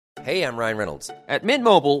Hey, I'm Ryan Reynolds. At Mint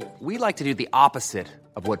Mobile, we like to do the opposite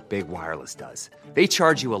of what Big Wireless does. They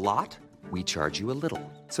charge you a lot, we charge you a little.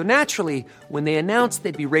 So naturally, when they announced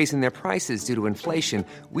they'd be raising their prices due to inflation,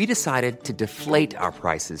 we decided to deflate our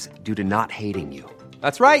prices due to not hating you.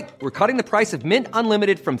 That's right. We're cutting the price of Mint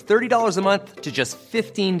Unlimited from $30 a month to just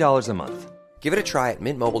 $15 a month. Give it a try at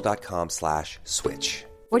mintmobile.com/switch.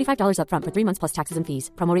 $45 up front for 3 months plus taxes and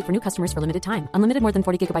fees. Promo rate for new customers for limited time. Unlimited more than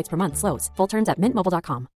 40 gigabytes per month. Slows full terms at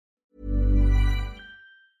mintmobile.com.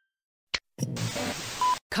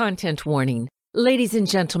 Content warning. Ladies and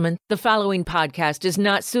gentlemen, the following podcast is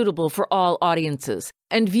not suitable for all audiences,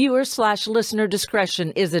 and viewer/listener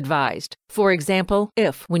discretion is advised. For example,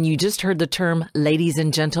 if, when you just heard the term ladies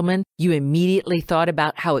and gentlemen, you immediately thought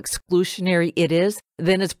about how exclusionary it is,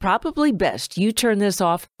 then it's probably best you turn this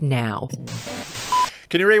off now.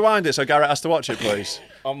 Can you rewind it so Garrett has to watch it, please?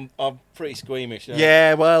 I'm pretty squeamish.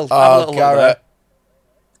 Yeah, well, have a Oh, little Garrett. look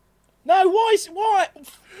No, why?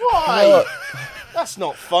 Look. That's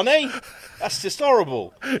not funny. That's just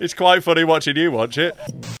horrible. there. It's quite funny watching you watch it.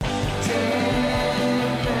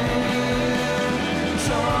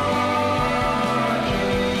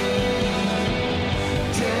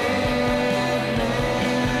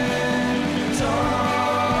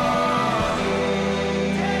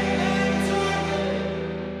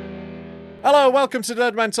 Hello, welcome to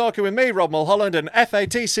Dead Men Talking with me, Rob Mulholland, and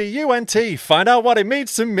FATCUNT. Find out what it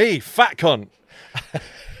means to me, fat cunt.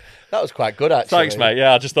 That was quite good, actually. Thanks, mate.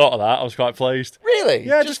 Yeah, I just thought of that. I was quite pleased. Really?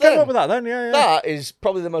 Yeah, just came up with that then. Yeah. That is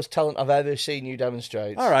probably the most talent I've ever seen you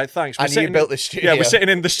demonstrate. All right, thanks. And you built this studio. Yeah, we're sitting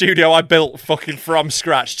in the studio I built fucking from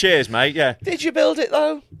scratch. Cheers, mate. Yeah. Did you build it,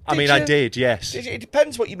 though? I did, yes. It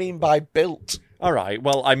depends what you mean by built. All right,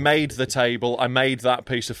 well, I made the table. I made that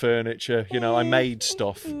piece of furniture. You know, I made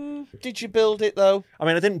stuff. Did you build it, though? I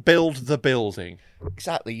mean, I didn't build the building.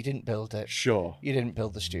 Exactly, you didn't build it. Sure. You didn't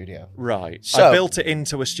build the studio. Right. So- I built it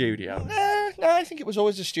into a studio. No, I think it was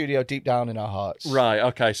always a studio deep down in our hearts. Right,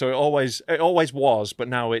 okay. So it always was, but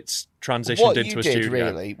now it's transitioned What into you a did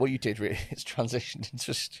studio. what you did really, is transitioned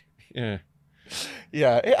into a studio. Yeah.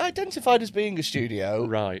 Yeah, it identified as being a studio.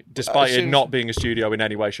 Right. Despite as it soon as- not being a studio in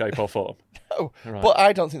any way, shape, or form. No, Right. but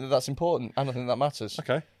I don't think that that's important. I don't think that matters.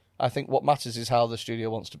 Okay. I think what matters is how the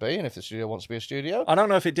studio wants to be, and if the studio wants to be a studio. I don't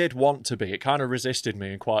know if it did want to be. It kind of resisted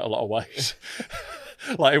me in quite a lot of ways.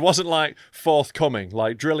 Like, it wasn't like forthcoming.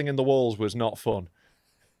 Like, drilling in the walls was not fun.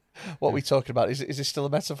 What are we talking about? Is this still a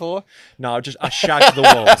metaphor? No, I shagged the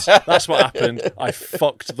walls. That's what happened. I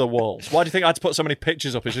fucked the walls. Why do you think I had to put so many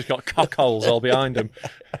pictures up? It's just got cockholes all behind them.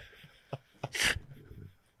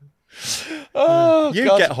 Oh, You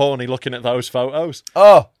God. get horny looking at those photos.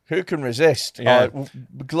 Oh, who can resist? Yeah.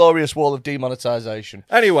 Glorious wall of demonetisation.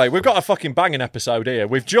 Anyway, we've got a fucking banging episode here.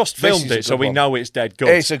 We've just This filmed is a it, so good we one. know it's dead good.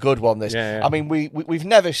 It's a good one, this. Yeah. I mean, we've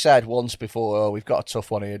never said once before, oh, we've got a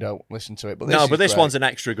tough one here, don't listen to it. But this this great. one's an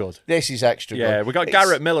extra good. This is extra good. Yeah, we got It's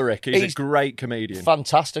Garrett Millerick. He's a he's great comedian.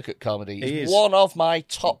 fantastic at comedy. He He's is. one of my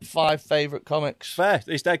top 5 favourite comics. Fair.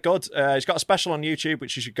 He's dead good. He's got a special on YouTube,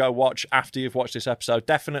 which you should go watch after you've watched this episode.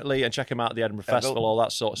 Definitely. And check him out at the Edinburgh Festival, all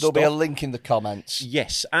that sort of There'll stuff. be a link in the comments.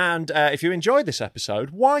 Yes. And if you enjoyed this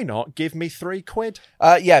episode, why not give me £3?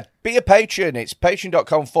 Yeah, be a patron. It's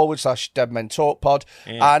patreon.com/Dead Men Talk Pod.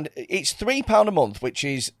 Yeah. And it's £3 a month, which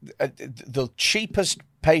is the cheapest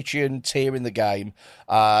Patreon tier in the game.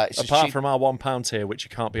 It's as Apart cheap- from our £1 tier, which you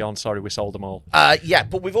can't be on. Sorry, we sold them all. yeah,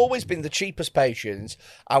 but we've always been the cheapest patrons,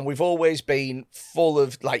 and we've always been full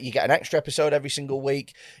of, like, you get an extra episode every single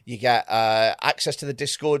week, you get access to the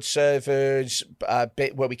Discord servers,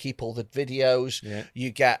 bit where we keep all the videos,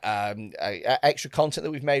 you get extra content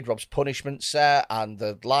that we've made, Rob's punishment set, and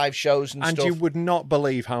the live shows and stuff. You would not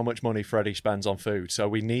believe how much money Freddie spends on food, so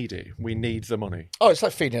we need it. We need the money. Oh, it's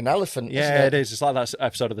like feeding an elephant, Yeah, isn't it is. It's like that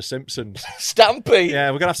episode of The Simpsons. Stampy! Yeah,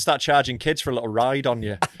 we're going to have to start charging kids for a little ride on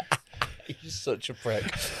you. He's such a prick.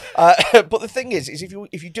 But the thing is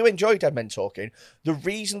if you do enjoy Dead Men Talking, the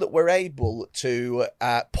reason that we're able to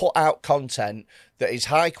put out content that is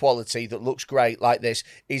high quality, that looks great like this,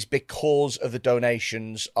 is because of the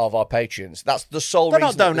donations of our patrons. That's the sole They're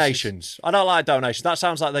reason. not donations. I don't like donations. That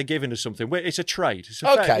sounds like they're giving us something. It's a trade. It's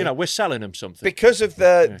a Okay. fair, we're selling them something. Because of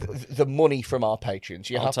the money from our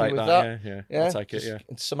patrons. You I'll happy take with that, that? yeah. I'll take it, yeah.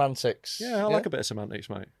 It's semantics. Yeah, I like a bit of semantics,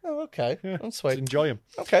 mate. Oh, okay. Yeah, That's sweet. enjoy them.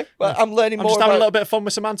 Okay. Well, I'm learning I'm more just having a about... little bit of fun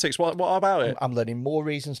with semantics. What about it? I'm learning more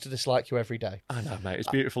reasons to dislike you every day. I know, mate. It's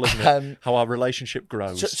beautiful, isn't it? How our relationship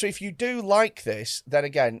grows. So if you do like this, then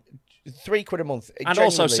again, £3 a month. And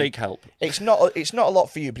also seek help. It's not a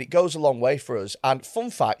lot for you, but it goes a long way for us. And fun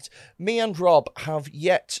fact, me and Rob have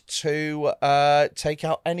yet to take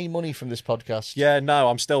out any money from this podcast. Yeah, no,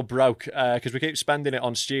 I'm still broke because we keep spending it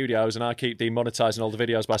on studios and I keep demonetising all the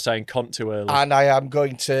videos by saying cunt too early. And I am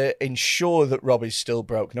going to ensure that Rob is still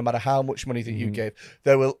broke, no matter how much money that you gave.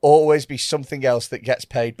 There will always be something else that gets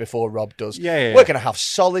paid before Rob does. Yeah. We're going to have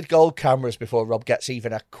solid gold cameras before Rob gets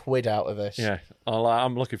even a quid out of this. Yeah,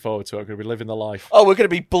 I'm looking forward to it. I'm going to be living the life. Oh, we're going to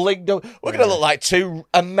be blinged up. We're going to look like two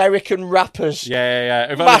American rappers.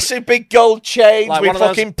 Yeah. Massive big gold chains Like with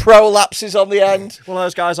fucking prolapses on the end. One of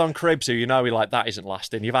those guys on Cribs who you're like, that isn't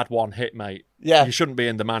lasting. You've had one hit, mate. Yeah. You shouldn't be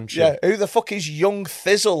in the mansion. Yeah. Who the fuck is Young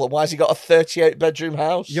Thizzle and why has he got a 38-bedroom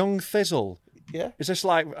house? Young Thizzle. Yeah. Is this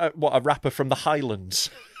like, a rapper from the Highlands?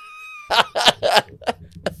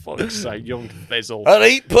 Fuck's sake, Young Thizzle. And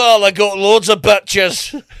eat Paul, I got loads of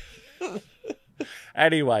bitches.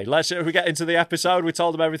 Anyway, if we get into the episode, we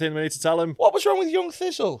told him everything we need to tell him. What was wrong with Young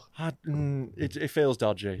Thizzle? It feels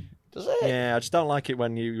dodgy. Does it? Yeah, I just don't like it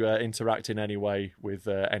when you interact in any way with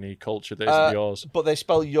any culture that isn't yours. But they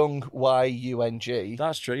spell Young Y-U-N-G.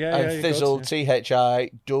 That's true, yeah. And Thizzle,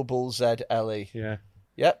 T-H-I-double-Z-L-E. Yeah.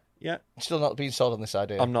 Yep. Yeah. Still not being sold on this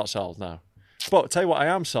idea. I'm not sold, no. But tell you what I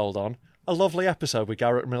am sold on, a lovely episode with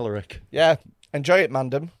Garrett Millerick. Yeah. Enjoy it,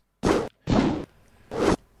 Mandem.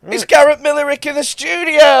 It's Garrett Millerick in the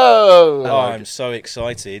studio. Oh, I'm so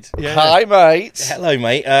excited. Yeah. Hi, mate. Hello,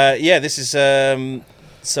 mate. This is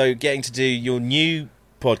so getting to do your new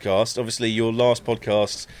podcast. Obviously, your last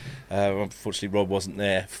podcast. Unfortunately, Rob wasn't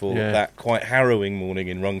there for that quite harrowing morning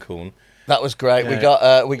in Runcorn. That was great.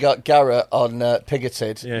 Yeah. We got Garrett on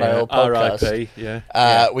Pigotted, my old podcast. R.I.P.,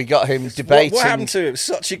 yeah. We got him debating. What happened to it? It was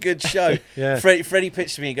such a good show. Yeah. Freddie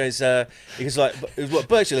pitched me. He goes like,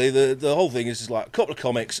 virtually the whole thing is just like a couple of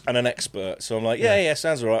comics and an expert. So I'm like, yeah,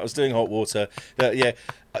 sounds all right. I was doing Hot Water.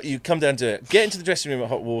 You come down to it. Get into the dressing room at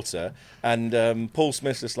Hot Water, and Paul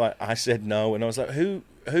Smith's just like, I said no, and I was like, who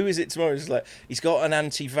is it tomorrow? He's like, he's got an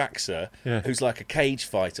anti-vaxxer who's like a cage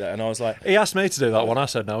fighter, and I was like, he asked me to do that one. I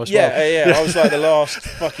said no as well. Yeah. I was like the last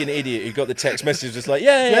fucking idiot who got the text message, just like,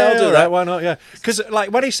 I'll do that. Right, why not? Yeah, because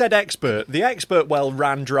like when he said expert, the expert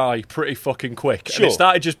ran dry pretty fucking quick, Sure. and it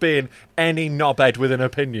started just being any knobhead with an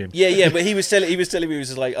opinion. Yeah, but he was telling me, he was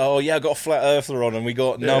just like, oh yeah, I got a flat earther on, and we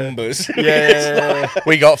got numbers. Yeah.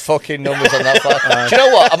 We got fucking numbers on that flat. Do you know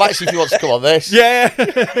what? I'm actually, if he wants to come on this. Yeah.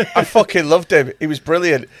 I fucking loved him. He was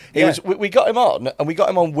brilliant. We got him on, and we got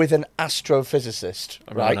him on with an astrophysicist,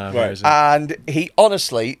 right? Right. And he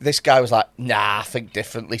honestly, this guy was like, nah, I think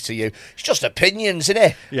differently to you. It's just opinions,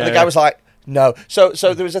 innit? Yeah, and the guy was like, no. So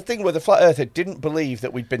there was a thing where the flat earther didn't believe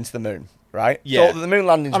that we'd been to the moon, right? Yeah. Thought that the moon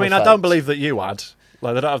landings were I fakes. don't believe that you had.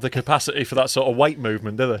 Like, they don't have the capacity for that sort of weight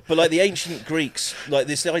movement, do they? But like the ancient Greeks, like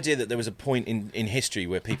this idea that there was a point in history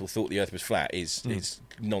where people thought the Earth was flat is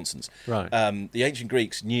nonsense. Right. The ancient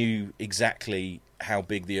Greeks knew exactly how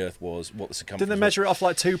big the Earth was, what the circumference Didn't they was. measure it off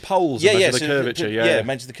like two poles and measure the curvature?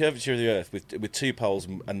 Measure the curvature of the Earth with two poles,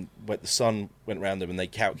 and when the sun went around them, and they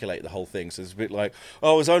calculate the whole thing. So it's a bit like, it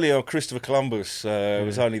was only Christopher Columbus. It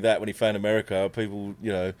was only that when he found America. People,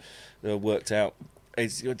 worked out.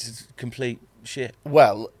 It's complete shit.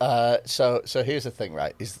 Well, so here's the thing,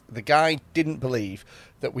 right? Is the guy didn't believe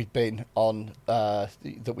that we'd been on that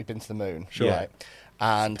we'd been to the moon, sure. Right?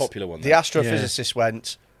 And it's a popular one. The astrophysicist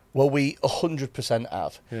went, well, we 100%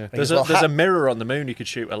 have. Yeah. There's a mirror on the moon you could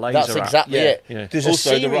shoot a laser at. That's exactly it. Yeah. There's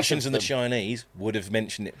also, the Russians and the Chinese would have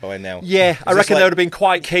mentioned it by now. Yeah, I reckon they would have been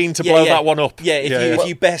quite keen to blow that one up. Yeah, if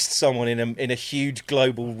you best someone in a huge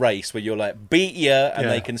global race where you're like, beat you, and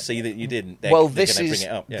they can see that you didn't, they're going to bring it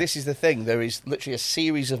up. Yeah. This is the thing. There is literally a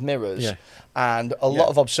series of mirrors, and a lot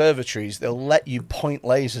of observatories, they'll let you point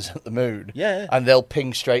lasers at the moon, and they'll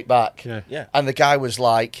ping straight back. Yeah. And the guy was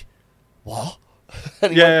like, what?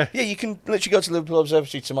 And he went, you can literally go to Liverpool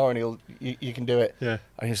Observatory tomorrow and you can do it. Yeah.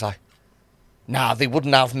 And he was like, nah, they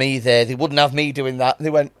wouldn't have me there. They wouldn't have me doing that. And they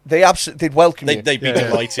went, they'd welcome you. They'd be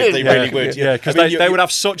delighted. They really would. Yeah, because they would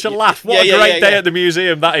have such a laugh. What a great day at the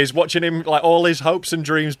museum that is, watching him, like, all his hopes and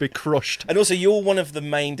dreams be crushed. And also, you're one of the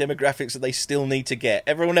main demographics that they still need to get.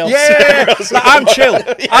 Everyone else... Like, I'm chill.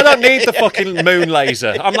 I don't need the fucking moon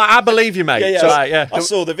laser. I'm like, I believe you, mate. I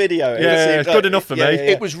saw the video. It's good enough for me.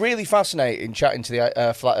 It was really fascinating chatting to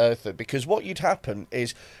the flat earther, because what you'd happen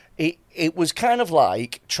is... It was kind of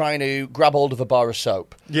like trying to grab hold of a bar of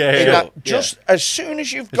soap. As soon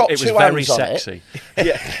as you've got two hands on it...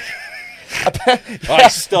 I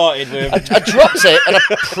started with... I dropped it and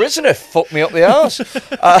a prisoner fucked me up the arse.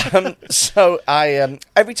 So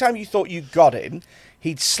every time you thought you got him,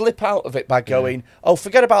 he'd slip out of it by going, "Oh,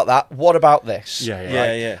 forget about that. What about this?"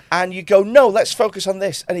 Yeah. And you go, "No, let's focus on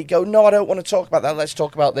this." And he'd go, "No, I don't want to talk about that. Let's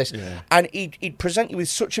talk about this." Yeah. And he'd present you with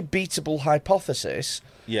such a beatable hypothesis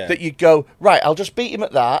Yeah. that you'd go, "Right, I'll just beat him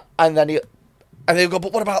at that," and then they'll go,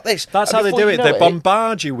 "But what about this?" That's And how they before do you it. know They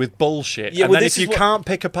bombard you with bullshit. Yeah, And well, then this if you is what- can't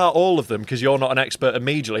pick apart all of them because you're not an expert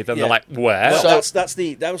immediately, then Yeah. they're like, where? Well, So-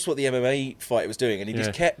 that was what the MMA fighter was doing, and he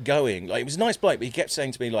just kept going. Like, it was a nice bloke, but he kept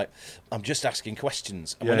saying to me, like, "I'm just asking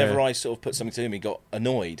questions." And whenever I sort of put something to him, he got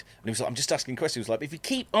annoyed, and he was like, "I'm just asking questions." He was like, "If you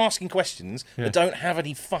keep asking questions that don't have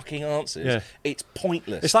any fucking answers, it's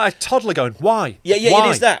pointless." It's like a toddler going, why? Yeah, Why?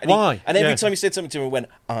 it is that. And Why? And every time he said something to him, I went,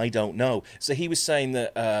 "I don't know." So he was saying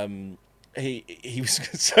that he was.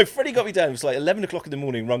 So Freddie got me down. It was like 11 o'clock in the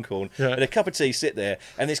morning, Runcorn, and a cup of tea, sit there,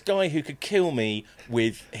 and this guy who could kill me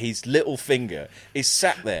with his little finger is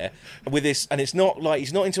sat there with this, and it's not like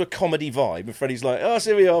he's not into a comedy vibe. And Freddie's like, "Oh,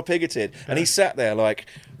 so here we are, Pigoted," and he's sat there like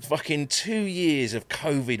fucking 2 years of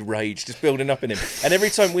COVID rage just building up in him. And every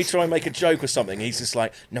time we try and make a joke or something, he's just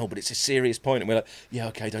like, "No, but it's a serious point," and we're like, "Yeah,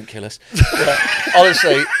 okay, don't kill us."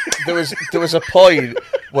 Honestly, there was a point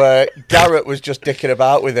where Garrett was just dicking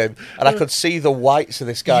about with him, and I could see the whites of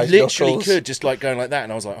this guy's You literally knuckles. could just like going like that,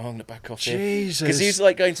 and I was like, "Oh, I'm gonna back off here." Jesus. Because he's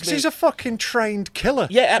like going to me. He's a fucking trained killer.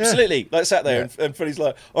 Yeah, absolutely. Like sat there, and Freddie's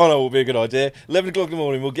like, "Oh no, will be a good idea. 11 o'clock in the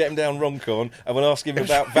morning, we'll get him down Roncon, and we'll ask him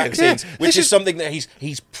about vaccines," which is something that he's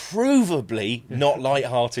provably not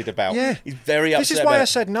light-hearted about. Yeah. He's very upset. This is why about I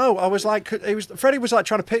said no. I was like, Freddie was like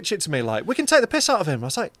trying to pitch it to me, like, we can take the piss out of him. I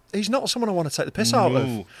was like, he's not someone I want to take the piss out of.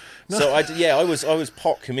 Ooh. So I was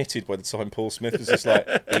pot committed by the time Paul Smith was just like,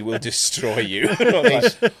 "He will destroy you." I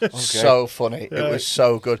was like, okay. So funny. It was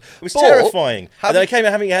so good. It was terrifying. And then I came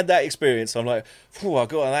out having had that experience. I'm like, "Phew, I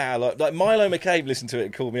got that." Like Milo McCabe listened to it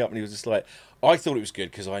and called me up, and he was just like, "I thought it was good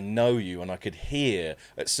because I know you, and I could hear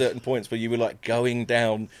at certain points where you were like going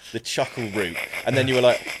down the chuckle route, and then you were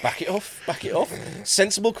like, back it off,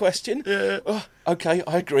 sensible question." Oh, okay,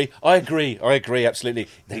 I agree, absolutely.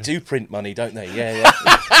 They do print money, don't they? Yeah.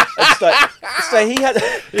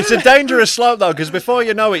 It's a dangerous slope though, because before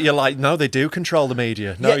you know it, you're like, no, they do control the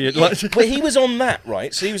media. No, But he was on that,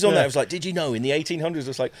 right? So he was on that. It was like, "Did you know in the 1800s?" I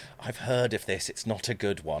was like, "I've heard of this. It's not a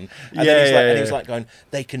good one." And then he was like going,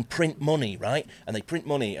 "They can print money, right? And they print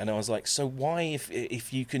money." And I was like, "So why,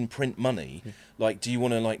 if you can print money, like, do you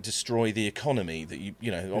want to like destroy the economy that you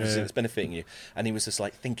know, obviously it's benefiting you?" And he was just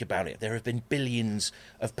like, "Think about it. There have been billions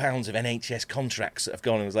of pounds of NHS contracts that have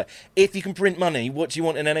gone." And I was like, "If you can print money, what do you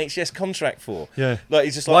want an NHS contract for?" Yeah. Like,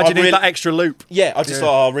 he's just Why like, do you need that extra loop? Yeah, I just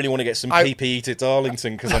thought, I really want to get some PPE to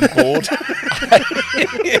Darlington because I'm bored.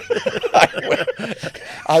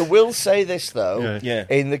 I will say this though, Yeah.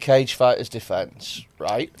 in the cage fighter's defence,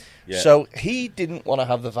 right? Yeah. So he didn't want to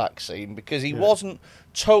have the vaccine because he wasn't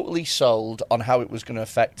totally sold on how it was going to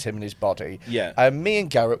affect him and his body. Yeah. And me and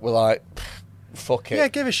Garrett were like, "Fuck it." Yeah,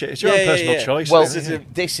 give a shit. It's your own personal choice. Well, isn't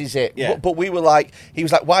it? this is it. Yeah. But we were like, he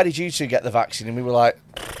was like, "Why did you two get the vaccine?" And we were like,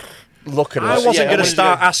 "Look at I us." wasn't I going to wanted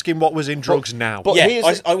start to- asking what was in drugs now. but Yeah,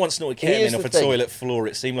 here's the- I once snorted here's ketamine off the a thing. toilet floor.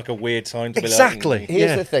 It seemed like a weird time to be Exactly. like,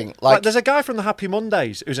 Here's the thing, like, like, there's a guy from the Happy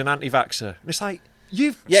Mondays who's an anti-vaxxer. It's like,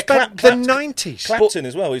 you've Yeah, spent the 90s. Clapton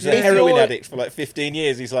as well. He was a If heroin you're- addict for like 15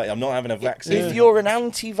 years. He's like, "I'm not having a vaccine." if you're an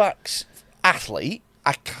anti-vax athlete,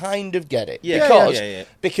 I kind of get it. Yeah,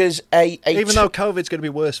 Because Even though COVID's going to be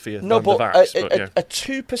worse for you no, than the but vax. but yeah. a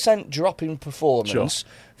 2% drop in performance Sure.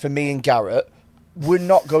 for me and Garrett, we're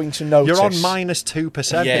not going to notice. You're on minus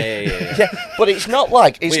 2%. Yeah. Yeah, but it's not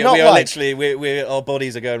like it's we not are like literally, our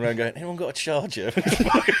bodies are going around going, "Anyone got a charger?"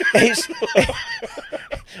 it's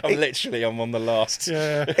I'm on the last.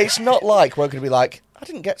 it's not like we're going to be like, "I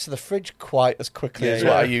didn't get to the fridge quite as quickly as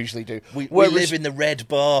what I usually do." We Whereas- live in the red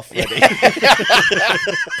bar, Freddie.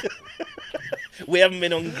 We haven't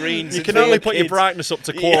been on green. You since can we only were put your kids. brightness up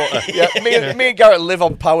to quarter. yeah, me and Garrett live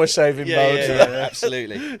on power saving mode.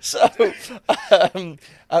 Absolutely. So,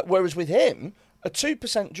 whereas with him, a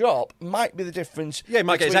 2% drop might be the difference. Yeah, he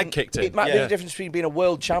might get his head kicked in. It might be Yeah. the difference between being a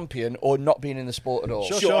world champion or not being in the sport at all.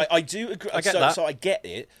 Sure. I do agree. I get that. So I get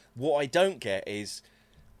it. What I don't get is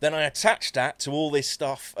then I attach that to all this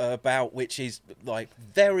stuff about which is like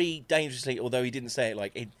very dangerously, although he didn't say it,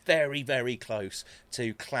 like it's very, very close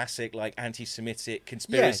to classic like anti-Semitic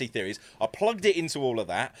conspiracy theories. I plugged it into all of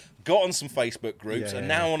that, got on some Facebook groups, and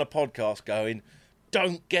now on a podcast going,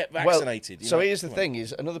 "Don't get vaccinated." Well, so here's the thing: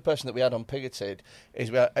 is another person that we had on Pigoted is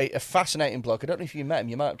we had a fascinating bloke. I don't know if you met him.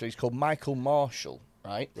 You might have done. He's called Michael Marshall.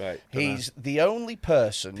 Right. He's the only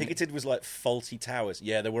person. Pigoted was like Faulty Towers.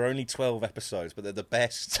 Yeah, there were only 12 episodes, but they're the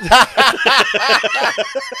best.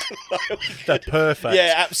 They're perfect.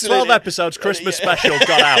 Yeah, absolutely. 12 episodes, Christmas special,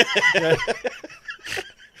 got out. Yeah.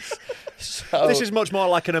 This is much more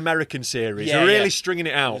like an American series. Yeah, You're really yeah. stringing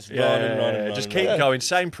it out. Just run and run and run Just and keep run. going.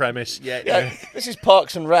 Same premise. Yeah. This is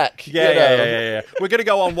Parks and Rec. Yeah. We're going to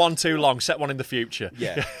go on one too long. Set one in the future.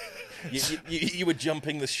 Yeah. You were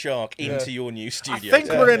jumping the shark into your new I studio. think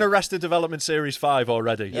we're in Arrested Development Series 5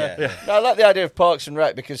 already. Yeah. No, I like the idea of Parks and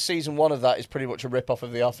Rec because season 1 of that is pretty much a rip-off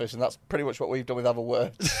of The Office, and that's pretty much what we've done with Other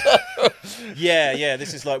Words. Yeah.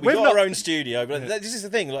 This is like We've got not- our own studio, but this is the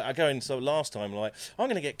thing. Like I go in. So last time, like I'm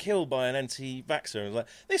going to get killed by an anti-vaxxer. And I was like,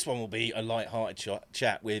 this one will be a light-hearted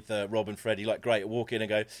chat with Rob and Freddie. Like great, walk in and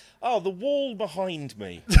go, oh, the wall behind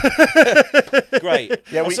me. Great.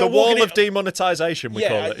 Yeah, The wall of demonetisation, we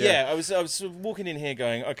call it. Yeah, I was walking in here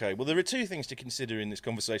going, okay, well, there are two things to consider in this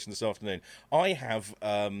conversation this afternoon. I have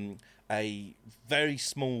a very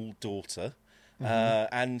small daughter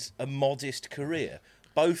and a modest career,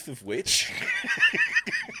 both of which...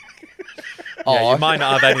 Yeah, you might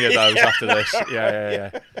not have any of those after this.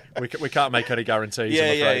 Yeah. We can't make any guarantees. I'm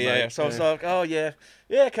afraid, mate. So I was like, oh, yeah,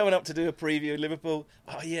 coming up to do a preview of Liverpool.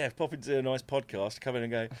 Oh, yeah, pop into a nice podcast, come in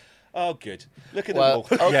and go, oh, good. Look at them all.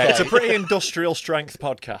 Okay. Yeah, it's a pretty industrial strength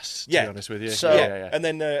podcast, to be honest with you. So- yeah. And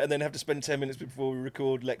then have to spend 10 minutes before we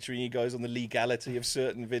record lecturing you guys on the legality of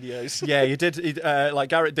certain videos. Yeah, you did. Like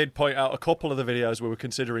Garrett did point out, a couple of the videos we were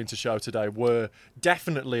considering to show today were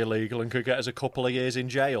definitely illegal and could get us a couple of years in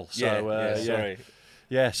jail. So, sorry.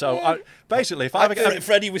 Yeah, so basically, if I ever get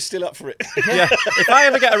Freddie was still up for it. if I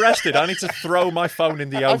ever get arrested, I need to throw my phone in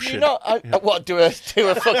the Have ocean. you not? What, do a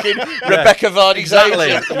fucking Rebecca Varney's Exactly.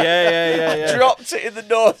 agent? Yeah. Dropped it in the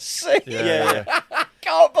North Sea. Yeah. I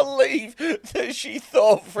can't believe that she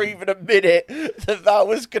thought for even a minute that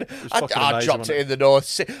was going to... fucking I amazing, dropped wasn't it in the North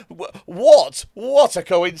Sea. What? What a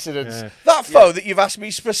coincidence. Yeah. That phone that you've asked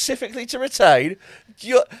me specifically to retain,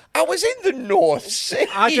 I was in the North Sea.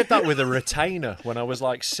 I did that with a retainer when I was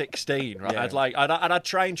like 16. Right, Yeah. I'd had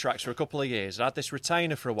train tracks for a couple of years. I had this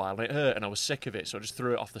retainer for a while, and it hurt, and I was sick of it, so I just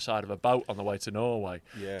threw it off the side of a boat on the way to Norway.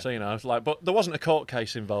 Yeah. So but there wasn't a court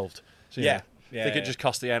case involved. So, Yeah. I think it just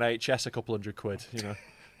cost the NHS a couple £100.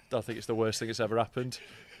 Don't think it's the worst thing that's ever happened.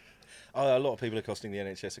 Oh, a lot of people are costing the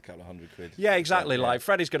NHS a couple of £100. Yeah, exactly. Yeah. Like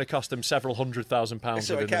Freddie's going to cost them several £100,000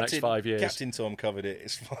 So within the next 5 years. Captain Tom covered it.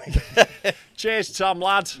 It's fine. Cheers, Tom,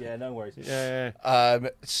 lad. Yeah, no worries. Yeah.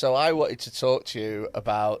 So I wanted to talk to you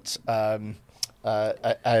about a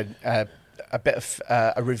bit of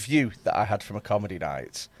a review that I had from a comedy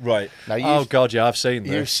night. Right. Now, Oh God, yeah, I've seen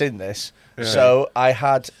you've this. seen this. So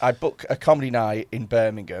I booked a comedy night in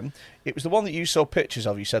Birmingham. It was the one that you saw pictures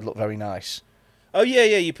of. You said looked very nice. Oh, yeah,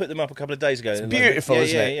 you put them up a couple of days ago. It's beautiful,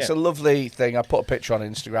 isn't it? Yeah. It's a lovely thing. I put a picture on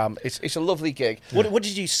Instagram. It's a lovely gig. What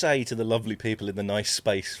did you say to the lovely people in the nice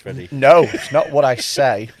space, Freddie? No, it's not what I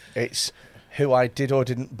say. It's who I did or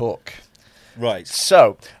didn't book. Right.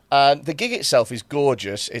 So, the gig itself is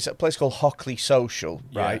gorgeous. It's at a place called Hockley Social,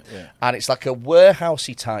 right? Yeah. And it's like a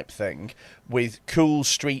warehousey type thing with cool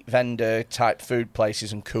street vendor type food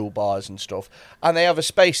places and cool bars and stuff. And they have a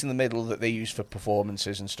space in the middle that they use for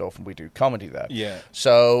performances and stuff, and we do comedy there. Yeah.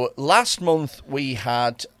 So, last month we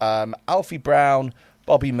had Alfie Brown,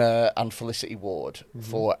 Bobby Murr and Felicity Ward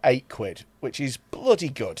for £8, which is bloody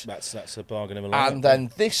good. That's a bargain of a lot. And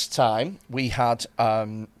then this time we had...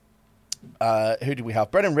 who did we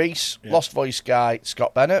have? Brennan Reese, Lost Voice guy,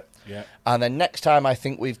 Scott Bennett. Yeah. And then next time I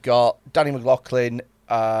think we've got Danny McLaughlin,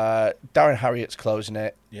 Darren Harriot's closing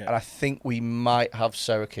it. Yeah. And I think we might have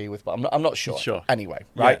Sarah Keyworth, but I'm not sure. Sure. Anyway,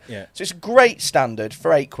 right? Yeah. So it's a great standard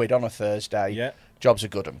for £8 on a Thursday. Yeah. Jobs are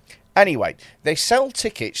good 'em. Anyway, they sell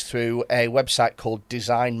tickets through a website called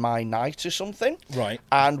Design My Night or something. Right.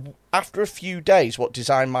 And after a few days, what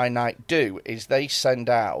Design My Night do is they send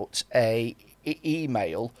out a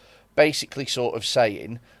email basically sort of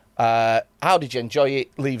saying, how did you enjoy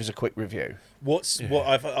it? Leave us a quick review. What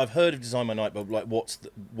I've heard of Design My Night, but like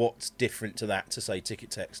what's different to that, to say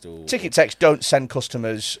Ticket Text or Ticket Text don't send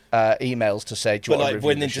customers emails to say, do you But want to like review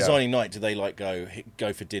when the they're show? designing night, do they like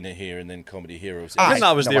go for dinner here and then comedy here? Or is it I think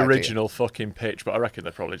that was no the idea. original fucking pitch, but I reckon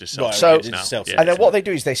they probably just sell Right, So- tickets now. just sell Yeah. And then what they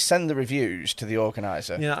do is they send the reviews to the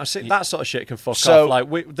organiser. Yeah, I see, that sort of shit can fuck So- off.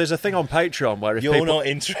 Like, there's a thing on Patreon where if You're people... not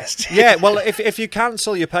interested. Yeah, well, if you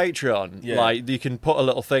cancel your Patreon, Yeah. like you can put a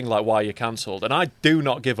little thing like why you cancelled, and I do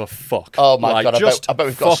not give a fuck. Oh my Like, God, just I bet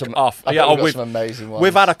we've got fuck some. off. I bet we've got some amazing ones.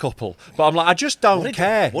 We've had a couple, but I'm like, I just don't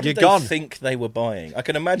care. What You're did they gone. think they were buying? I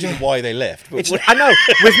can imagine why they left. But I know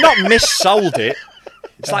we've not missold it.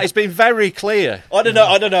 It's like it's been very clear. I don't know.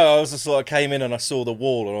 I was just like, came in and I saw the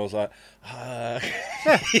wall and I was like,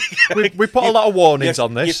 We put a lot of warnings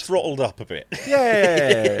on You this. throttled up a bit.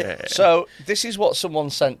 Yeah. So this is what someone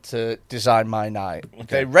sent to Design My Night.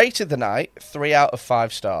 They rated the night 3 out of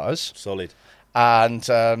 5 stars. Solid.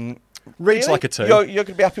 And Reads Really? like a 2. You're going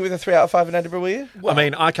to be happy with a 3 out of 5 in Edinburgh, will you? I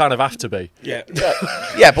mean, I kind of have to be. Yeah.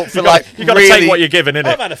 Yeah, but for You like got to really... take what you're given, innit?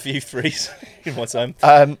 I've had a few 3s in my time.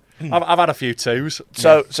 I've had a few 2s.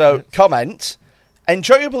 So comment,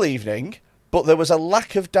 enjoyable evening, but there was a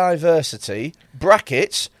lack of diversity,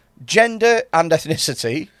 brackets, gender and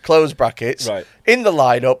ethnicity, close brackets, Right. in the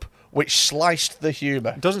lineup, which sliced the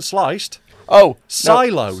humour. Doesn't sliced. Oh,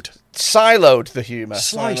 Siloed. Siloed the humour.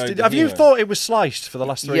 Sliced. Siloed the Have you humour. thought it was sliced for the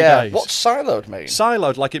last 3 Yeah, days? what's siloed mean?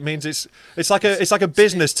 Siloed? Like it means it's like a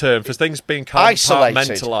business term for things being Isolated.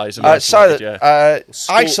 compartmentalised. and Siloed, isolated, yeah.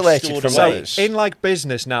 isolated stored from away. others. In like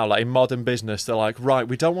business now, like in modern business, they're like, right,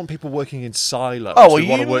 we don't want people working in silos. Oh, are we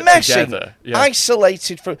want you to work messing? together. Yeah.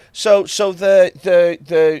 Isolated from... So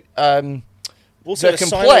the Also, the a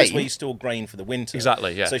silo complaint- is where you store grain for the winter.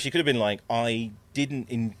 Exactly, yeah. So she could have been like, I didn't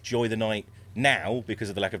enjoy the night now because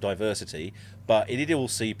of the lack of diversity, but it did all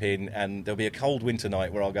seep in, and there'll be a cold winter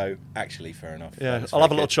night where I'll go, actually, fair enough. Yeah, That's I'll very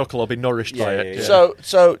have a little good. chuckle. I'll be nourished by it. Yeah.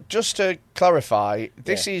 So just to clarify,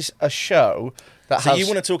 this is a show that So has... you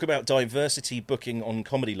want to talk about diversity booking on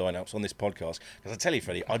comedy lineups on this podcast? Because I tell you,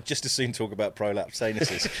 Freddie, I'd just as soon talk about prolapse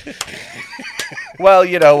anuses. Well,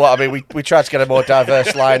 you know what I mean. We tried to get a more diverse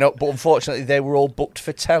lineup, but unfortunately, they were all booked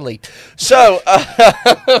for telly. So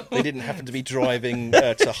They didn't happen to be driving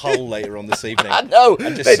to Hull later on this evening. I know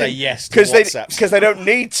And just they say didn't- yes to 'cause WhatsApps. they don't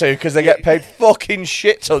need to, because they get paid fucking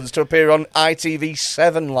shit tons to appear on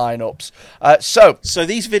ITV7 lineups. So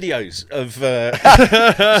these videos of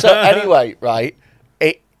So anyway, right.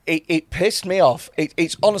 It pissed me off.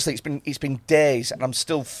 It's honestly, it's been days, and I'm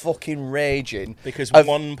still fucking raging because of-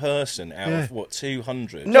 one person out of what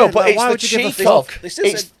 200. No, Yeah, but like, it's why the would you give a cheek of fuck? They still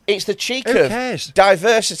said- it's the cheek Who of cares?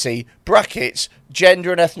 diversity brackets,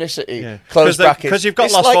 gender and ethnicity Yeah. close brackets. Because you've got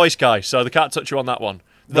It's Lost like- Voice guy, so they can't touch you on that one.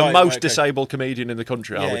 The Right, most okay. disabled comedian in the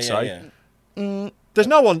country, I would say. Yeah. There's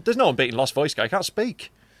no one beating Lost Voice guy. He can't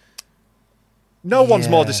speak. No one's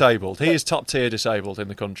more Yeah. disabled. He is top tier disabled in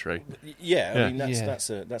the country. Yeah, Yeah. I mean Yeah. that's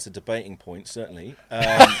a debating point certainly.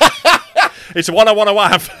 It's one I want to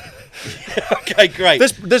have. Okay, great.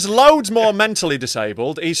 There's loads more mentally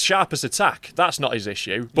disabled. He's sharp as a tack. That's not his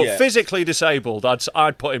issue. But Yeah. physically disabled,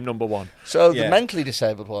 I'd put him number 1. So Yeah. the mentally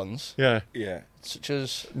disabled ones, Yeah. Yeah. such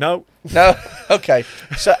as No. no, okay.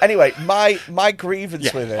 So anyway, my grievance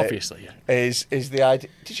Yeah. with it Obviously. Yeah. is the idea.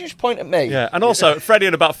 Did you just point at me? Yeah, and also Freddie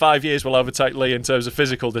in about 5 years will overtake Lee in terms of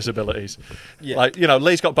physical disabilities. Yeah. Like, you know,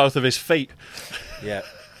 Lee's got both of his feet. Yeah.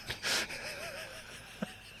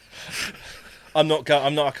 I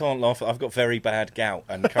can't laugh. I've got very bad gout,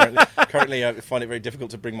 and currently I find it very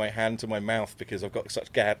difficult to bring my hand to my mouth because I've got such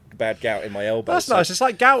bad gout in my elbow. That's nice. It's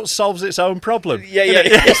like gout solves its own problem. Yeah.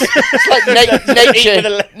 It's like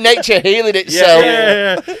nature healing itself.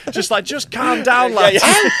 Yeah. Just calm down, lads.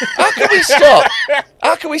 How can we stop?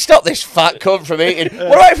 How can we stop this fat cunt from eating?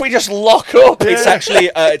 What about if we just lock up? It's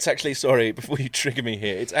actually. Sorry, before you trigger me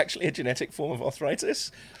here, it's actually a genetic form of arthritis.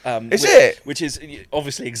 Is it? Which is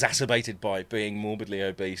obviously exacerbated by being morbidly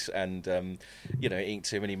obese and eating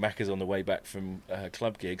too many macas on the way back from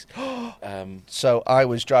club gigs. So I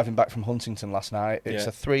was driving back from Huntington last night. It's Yeah.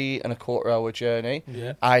 a 3.25 hour journey.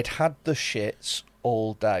 Yeah. I'd had the shits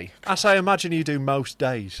all day. As I imagine you do most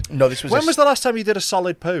days. No, this was When was the last time you did a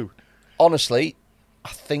solid poo? honestly, I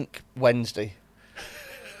think Wednesday.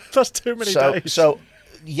 That's too many days. So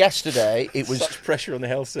yesterday it was Such pressure on the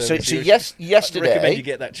health service. so I recommend yesterday you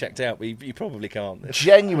get that checked out, but you probably can't.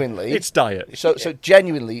 genuinely It's diet. So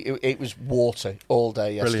genuinely, it was water all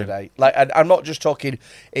day yesterday. Brilliant. Like, and I'm not just talking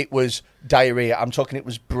it was diarrhea. I'm talking it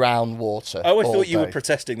was brown water. I always all thought you were day.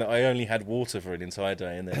 protesting that I only had water for an entire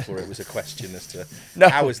day, and therefore it was a question as to No.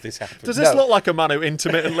 how has this happened. Does this No. look like a man who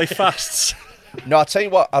intermittently fasts? No, I'll tell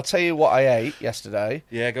you what I ate yesterday.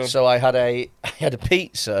 Yeah, go on. So I had a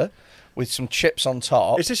pizza with some chips on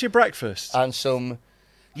top Is this your breakfast? and some.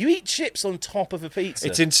 You eat chips on top of a pizza?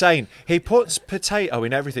 It's insane. He puts potato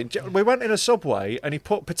in everything. We went in a Subway and he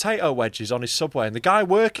put potato wedges on his Subway, and the guy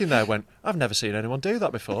working there went, "I've never seen anyone do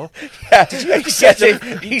that before." Yeah,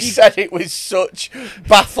 he said it with such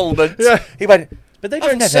bafflement. Yeah. He went. But they "I've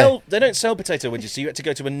don't never-" sell. They don't sell potato wedges, so you had to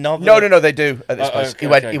go to another. No, they do at this Oh, place.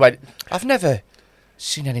 okay, He went. I've never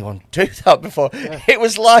seen anyone do that before. It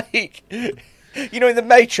was like, you know, in the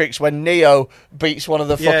Matrix when Neo beats one of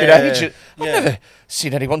the fucking yeah, agents. I've yeah. never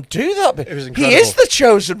seen anyone do that. It was He incredible. is the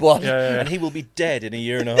chosen one. And he will be dead in a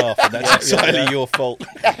year and a half, and that's entirely your fault.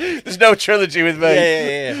 There's no trilogy with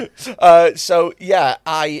me. Yeah. So yeah,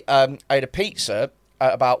 I had a pizza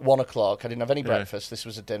at about 1 o'clock. I didn't have any breakfast. This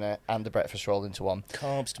was a dinner and the breakfast rolled into one.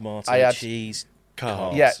 Carbs, tomato, I had- cheese,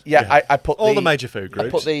 Carbs. carbs. Yeah. I put All the major food I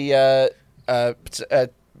groups. put the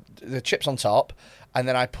chips on top, and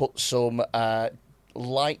then I put some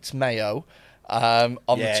light mayo on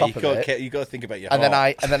the top of it. You got to think about your And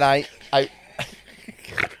heart.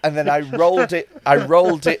 then I rolled it. I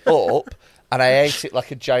rolled it up, and I ate it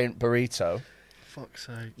like a giant burrito. Fuck's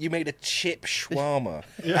sake. You made a chip shawarma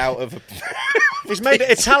out of a... He's made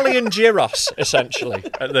Italian gyros, essentially,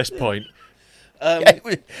 at this point.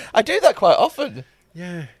 I do that quite often.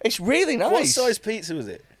 Yeah. It's really nice. What size pizza was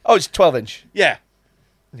it? Oh, it's 12-inch. Yeah.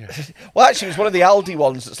 Well, actually, it was one of the Aldi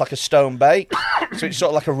ones that's like a stone bake, so it's sort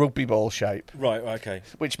of like a rugby ball shape. Right, okay.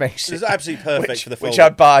 Which makes It's it absolutely perfect for the which fold. I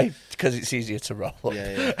buy because it's easier to roll up.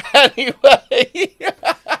 Yeah. Anyway.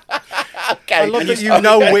 Okay. I love that you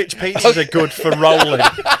know which pizzas are good for rolling.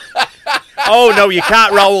 Oh, no, you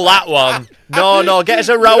can't roll that one. No, get us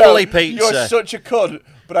a rolly pizza. You're such a cunt,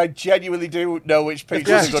 but I genuinely do know which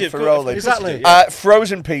pizzas are good for rolling. Exactly.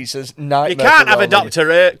 Frozen pizzas, nightmare. You can't for have a rolling. Dr.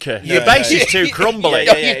 Oetker. Your base is too crumbly.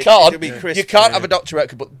 No, you can't. It'll be crisp. You can't have a Dr.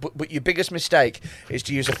 Oetker, but your biggest mistake is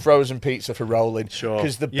to use a frozen pizza for rolling. Sure.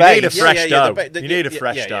 Because the You base... need a fresh dough. the- You need a yeah,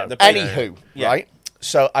 fresh yeah, dough. the base- Anywho, Yeah. right?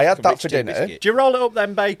 So I had Like a that rich for tin dinner. biscuit. Do you roll it up,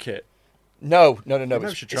 then bake it? No. Maybe I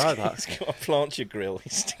It's, should try that. He's got a plancha grill. He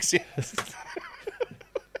sticks it...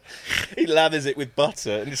 He lathers it with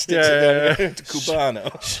butter and sticks it down to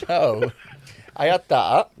Cubano. so I had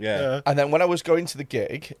that. Yeah. And then when I was going to the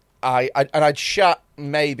gig, I'd shat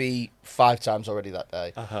maybe 5 times already that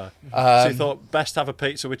day. So you thought, best have a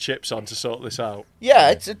pizza with chips on to sort this out? Yeah,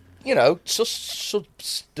 it's a,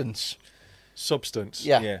 substance. Substance?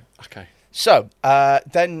 Yeah. Yeah. Okay. So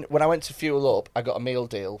then when I went to fuel up, I got a meal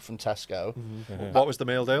deal from Tesco. What was the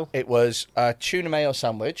meal deal? It was a tuna mayo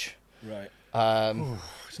sandwich. Right.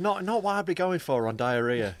 It's not what I'd be going for on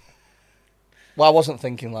diarrhea. Well, I wasn't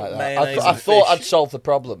thinking like that. Mayonnaise I and thought fish. I'd solved the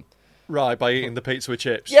problem. Right, by eating the pizza with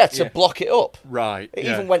chips? Yeah, to block it up. Right. It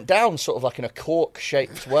yeah. even went down sort of like in a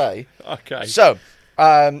cork-shaped way. Okay. So,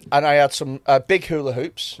 and I had some big hula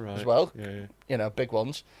hoops Right. as well. Yeah. Big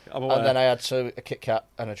ones. I'm aware. And then I had a Kit Kat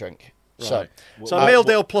and a drink. Right. So a meal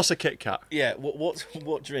deal plus a Kit Kat. Yeah.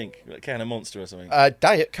 What drink? A can of Monster or something?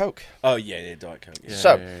 Diet Coke. Oh yeah, Diet Coke. Yeah.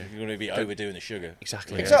 So, You want to be overdoing the sugar.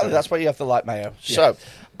 Exactly. exactly, that's why you have the light mayo. So,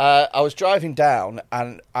 I was driving down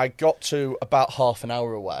and I got to about half an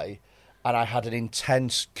hour away and I had an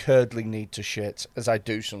intense curdling need to shit, as I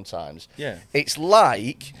do sometimes. Yeah. It's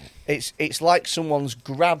like someone's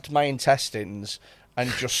grabbed my intestines and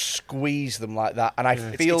just squeezed them like that, and I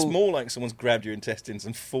feel It's more like someone's grabbed your intestines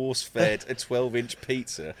and force-fed a 12-inch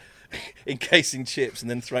pizza, encasing chips, and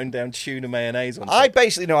then thrown down tuna mayonnaise on top. I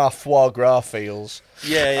basically know how foie gras feels.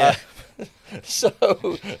 Yeah. So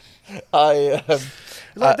I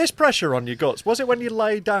Like this pressure on your guts, was it when you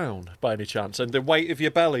lay down by any chance and the weight of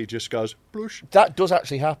your belly just goes blush? that does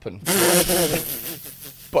actually happen.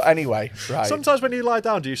 But anyway, right. Sometimes when you lie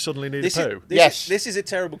down, do you suddenly need a poo? Yes. This is a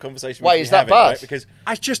terrible conversation. Why we is should be that having, bad? Right?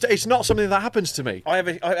 Because It's not something that happens to me. I have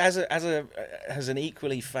as an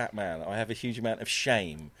equally fat man, I have a huge amount of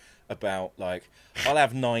shame about, like, I'll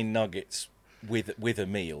have 9 nuggets with a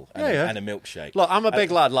meal and a milkshake. Look, I'm a big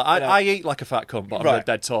lad. Like I eat like a fat cunt, but I'm Right.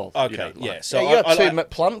 dead tall. Okay, you know, like- yeah. So you had I 2 like-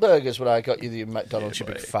 McPlant burgers when I got you the McDonald's, you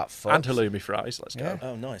big fat fuck. and halloumi fries. Let's go.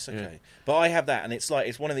 Oh, nice. Okay, but I have that, and it's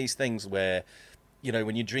one of these things where,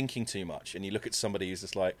 when you're drinking too much and you look at somebody who's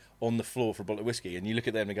just like on the floor for a bottle of whiskey, and you look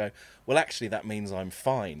at them and go, "Well, actually, that means I'm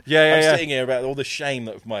fine." I'm sitting here about all the shame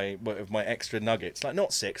of my extra nuggets. Like,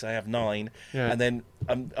 not 6, I have 9, and then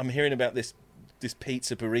I'm hearing about this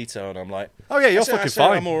pizza burrito, and I'm like, Oh, yeah, you're I fucking said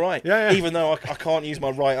fine. I'm all right. Yeah. Even though I can't use my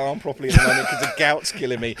right arm properly at the moment because the gout's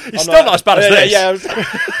killing me. It's still not as bad as this.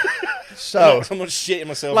 So I'm not shitting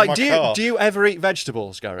myself Like, in my car. do you ever eat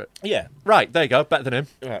vegetables, Garrett? Yeah. Right, there you go. Better than him.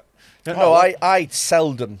 Right. no, I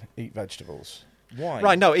seldom eat vegetables. Why?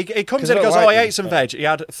 Right, no, he comes 'Cause in and I goes, don't "Oh, like I them. ate some veg." He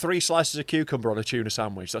had 3 slices of cucumber on a tuna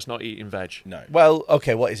sandwich. That's not eating veg. No. Well,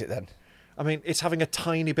 okay, what is it then? I mean, it's having a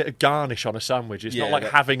tiny bit of garnish on a sandwich. It's Yeah, not like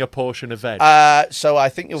that- having a portion of veg. So I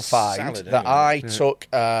think you'll find Salad, that anyway. I took.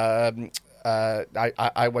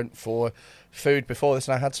 I went for food before this,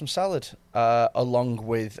 and I had some salad along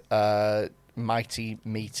with mighty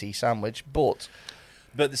meaty sandwich. But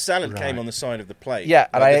But the salad came Right. on the side of the plate. Yeah,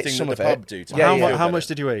 and like I the ate thing some that of the it. pub do to Yeah, make you feel how better. much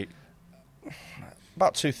did you eat?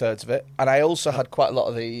 about 2/3 of it, and I also had quite a lot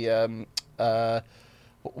of the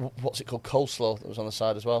what's it called, coleslaw that was on the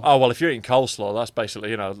side as well. Oh, well, if you're eating coleslaw, that's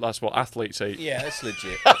basically, that's what athletes eat. Yeah, that's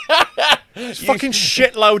legit. It's fucking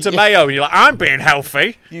shitloads of mayo, and you're like, I'm being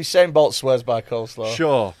healthy. Usain Bolt swears by coleslaw.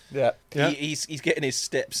 Sure. Yeah. Yeah. He's getting his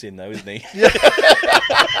steps in though, isn't he?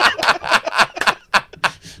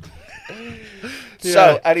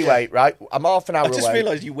 So anyway, right, I'm half an hour away. I just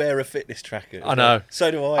realised you wear a fitness tracker. I know.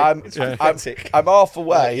 So do I. I'm pathetic. I'm half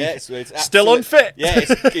away. Yeah, it's Still unfit. Yeah,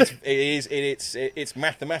 it's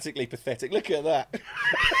mathematically pathetic. Look at that.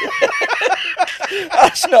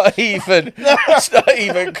 That's not even. That's not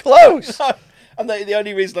even close. No. And the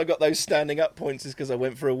only reason I got those standing up points is because I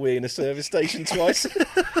went for a wee in a service station twice.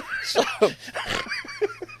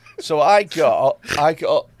 So I got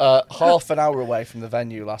half an hour away from the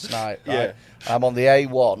venue last night. Right? Yeah. I'm on the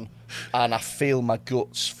A1 and I feel my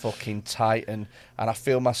guts fucking tighten and I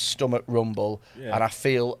feel my stomach rumble and I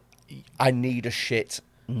feel I need a shit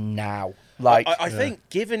now. Like I think,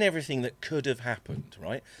 given everything that could have happened,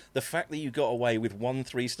 right, the fact that you got away with 1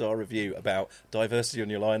 3-star review about diversity on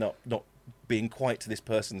your lineup not being quite to this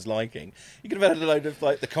person's liking, you could have had a load of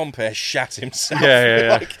like the compere shat himself.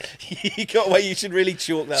 Yeah. Like, you got away. You should really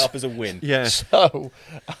chalk that up as a win. Yeah. So,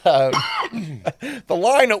 the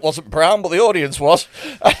lineup wasn't brown, but the audience was.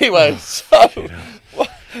 Anyway, so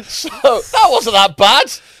that wasn't that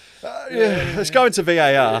bad. Yeah. Let's go into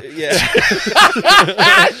VAR. Yeah.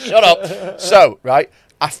 Shut up. So, right,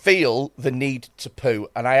 I feel the need to poo,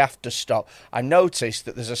 and I have to stop. I noticed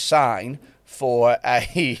that there's a sign for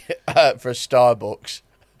a Starbucks.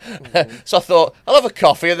 So I thought, I'll have a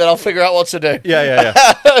coffee and then I'll figure out what to do. Yeah.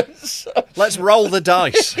 Let's roll the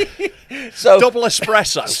dice. So Double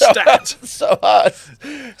espresso, stat. So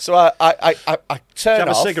I turn Have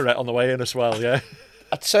off. a cigarette on the way in as well, yeah.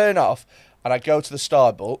 I turn off and I go to the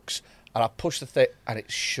Starbucks and I push the thing and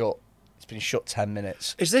it's shut. It's been shut 10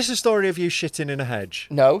 minutes. Is this a story of you shitting in a hedge?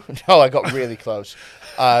 No, I got really close.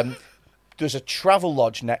 There's a travel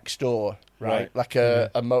lodge next door. Right, like a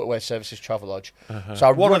motorway services travel lodge. So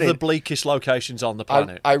I One run of the in, bleakest locations on the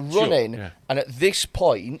planet. I run in, yeah. and at this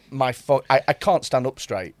point, I can't stand up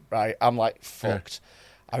straight. Right, I'm like fucked.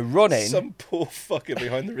 I run in. Some poor fucker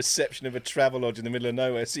behind the reception of a travel lodge in the middle of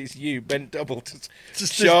nowhere sees you bent double,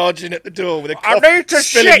 charging at the door with a coffee, I need to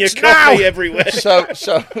spilling your shit now! coffee everywhere. So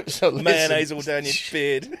listen. Mayonnaise all down your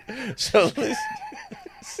beard.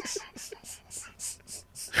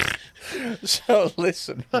 So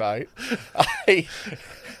listen, right?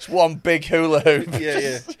 It's one big hula hoop.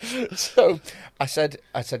 Yeah. So I said,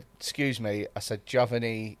 excuse me. I said, do you have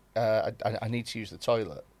any? I need to use the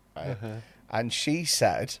toilet. Right? And she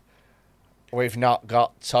said, we've not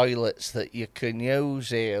got toilets that you can use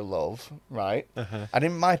here, love. Right? And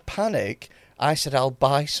in my panic, I said, I'll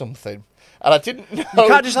buy something. And I didn't know. You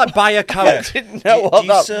can't just like buy a Coke. I didn't know what Do you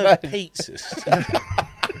that serve meant. pizzas?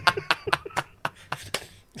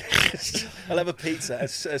 I'll have a pizza,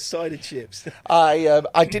 a side of chips.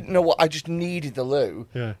 I didn't know what. I just needed the loo,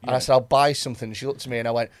 and I said I'll buy something. And she looked at me and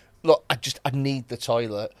I went, "Look, I need the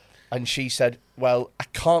toilet." And she said, "Well, I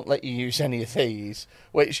can't let you use any of these."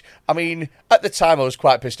 Which, I mean, at the time I was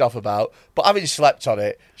quite pissed off about, but having slept on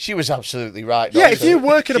it, she was absolutely right. Yeah, if you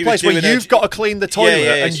work in a She was place where doing you've got to clean the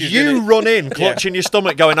toilet and she was you doing it. run in clutching your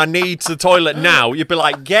stomach going, I need the toilet now, you'd be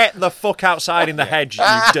like, get the fuck outside in the hedge, you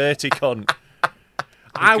dirty cunt.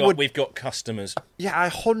 We've got customers. Yeah, I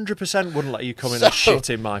 100% wouldn't let you come in and shit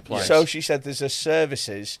in my place. So she said there's a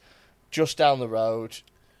services just down the road,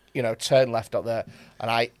 turn left up there.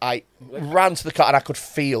 And I ran to the car and I could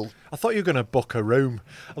feel. I thought you were going to book a room.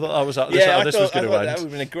 I thought that was how I this thought, was going to end. That would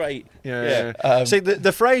have been a great. Yeah. See,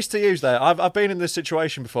 the phrase to use there, I've been in this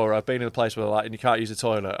situation before. I've been in a place where and you can't use the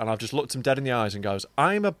toilet, and I've just looked them dead in the eyes and goes,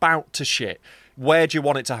 I'm about to shit. Where do you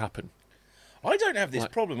want it to happen? I don't have this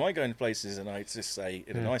problem. I go into places and I just say,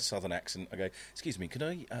 in a nice southern accent, I go, excuse me, can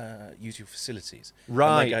I use your facilities?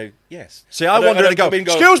 Right. And they go, yes. See, I wander in and go, come in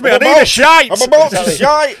excuse me, I need a shite. I'm about to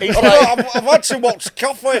shite. I've had too much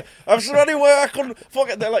coffee. Is there anywhere I can...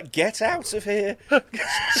 They're like, get out of here.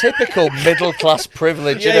 Typical middle class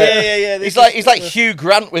privilege. Yeah. He's like Hugh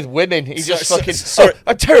Grant with women. He's just fucking. sorry.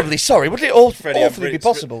 I'm terribly sorry. Would it Freddie, awfully be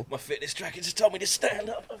possible? My fitness tracker just told me to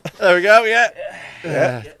stand up. There we go,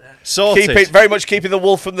 yeah. Sorted. Very much keeping the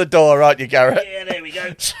wolf from the door, aren't you, Garrett? Yeah, there we go.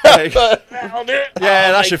 I'll do it.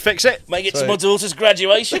 Yeah, that should fix it. Make it to my daughter's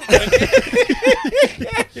graduation.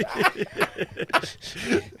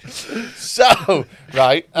 So,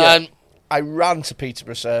 right, I ran to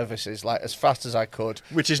Peterborough Services like as fast as I could.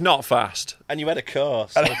 Which is not fast. And you had a car.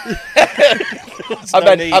 So.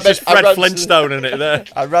 Just Fred Flintstone in it there.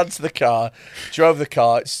 I ran to the car, drove the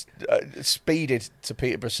car, speeded to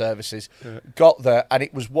Peterborough Services, got there, and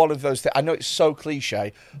it was one of those things. I know it's so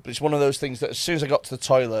cliche, but it's one of those things that as soon as I got to the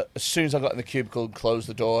toilet, as soon as I got in the cubicle and closed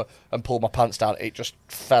the door and pulled my pants down, it just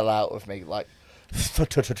fell out of me like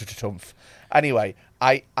thumph. Anyway,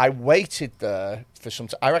 I waited there for some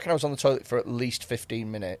time. I reckon I was on the toilet for at least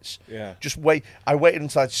 15 minutes. Yeah. I waited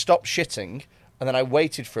until I'd stopped shitting, and then I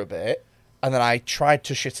waited for a bit, and then I tried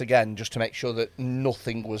to shit again just to make sure that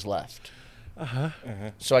nothing was left.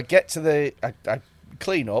 So I get to I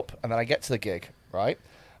clean up, and then I get to the gig, right?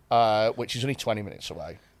 Which is only 20 minutes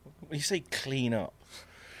away. When you say clean up,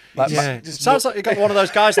 Sounds like you got one of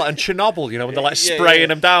those guys like in Chernobyl, you know, when they're like spraying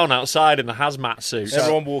them down outside in the hazmat suits.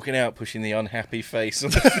 Everyone walking out pushing the unhappy face.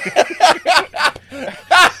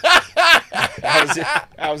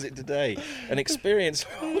 How's it today? An experience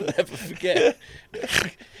I'll never forget.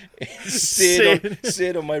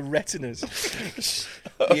 Seared on my retinas.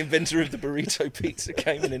 The inventor of the burrito pizza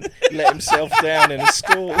came in and let himself down in a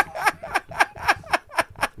stall.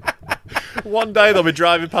 One day they'll be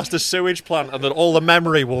driving past a sewage plant and then all the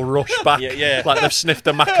memory will rush back. Like they've sniffed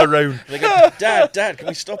a macaroon. They go, Dad, can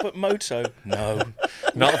we stop at Moto? No.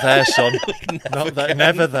 Not there, son.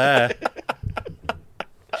 Never there.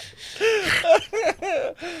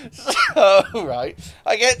 So, right,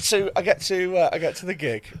 I get to the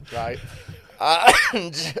gig, right,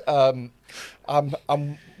 and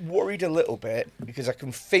I'm worried a little bit because I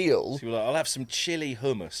can feel. So you're like, I'll have some chili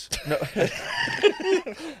hummus. No,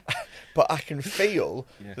 but I can feel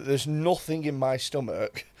that there's nothing in my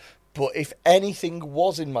stomach. But if anything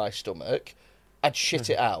was in my stomach, I'd shit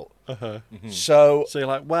it out. So you're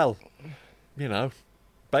like, well, you know.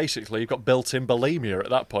 Basically, you've got built-in bulimia at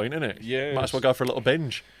that point, innit? Yeah. Might as well go for a little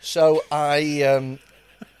binge. So I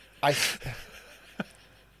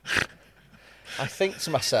think to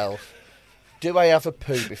myself, do I have a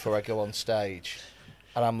poo before I go on stage?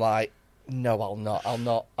 And I'm like, no,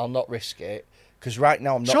 I'll not risk it because right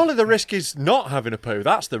now I'm not. Surely the risk is not having a poo.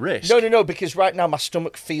 That's the risk. No, because right now my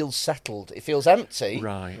stomach feels settled. It feels empty,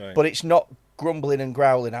 right. But it's not grumbling and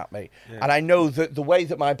growling at me. And I know that the way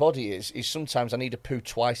that my body is sometimes I need a poo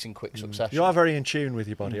twice in quick succession. You are very in tune with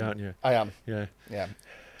your body, aren't you? I am. Yeah.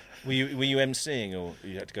 Were you emceeing or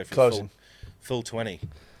you had to go for Closing? Full 20?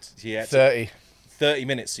 30. 30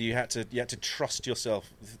 minutes, so you had to trust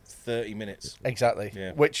yourself 30 minutes. Exactly.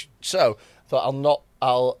 Yeah. Which, so, thought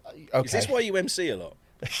okay. Is this why you MC a lot?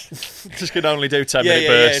 Just can only do 10-minute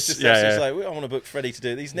bursts. It's just like, I want to book Freddie to do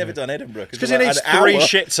it. He's never done Edinburgh. Because he needs 3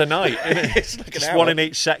 shits a night. It's like just one in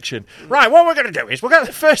each section. Right, what we're going to do is we'll get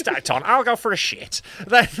the first act on, I'll go for a shit,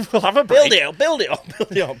 then we'll have a break. Build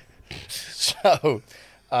it up. So,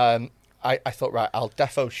 I thought, right, I'll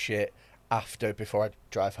defo shit before I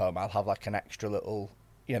drive home. I'll have like an extra little,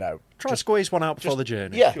 Try to squeeze one out before the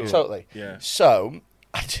journey. Yeah, totally. Yeah. So,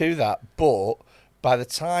 I do that, but by the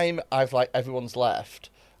time everyone's left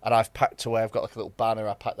and I've packed away, I've got like a little banner,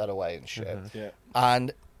 I packed that away and shit. Yeah.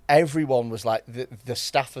 And everyone was like, the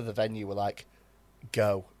staff of the venue were like,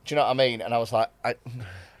 go. Do you know what I mean? And I was like, I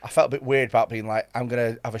felt a bit weird about being like, I'm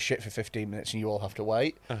going to have a shit for 15 minutes and you all have to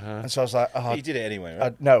wait. And so I was like, oh. You did it anyway,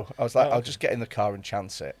 right? No, I was like, I'll just get in the car and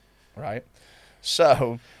chance it, right?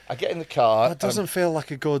 So I get in the car. That doesn't feel like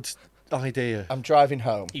a good idea. I'm driving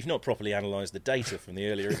home. You've not properly analysed the data from the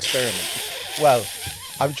earlier experiment. Well,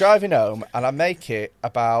 I'm driving home and I make it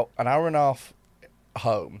about an hour and a half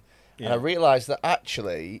home. Yeah. And I realise that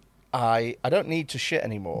actually I don't need to shit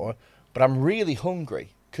anymore, but I'm really hungry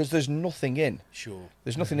because there's nothing in. Sure.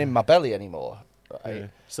 There's nothing in my belly anymore. Right? Yeah.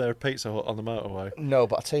 Is there a Pizza Hut on the motorway? No,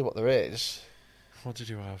 but I'll tell you what there is. What did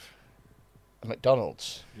you have? A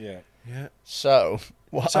McDonald's. Yeah. So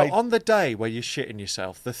on the day where you're shitting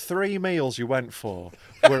yourself, the 3 meals you went for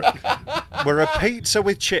were a pizza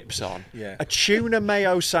with chips on, a tuna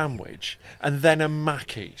mayo sandwich, and then a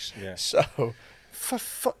Mackey's. Yeah. So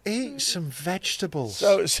eat some vegetables.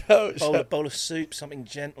 Bowl of soup, something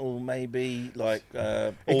gentle, maybe like.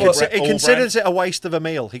 He considers it a waste of a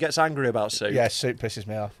meal. He gets angry about soup. Yeah, soup pisses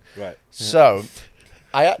me off. Right. So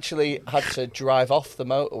I actually had to drive off the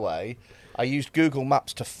motorway. I used Google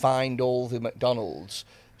Maps to find all the McDonald's.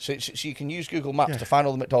 So you can use Google Maps to find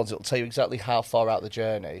all the McDonald's. It'll tell you exactly how far out the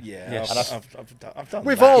journey. Yeah, yes. I've done.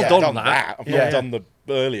 We've that. all Yeah, done that. I've not done the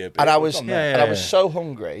earlier bit. And I was so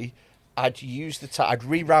hungry. I'd used I'd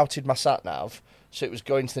rerouted my sat nav, so it was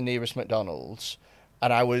going to the nearest McDonald's,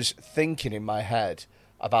 and I was thinking in my head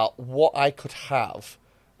about what I could have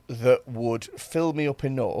that would fill me up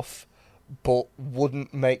enough, but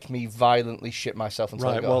wouldn't make me violently shit myself until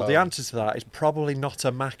I got home. The answer to that is probably not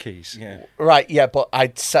a Mackey's. Yeah. Right, yeah, but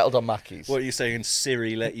I'd settled on Mackey's. What are you saying?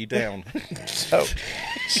 Siri let you down? So,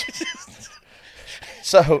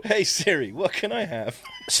 hey Siri, what can I have?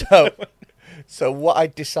 So what I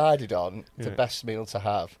decided on, the best meal to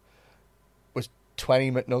have, was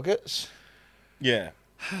 20 McNuggets. Yeah.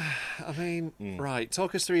 I mean, right,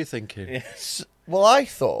 talk us through your thinking. Yeah. Well, I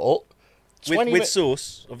thought... With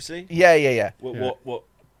sauce, obviously? Yeah. What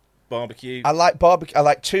barbecue? I like barbecue. I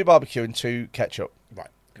like 2 barbecue and 2 ketchup. Right.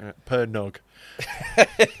 per nug.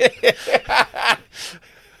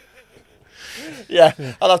 Yeah,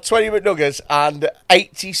 I'll have 20 McNuggets and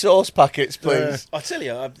 80 sauce packets, please. I tell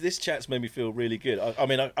you, this chat's made me feel really good. I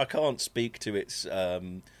mean, I can't speak to its,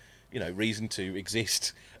 reason to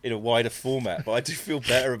exist in a wider format, but I do feel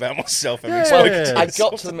better about myself having spoken to I it.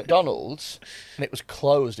 got to the McDonald's and it was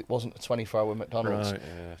closed. It wasn't a 24-hour McDonald's, Right,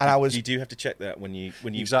 and I was You do have to check that when you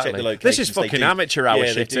Exactly. check the location. This is fucking amateur hour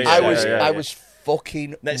shit. do. I was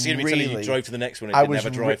fucking. Next thing you really, you drove to the next one and I didn't was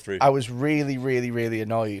have a drive-through. I was really, really, really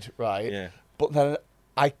annoyed, right? Yeah. But then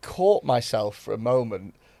I caught myself for a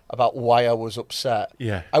moment about why I was upset.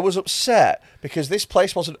 Yeah. I was upset because this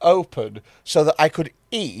place wasn't open so that I could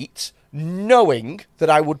eat, knowing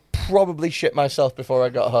that I would probably shit myself before I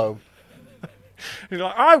got home. You're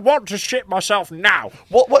like, I want to shit myself now.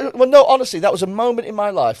 Well, no, honestly, that was a moment in my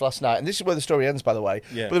life last night, and this is where the story ends, by the way.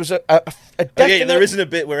 Yeah. But there was a definite... Okay, there isn't a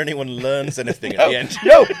bit where anyone learns anything at the end.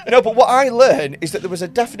 No, but what I learned is that there was a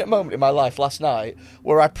definite moment in my life last night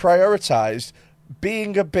where I prioritised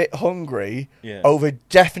being a bit hungry over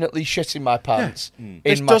definitely shitting my pants in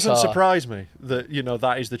This my doesn't car. surprise me that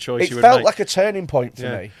that is the choice It you would felt make. like a turning point for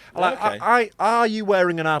me. Like, Okay. are you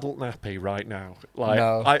wearing an adult nappy right now? Like,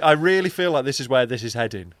 No. I really feel like this is where this is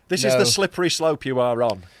heading. This is No. the slippery slope you are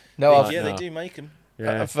on. No, I've, Yeah, No. they do make them.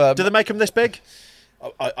 Yeah. I've, Do they make them this big?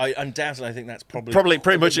 I undoubtedly I think that's probably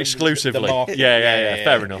Pretty much the exclusively. market. Yeah.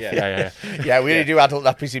 Fair enough. Yeah. yeah, we only do adult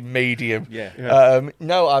nappies in medium. Yeah.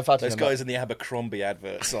 No, I've had Those them. guys in the Abercrombie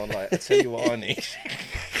adverts are like, I tell you what I need.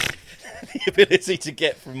 The ability to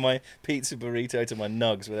get from my pizza burrito to my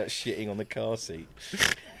nugs without shitting on the car seat.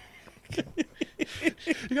 You're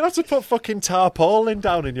gonna have to put fucking tarpaulin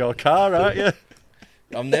down in your car, aren't you?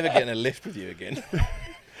 I'm never getting a lift with you again.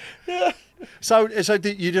 So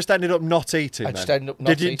you just ended up not eating. I then? just ended up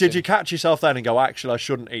not Did eating. you catch yourself then and go, actually, I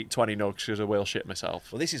shouldn't eat 20 nugs because I will shit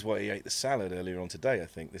myself? Well, this is why he ate the salad earlier on today, I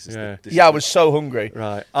think. This is Yeah. this Yeah, I is was so hungry.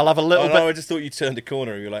 Right. I'll have a little Oh, bit. no, I just thought you turned a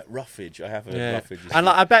corner and you were like, roughage. I have a roughage. And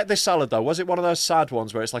I bet this salad though, was it one of those sad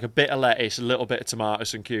ones where it's like a bit of lettuce, a little bit of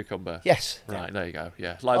tomatoes and cucumbber? Yes. Right, there you go.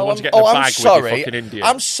 Yeah, like the ones you I'm, get in a I'm bag sorry. with your fucking Indian.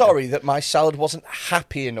 I'm sorry that my salad wasn't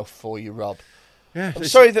happy enough for you, Rob. Yeah, I'm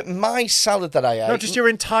it's- sorry that my salad that I ate... No, just your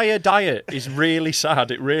entire diet is really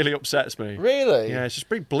sad. It really upsets me. Really? Yeah, it's just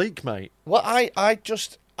pretty bleak, mate. Well,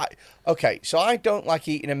 okay, so I don't like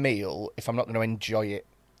eating a meal if I'm not going to enjoy it.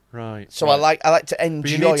 Right. So right. I like to enjoy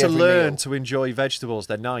But you need to every learn meal. to enjoy vegetables.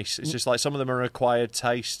 They're nice. It's just like some of them are acquired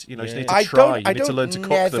taste. You know, you just need to I try. don't- You I need to don't learn to cook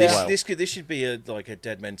never- them well. This should be a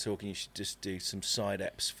Dead Men Talking. You should just do some side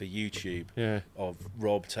eps for YouTube of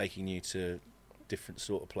Rob taking you to different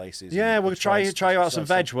sort of places. Yeah, and we'll try you out some stuff.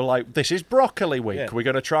 veg. We're like, this is broccoli week. Yeah. We're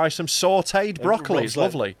going to try some sautéed broccoli. Rob's It's like,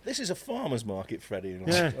 lovely. This is a farmer's market, Freddie. And I'm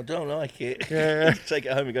Yeah. like, I don't like it. Yeah. Take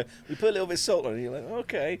it home and go, we put a little bit of salt on it. And you're like,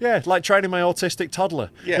 okay. Yeah, it's like training my autistic toddler.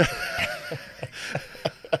 Yeah.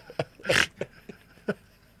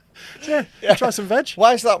 Yeah, try some veg.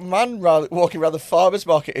 Why is that man walking around the farmer's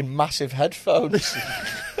market in massive headphones?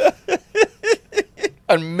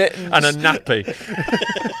 And mittens. And a nappy.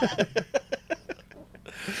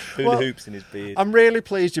 Hula hoops in his beard. I'm really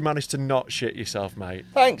pleased you managed to not shit yourself, mate.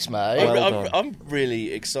 Thanks, mate. Well done. I'm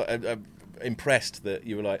really excited. I'm impressed that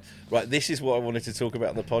you were like, right, this is what I wanted to talk about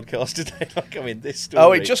on the podcast today. Like, I mean, this story.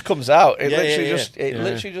 Oh, it just comes out. It Yeah, literally yeah, just yeah.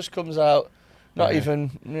 literally just comes out. Not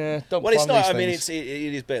even. Yeah, don't. Well, it's plan not. these I mean, things. it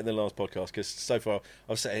is better than the last podcast because so far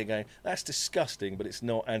I've sat here going, "That's disgusting," but it's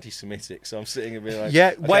not anti-Semitic. So I'm sitting and being like,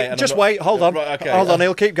 Yeah, okay, wait, and I'm just not- wait. Hold on. Right, okay. Hold on,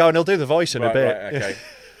 he'll keep going. He'll do the voice in a Right, bit. right, okay.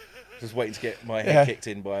 Just waiting to get my head kicked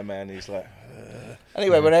in by a man who's like,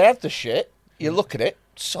 Anyway, when I have the shit, you look at it,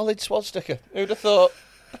 solid swastika. Who'd have thought?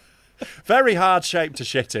 Very hard shape to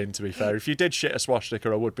shit in, to be fair. If you did shit a swastika,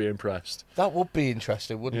 I would be impressed. That would be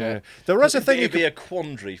interesting, wouldn't Yeah. it? There was a thing you it'd be could a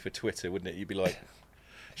quandary for Twitter, wouldn't it? You'd be like,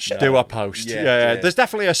 do a post. Yeah, Yeah. yeah. There's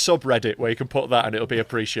definitely a subreddit where you can put that and it'll be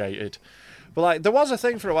appreciated. But like, there was a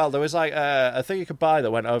thing for a while. There was like a thing you could buy that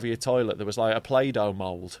went over your toilet. There was like a Play-Doh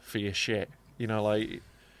mold for your shit. You know, like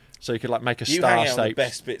so you could like make a you star hang out on the shape.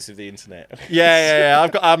 best bits of the internet. Yeah.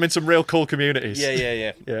 I'm in some real cool communities. Yeah.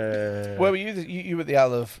 Yeah. Where were you? You were at the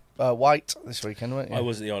Isle of Wight this weekend, weren't you? I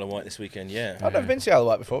was at the Isle of Wight this weekend. Yeah, I've never been to the Isle of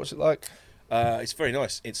Wight before. What's it like? it's very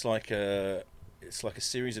nice. It's like a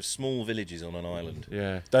series of small villages on an island.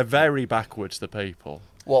 Yeah, they're very backwards, the people.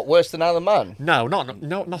 What, worse than Isle of Man? No,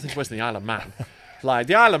 nothing's worse than the Isle of Man. Like,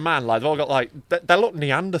 the Isle of Man, like, they've all got, like, they look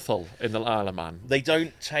Neanderthal in the Isle of Man. They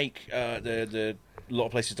don't take a lot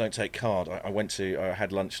of places don't take card. I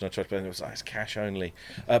had lunch and I tried to pay, and it was like, it's cash only.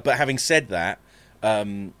 But having said that,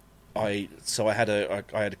 I had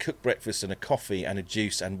a cooked breakfast and a coffee and a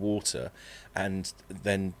juice and water, and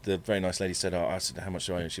then the very nice lady said, I said, how much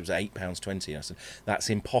do I owe? She was £8.20. I said, that's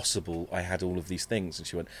impossible. I had all of these things, and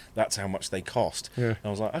she went, that's how much they cost. Yeah. And I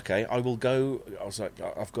was like, okay, I will go. I was like,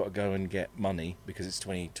 I've got to go and get money because it's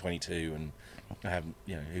 2022 and I haven't,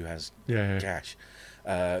 who has cash?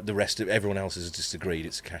 The rest of everyone else has just agreed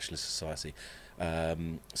it's a cashless society.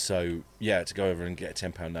 To go over and get a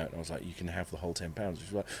 £10 note, and I was like, you can have the whole £10. She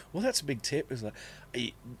was like, well, that's a big tip. It was like,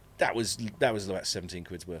 that was about 17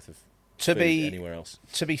 quid's worth of food anywhere else.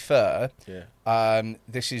 To be fair,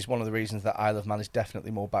 this is one of the reasons that Isle of Man is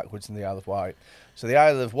definitely more backwards than the Isle of Wight. So the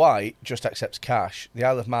Isle of Wight just accepts cash. The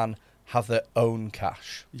Isle of Man have their own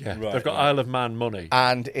cash. Yeah, right, they've got Isle of Man money,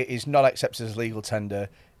 and it is not accepted as legal tender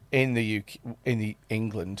in the UK,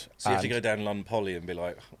 England. So you have to go down London Poly and be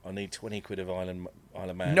like, I need 20 quid of Isle of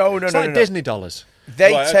Man. No. It's like Disney dollars.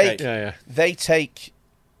 They take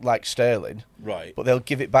like sterling, right? But they'll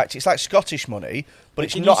give it back to. It's like Scottish money, but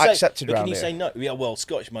it's not accepted around here. Can you say no? Yeah, well,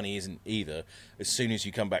 Scottish money isn't either. As soon as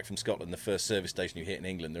you come back from Scotland, the first service station you hit in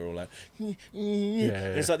England, they're all like,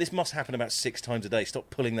 It's like, this must happen about 6 times a day. Stop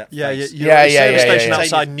pulling that face. Service station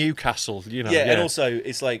outside Newcastle, and also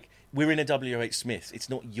it's like, we're in a WH Smith. It's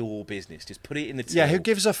not your business. Just put it in the till. Yeah, who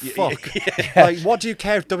gives a fuck? Like, what do you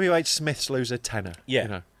care if WH Smiths lose a tenner?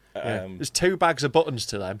 Yeah. There's 2 bags of buttons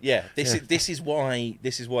to them. Yeah, this is why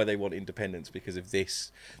they want independence, because of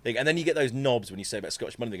this thing. And then you get those knobs when you say about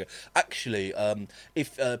Scottish money. They go, actually,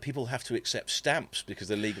 if people have to accept stamps because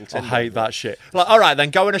they're legal tender. I hate that shit. Like, all right, then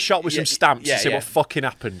go in a shop with some stamps and see what fucking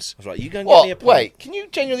happens. I was like, you go and get me a pint. Wait, can you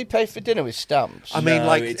genuinely pay for dinner with stamps? I mean,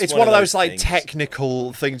 it's one of those like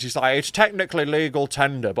technical things. It's like, it's technically legal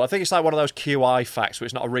tender, but I think it's like one of those QI facts where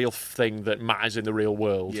it's not a real thing that matters in the real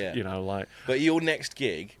world. Yeah. But your next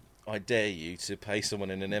gig, I dare you to pay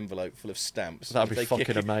someone in an envelope full of stamps. That'd be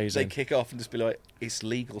fucking amazing. They kick off and just be like, it's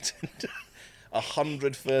legal tender.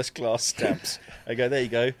 100 first-class stamps. I go, there you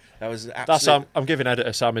go. That was absolute... I'm giving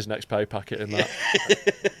editor Sam his next pay packet in that.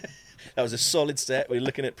 That was a solid set. We're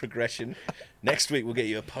looking at progression. Next week, we'll get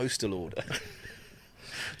you a postal order.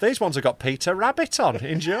 These ones have got Peter Rabbit on.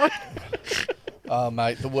 Enjoy. Oh,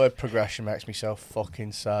 mate, the word progression makes me so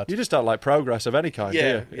fucking sad. You just don't like progress of any kind, do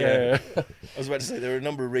you? Yeah. I was about to say there are a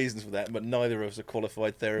number of reasons for that, but neither of us are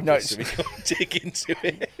qualified therapists, so we can't dig into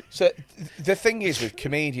it. So the thing is with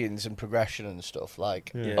comedians and progression and stuff,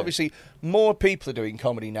 like, obviously, more people are doing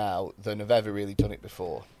comedy now than have ever really done it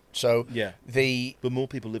before. So but more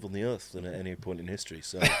people live on the earth than at any point in history.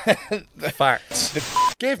 So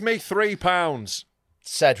facts. Give me £3,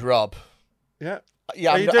 said Rob. Yeah.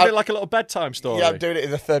 Yeah, are you doing it like a little bedtime story? Yeah, I'm doing it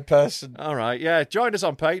in the third person. All right, yeah. Join us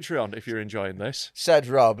on Patreon if you're enjoying this. Said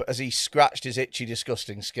Rob as he scratched his itchy,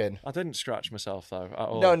 disgusting skin. I didn't scratch myself, though, at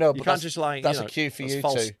all. No, you can't just like... That's a cue for you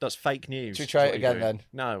two. That's fake news. Should we try it again, then?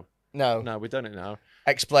 No, we've done it now.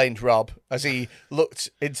 Explained Rob as he looked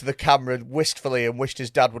into the camera wistfully and wished his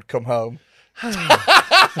dad would come home. Give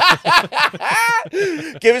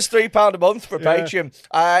us £3 a month for Patreon.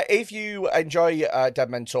 If you enjoy Dead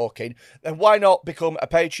Men Talking, then why not become a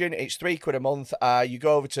patron? It's £3 a month. You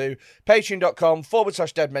go over to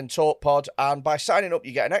patreon.com/Dead Men Talk Pod, and by signing up,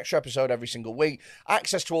 you get an extra episode every single week,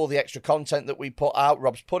 access to all the extra content that we put out,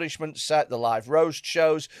 Rob's punishment set, the live roast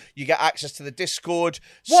shows. You get access to the Discord.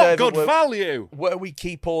 What good value! Where we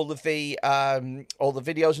keep all the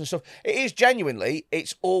videos and stuff. It is genuinely,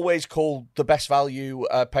 it's always called the best value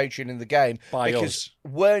Patreon in the game because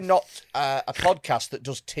we're not a podcast that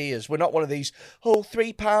does tiers. We're not one of these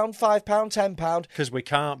 £3, £5, £10 because we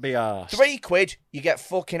can't be arsed. £3, you get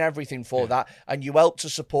fucking everything for that, and you help to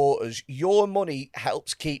support us. Your money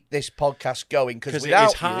helps keep this podcast going because it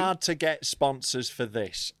is hard to get sponsors for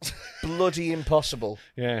this. Bloody impossible.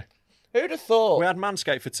 Yeah, who'd have thought? We had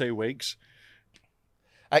Manscaped for 2 weeks.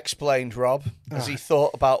 Explained Rob as he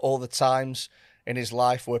thought about all the times in his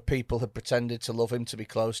life where people had pretended to love him, to be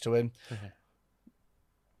close to him.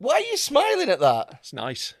 Why are you smiling at that? It's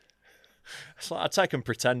nice. It's like I take him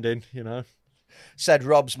pretending, Said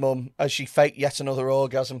Rob's mum as she faked yet another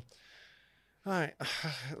orgasm. Right,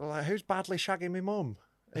 like, who's badly shagging me mum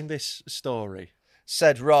in this story?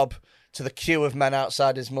 Said Rob to the queue of men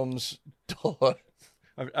outside his mum's door.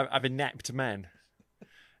 I've inept men.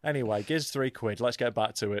 Anyway, gives £3. Let's get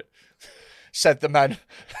back to it. Said the men.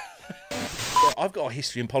 I've got a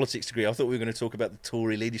history and politics degree. I thought we were going to talk about the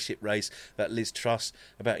Tory leadership race, about Liz Truss,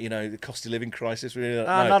 about the cost of living crisis. No.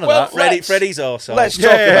 None of that. Freddie's arsehole. Let's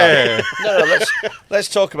talk about it. Let's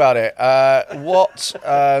talk about it.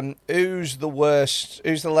 Who's the worst?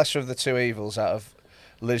 Who's the lesser of the two evils out of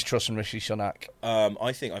Liz Truss and Rishi Sunak?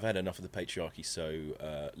 I think I've had enough of the patriarchy.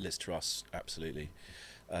 So Liz Truss, absolutely.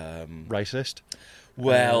 Racist.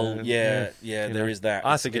 Well, there is that.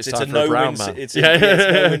 I think it's a time for a no-win. brown man. It's a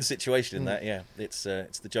no-win situation in that. Yeah, it's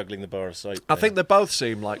the juggling the bar of soap. I think they both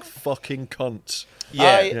seem like fucking cunts.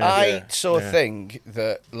 I sort of think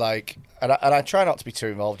that, like, and I try not to be too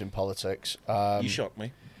involved in politics. You shock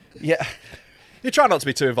me. Yeah. You try not to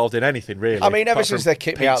be too involved in anything, really. I mean, ever apart since from they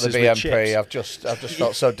kicked me out of the pizzas with BNP, chips. I've just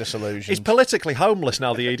felt so disillusioned. He's politically homeless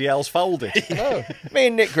now the EDL's folded. No. Me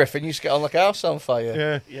and Nick Griffin used to get on like a house on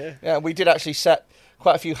fire. Yeah, we did actually set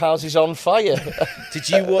quite a few houses on fire. Did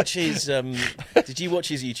you watch his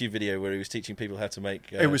YouTube video where he was teaching people how to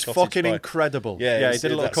make? It was cottage fucking pie? incredible. Yeah, he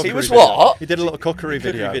did a little cookery He was video. what? He did a little cookery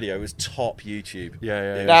video. Video was top YouTube.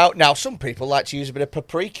 Yeah. Now some people like to use a bit of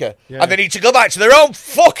paprika, and they need to go back to their own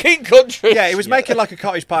fucking country. Yeah, he was making like a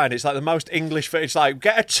cottage pie, and it's like the most English. It's like,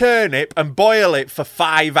 get a turnip and boil it for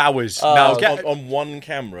 5 hours. Now get on one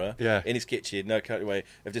camera Yeah. in his kitchen, no cutaway,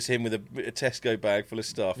 of just him with a Tesco bag full of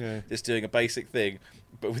stuff, just doing a basic thing,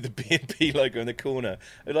 but with the B&P logo in the corner.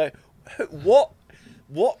 And like, what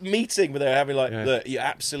meeting were they having? Like, look, you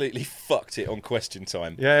absolutely fucked it on Question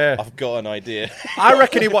Time. Yeah. I've got an idea. I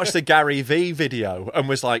reckon he watched the Gary V video and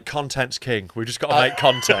was like, content's king. We've just got to make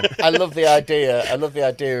content. I love the idea. I love the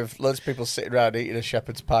idea of loads of people sitting around eating a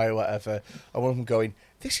shepherd's pie or whatever, and one of them going,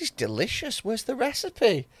 "This is delicious. Where's the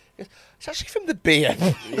recipe?" It's actually from the BM.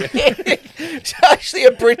 It's actually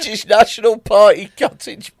a British National Party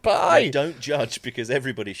cottage pie. Don't judge because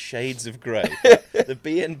everybody's shades of grey. The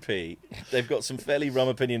BNP, they've got some fairly rum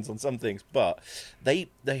opinions on some things, but they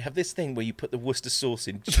have this thing where you put the Worcester sauce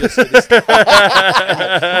in just for this. You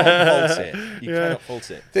cannot fault it. You cannot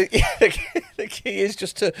fault it. The key is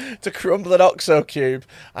just to crumble an OXO cube,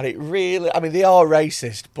 and it really, I mean, they are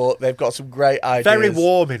racist, but they've got some great ideas. Very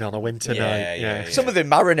warming on a winter night. Yeah. Some of the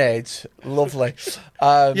marinades, lovely.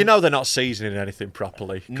 You know they're not seasoning anything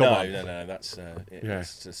properly. Come on. No, that's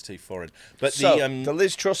it's too foreign. But So, the the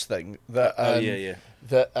Liz Truss thing that yeah.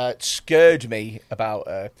 that scared me about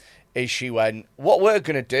her is she went, what we're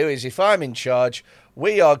going to do is, if I'm in charge,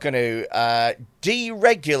 we are going to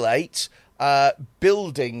deregulate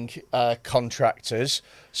building contractors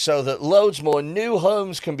so that loads more new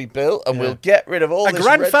homes can be built, and we'll get rid of all A this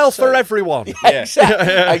Grenfell red for tape. everyone.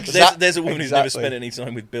 Exactly. There's a woman who's never spent any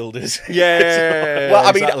time with builders. Yeah. Well,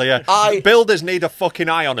 I mean, exactly, builders need a fucking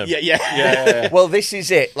eye on them. Yeah. Well, this is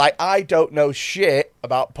it. Like, I don't know shit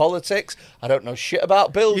about politics. I don't know shit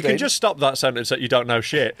about building. You can just stop that sentence that you don't know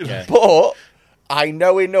shit. Yeah. But I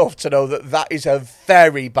know enough to know that is a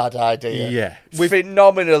very bad idea. Yeah.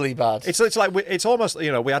 Phenomenally bad. It's like it's almost, we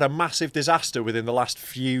had a massive disaster within the last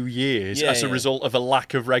few years as a result of a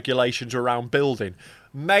lack of regulations around building.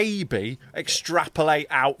 Maybe extrapolate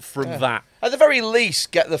out from that. At the very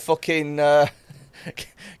least, get the fucking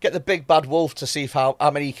get the big bad wolf to see how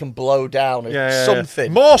many you can blow down.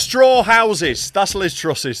 Something. More straw houses. That's Liz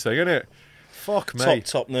Truss's thing, isn't it? Fuck me.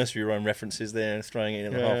 Top nursery rhyme references there and throwing it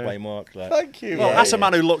in at the halfway mark. Like. Thank you. Well, that's a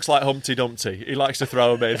man who looks like Humpty Dumpty. He likes to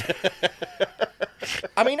throw them in.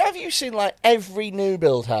 I mean, have you seen like every new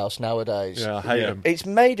build house nowadays? Yeah, I hate them. It's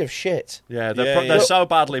made of shit. Yeah, they're so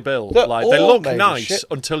badly built. They're Like, they all look made of nice shit.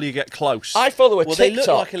 until you get close. I follow a Well, TikTok. they look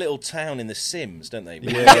like a little town in The Sims, don't they?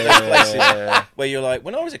 Places where you're like,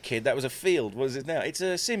 when I was a kid, that was a field. What is it now? It's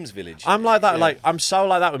a Sims village. I'm like that. Like, I'm so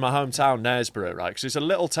like that with my hometown, Knaresborough, right? Because it's a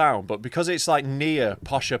little town, but because it's like near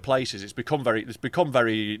posher places, it's become very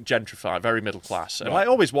gentrified, very middle class. And like, it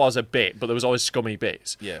always was a bit, but there was always scummy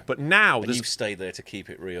bits. Yeah. But now and you've stayed there to keep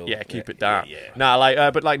it real. Yeah, keep it down. Yeah.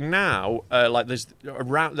 Now, but now, there's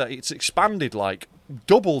around that it's expanded, like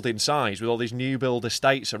doubled in size with all these new build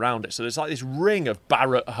estates around it. So there's like this ring of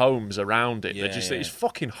Barratt homes around it. It's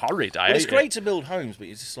fucking horrid. It's great to build homes, but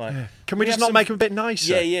it's just like, can we just not make them a bit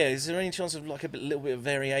nicer? Yeah. Is there any chance of like little bit of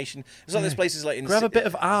variation? It's like there's places like Grab a bit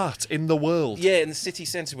of art in the world. Yeah, in the city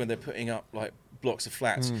centre when they're putting up like blocks of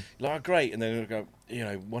flats, like great, and then they'll go,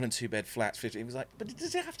 1 and 2 bed flats, 50. It was like, but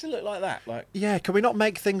does it have to look like that? Like, yeah, can we not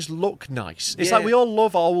make things look nice? It's like we all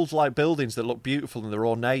love old like buildings that look beautiful and they're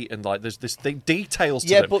ornate and like there's this details to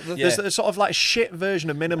them. But there's a sort of like shit version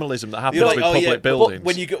of minimalism that happens like, with public buildings.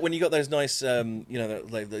 When you got those nice,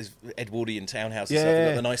 those Edwardian townhouses, they've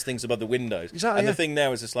got the nice things above the windows. Exactly. And the thing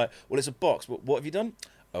now is just like, well, it's a box. What have you done?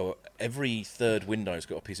 Oh, every third window's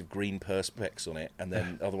got a piece of green perspex on it, and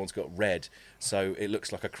then the other one's got red, so it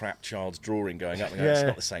looks like a crap child's drawing going up. And going, it's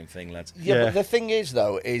not the same thing, lads. Yeah, but the thing is,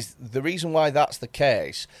 though, is the reason why that's the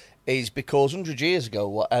case is because 100 years ago,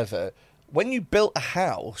 whatever, when you built a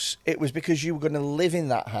house, it was because you were going to live in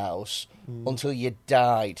that house until you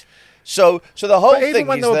died. So the whole But thing even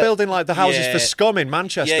when is they were that- building like the houses Yeah. for scum in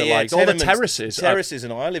Manchester, like all the tenements, terraces.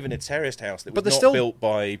 and I live in a terraced house that But was there's not still- built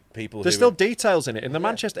by people. There's who still were, details in it. In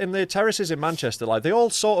the terraces in Manchester, like they all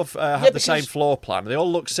sort of have the because- same floor plan. They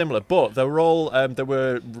all look similar, but they were all there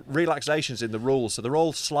were relaxations in the rules, so they're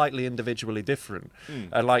all slightly individually different.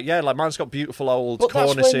 And like mine's got beautiful old But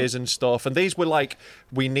that's cornices and stuff, and these were like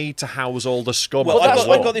we need to house all the scum. Well, off But the that's got-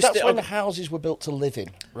 I when, got this that's thi- when I- the houses were built to live in,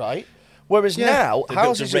 right? Whereas now They're built to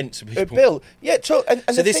houses rent to are people. built. Yeah, and so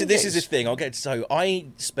the this thing is the thing. I'll get so I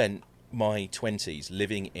spent my 20s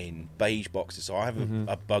living in beige boxes. So I have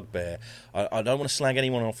a bugbear. I don't want to slag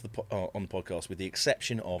anyone off on the podcast, with the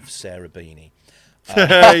exception of Sarah Beanie.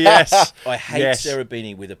 Yes, I hate yes. Sarah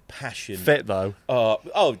Beanie with a passion. Fit though.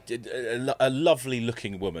 A lovely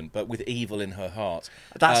looking woman, but with evil in her heart.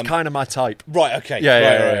 That's kind of my type. Right. Okay.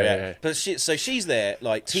 Yeah. Right. But she's there,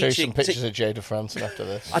 like Show you teaching. some pictures of Jada Franson after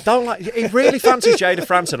this. I don't like. He really fancies Jada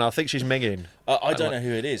Franson. I think she's minging. I don't know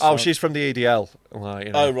who it is. Oh, she's from the EDL. Like,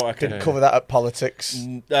 you know. Oh, right. Okay. Didn't cover that at politics.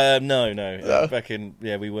 No. Back in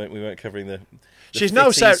we weren't covering the She's no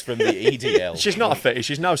fitties Sarah from the EDL. She's not a fitty.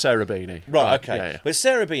 She's no Sarah Beanie. Right, okay. Yeah. But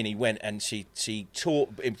Sarah Beanie went and she taught.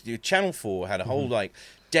 Channel 4 had a whole like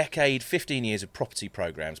decade, 15 years of property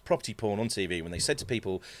programs, property porn on TV, when they said to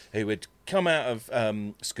people who had come out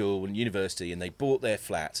of school and university and they bought their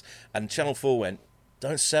flats, and Channel 4 went,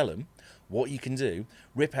 don't sell them. What you can do,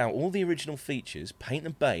 rip out all the original features, paint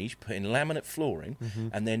them beige, put in laminate flooring,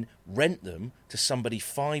 and then rent them to somebody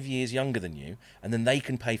 5 years younger than you, and then they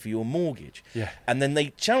can pay for your mortgage. Yeah. And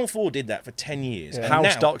then Channel 4 did that for 10 years. And House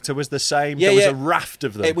now, Doctor was the same. Yeah, there was yeah. a raft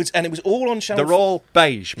of them. It was all on Channel 4. They're all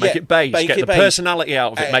beige. Make Yeah, it beige. make Get it the beige. personality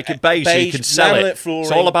out of it. Make it beige so you beige, can sell laminate it. flooring.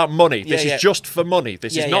 It's all about money. This Yeah. is just for money.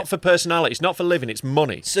 This Yeah, is yeah. not for personality. It's not for living. It's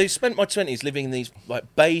money. So spent my 20s living in these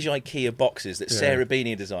like beige IKEA boxes that Sarah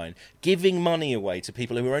Beanie designed, giving money away to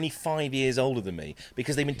people who were only 5 years older than me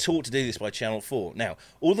because they've been taught to do this by Channel 4. Now,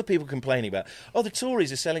 all the people complaining about, the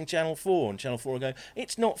Tories are selling Channel 4, and Channel 4 are going,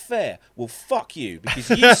 it's not fair. Well, fuck you, because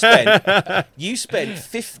you spent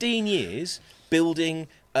 15 years building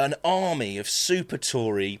an army of super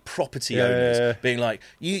Tory property owners being like,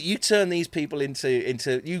 you turn these people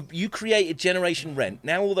into you created Generation Rent.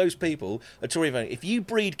 Now all those people are Tory voting. If you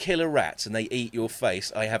breed killer rats and they eat your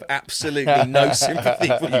face, I have absolutely no sympathy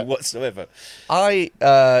for you whatsoever. I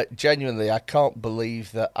genuinely, I can't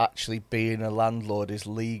believe that actually being a landlord is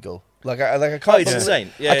legal. I can't. It's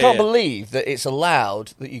insane. Yeah, I can't yeah. believe that it's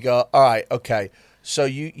allowed that you go. All right, okay. So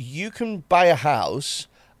you can buy a house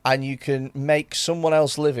and you can make someone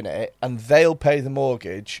else live in it, and they'll pay the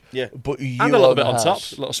mortgage. Yeah. But you And a little own bit the on top,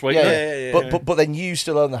 house. a little sweetener. Yeah. But then you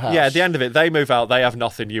still own the house. Yeah, at the end of it, they move out. They have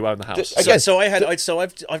nothing. You own the house. Again,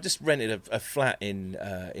 I've just rented a flat in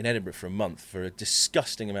Edinburgh for a month for a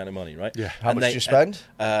disgusting amount of money, right? Yeah. How much did you spend?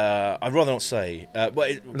 I'd rather not say.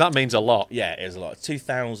 That means a lot. Yeah, it is a lot.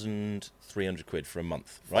 2,300 quid for a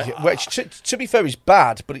month, right? Which, to be fair, is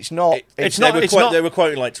bad, but it's not. It's not- They were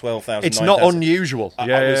quoting like 12,000. It's not 9,000. unusual.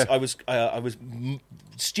 I was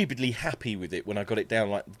stupidly happy with it when I got it down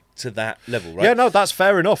like to that level, right? Yeah, no, that's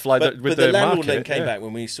fair enough. Like But with the the landlord market, then came yeah. back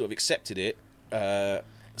when we sort of accepted it.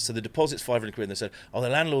 So the deposit's 500 quid, and they said, the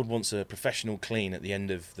landlord wants a professional clean at the end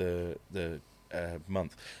of the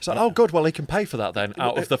month. So, oh, good. Well, he can pay for that then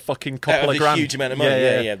out of the fucking Out couple of of the grand. huge amount of money,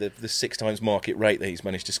 yeah. The 6 times market rate that he's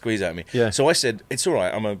managed to squeeze out of me. Yeah. So I said, it's all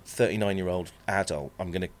right. I'm a 39-year-old adult.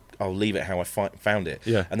 I'll leave it how I found it.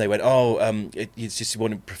 Yeah. And they went, it's just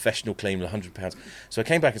wanted a professional clean with £100. So I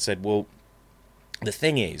came back and said, well, the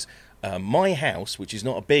thing is, my house, which is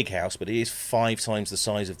not a big house, but it is 5 times the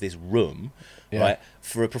size of this room, right?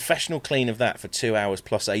 For a professional clean of that for 2 hours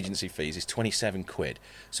plus agency fees is 27 quid.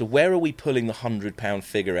 So where are we pulling the £100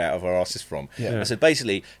 figure out of our asses from? Yeah. I said,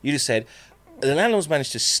 basically, you just said, the landlord's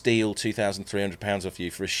managed to steal £2,300 off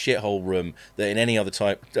you for a shithole room that in any other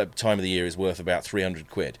time of the year is worth about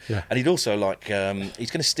 300 quid. Yeah. And he'd also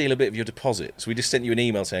he's going to steal a bit of your deposit. So we just sent you an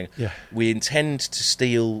email saying, we intend to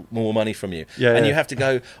steal more money from you. Yeah, and yeah. you have to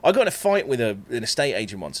go. I got in a fight with an estate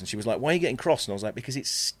agent once, and she was like, why are you getting cross? And I was like, because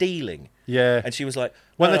it's stealing. Yeah. And she was like,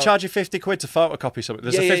 When "No, they no." charge you 50 quid to photocopy something,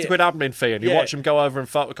 there's Yeah, a yeah, 50 quid admin fee, and you Yeah. watch them go over and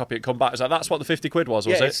photocopy it, come back. It's like, that's what the 50 quid was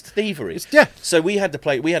Yeah, it? it's thievery. Yeah. So we had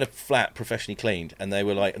a flat professionally cleaned, and they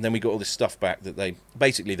were like, and then we got all this stuff back that they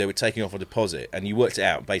were taking off a deposit, and you worked it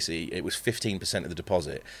out. Basically, it was 15% of the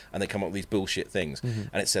deposit, and they come up with these bullshit things, and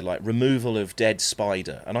it said like removal of dead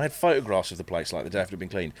spider, and I had photographs of the place like the day after it had been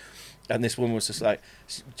cleaned. And this woman was just like,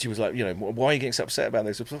 she was like, why are you getting so upset about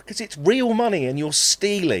this? Because it's real money and you're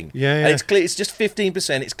stealing. Yeah. And it's clear, it's just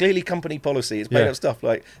 15%. It's clearly company policy. It's made up stuff.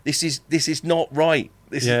 Like, this is not right.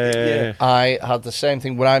 I had the same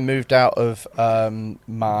thing when I moved out of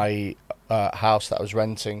my house that I was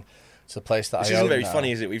renting to the place that This I isn't own very now.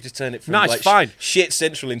 funny, is it? We've just turned it from it's fine. Shit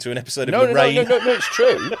Central into an episode of No, The Rain. no, it's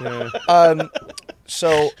true.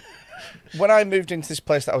 So when I moved into this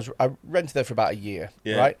place that I rented there for about a year,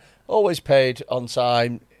 right? Always paid on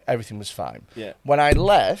time, everything was fine. Yeah. When I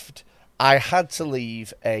left, I had to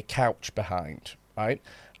leave a couch behind, right?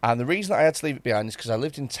 And the reason that I had to leave it behind is because I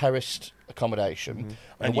lived in terraced accommodation.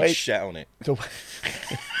 And you shat on it.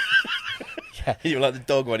 Yeah. You were like, the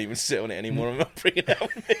dog won't even sit on it anymore. I'm not bringing it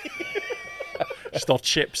out with me. Just all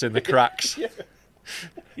chips in the cracks.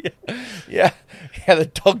 Yeah, the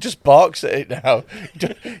dog just barks at it now.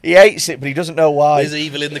 He hates it, but he doesn't know why. There's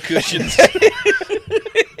evil in the cushions.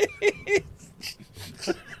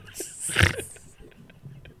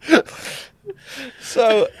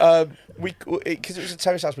 So, because it was a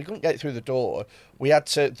terrace house, we couldn't get it through the door. We had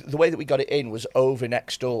to. The way that we got it in was over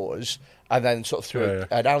next doors, and then sort of through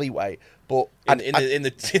an alleyway. But in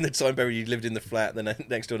the time period you lived in the flat, the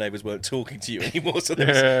next door neighbours weren't talking to you anymore, so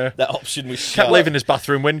that option was shut. Kept leaving his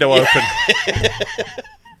bathroom window open.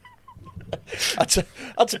 I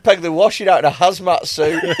had to peg the washing out in a hazmat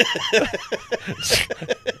suit.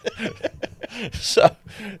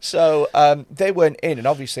 So they weren't in, and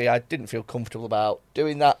obviously I didn't feel comfortable about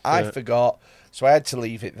doing that. I forgot, so I had to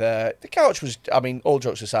leave it there. The couch was, I mean, all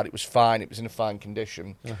jokes aside, it was fine. It was in a fine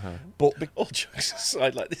condition. But all jokes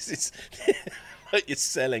aside, like, this is like you're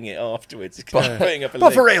selling it afterwards. Putting up a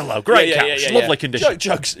But for real though, great couch, lovely condition.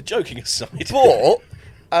 Joking aside, but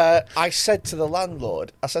I said to the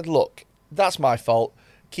landlord, I said, look, that's my fault.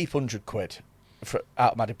 Keep £100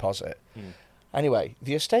 out of my deposit. Anyway,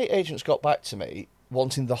 the estate agents got back to me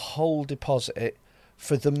wanting the whole deposit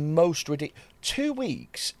for the most ridiculous. 2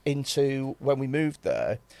 weeks into when we moved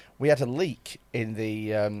there, we had a leak in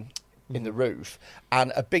the roof,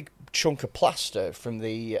 and a big chunk of plaster from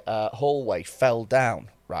the hallway fell down,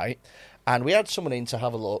 right? And we had someone in to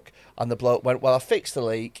have a look, and the bloke went, well, I fixed the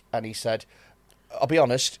leak, and he said, I'll be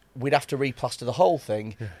honest, we'd have to replaster the whole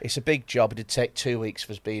thing. It's a big job. It'd take 2 weeks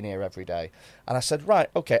for us being here every day. And I said, right,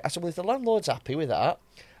 okay. I said, well, if the landlord's happy with that,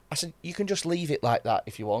 I said, you can just leave it like that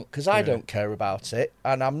if you want, because I don't care about it,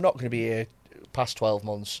 and I'm not going to be here past 12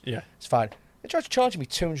 months. Yeah. It's fine. They tried to charge me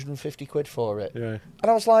 £250 for it. Yeah.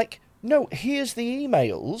 And I was like, no, here's the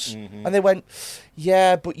emails. And they went,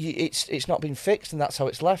 yeah, but it's not been fixed, and that's how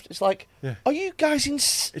it's left. It's like, are you guys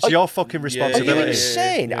insane? It's your fucking responsibility. Are you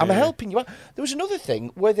insane? I'm helping you out. There was another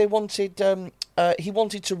thing where they wanted, he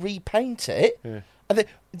wanted to repaint it, and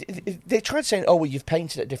they tried saying, oh, well, you've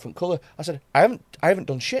painted it a different colour. I said, I haven't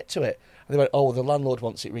done shit to it. And they went, oh, well, the landlord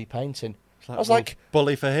wants it repainting. I was like,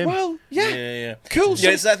 bully for him. well, yeah. Cool. Yeah,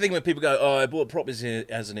 it's that thing where people go, oh, I bought property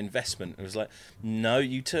as an investment. It was like, no,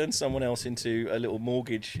 you turned someone else into a little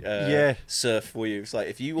mortgage surf for you. It's like,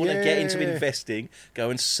 if you want to get into investing, go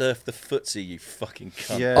and surf the footsie, you fucking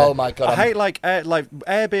cunt. Yeah. Oh my God. I hate like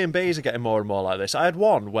Airbnbs are getting more and more like this. I had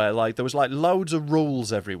one where like there was like loads of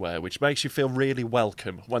rules everywhere, which makes you feel really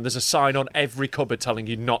welcome when there's a sign on every cupboard telling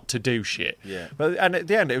you not to do shit. Yeah. And at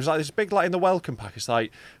the end, it was like this big, like in the welcome pack, it's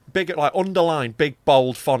like big, like underlined, big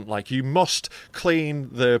bold font, like you must clean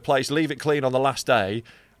the place, leave it clean on the last day.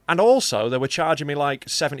 And also, they were charging me like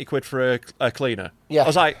 £70 for a cleaner. Yeah. I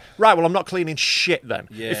was like, right, well, I'm not cleaning shit then.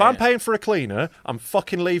 Yeah. If I'm paying for a cleaner, I'm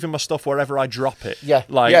fucking leaving my stuff wherever I drop it. Yeah.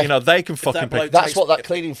 Like, Yeah. you know, they can fucking pick. That's what that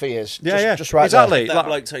cleaning fee is. Just right exactly. there. That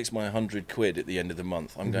bloke takes my £100 at the end of the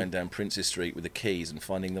month. I'm going down Princes Street with the keys and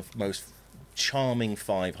finding the most charming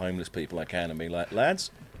 5 homeless people I can and be like,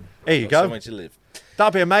 lads, Here you go. somewhere to live.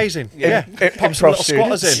 That'd be amazing. Yeah. Pop some Improv little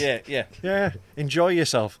squatters in. Yeah. Enjoy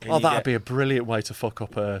yourself. And Oh, you that'd get- be a brilliant way to fuck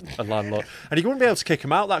up a landlord. And you wouldn't be able to kick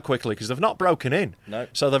them out that quickly because they've not broken in. No.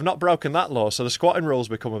 So they've not broken that law. So the squatting rules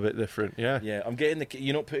become a bit different. Yeah. Yeah, I'm getting the key.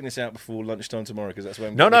 You're not putting this out before lunchtime tomorrow because that's when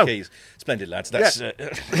I'm No, getting no. the keys. Splendid, lads. That's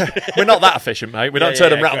We're not that efficient, mate. We don't turn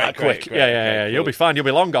them round great, that quick. great, Yeah. great, You'll be fine. You'll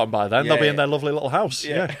be long gone by then. They'll be Yeah. in their lovely little house.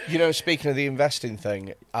 Yeah. You know, speaking of the investing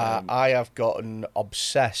thing, I have gotten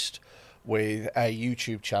obsessed with a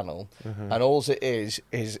YouTube channel, and all it is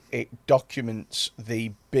it documents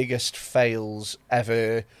the biggest fails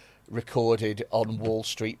ever recorded on Wall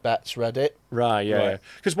Street Bets Reddit. Right, yeah.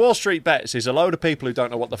 Because Wall Street Bets is a load of people who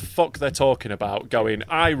don't know what the fuck they're talking about going,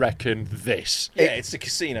 I reckon this. Yeah, it's a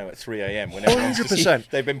casino at 3 a.m. when everyone's 100%.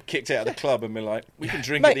 they've been kicked out of the club and been like, we can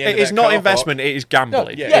drink Mate, at the end It of is that not car investment, park. it is gambling.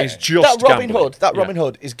 No, yeah. It is just that Robin gambling. Hood. That Robin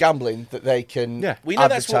Hood is gambling that they can. Yeah. We know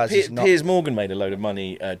that's what advertise as not. Piers Morgan made a load of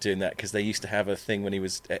money doing that, because they used to have a thing when he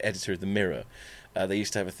was editor of the Mirror. They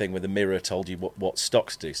used to have a thing where the Mirror told you what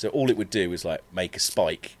stocks do. So all it would do was like make a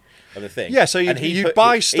spike of the thing. Yeah, so you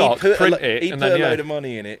buy stock, print it, he and put then a load of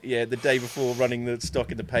money in it. Yeah, the day before running the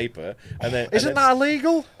stock in the paper, and then Isn't that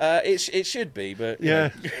illegal? it should be, but Yeah.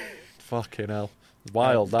 Fucking hell.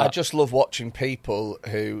 Wild, that. I just love watching people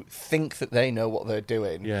who think that they know what they're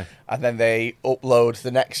doing, Yeah. and then they upload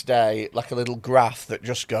the next day like a little graph that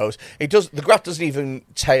just goes. The graph doesn't even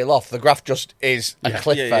tail off. The graph just is a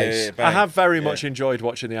cliff face. bang. I have very much enjoyed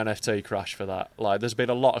watching the NFT crash for that. Like, there's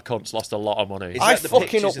been a lot of cunts lost a lot of money. Is I that the fucking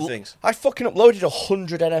pictures of things? I fucking uploaded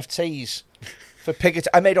 100 NFTs for Pigoted.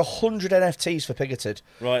 I made 100 NFTs for Pigoted.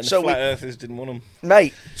 Right, and so the flat earthers didn't want them.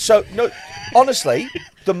 mate. So no, honestly,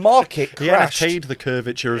 the market He crashed. NFT'd the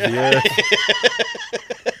curvature of the earth.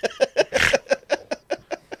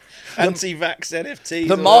 Anti-vax NFTs.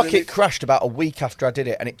 The or market whatever. crashed about a week after I did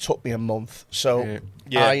it, and it took me a month. So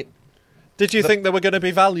Yeah. Did you think they were going to be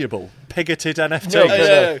valuable? Pigoted NFTs?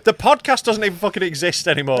 No. The podcast doesn't even fucking exist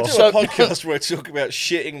anymore. Do a podcast where I talk about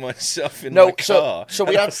shitting myself in No, my car. so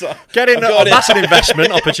we And I had- was like, Get in, I've got that's it. an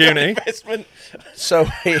investment opportunity. Investment. So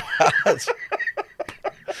we had.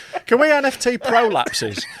 Can we NFT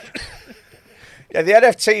prolapses? Yeah, the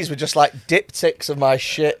NFTs were just like diptychs of my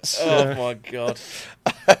shits. Oh my god,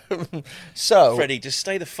 So Freddie, just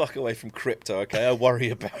stay the fuck away from crypto, okay? I worry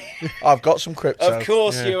about you. I've got some crypto. Of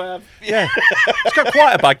course you have. Yeah. It's got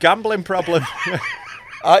quite a bad gambling problem.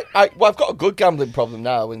 Well, I've got a good gambling problem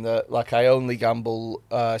now in that, like, I only gamble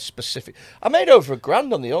specific. I made over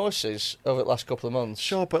 $1,000 on the horses over the last couple of months.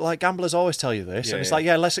 Sure, but like gamblers always tell you this, Yeah, and it's yeah.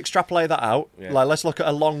 like, let's extrapolate that out. Yeah. Like, let's look at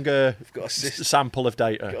a longer got a system. sample of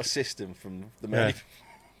data. Got a system from the man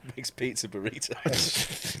who makes pizza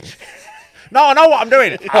burritos. No, I know what I'm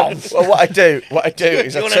doing. Ow. Well, what I do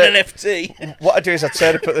is You want an NFT? What I do is I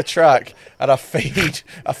turn up at the track and I feed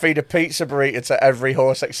a pizza burrito to every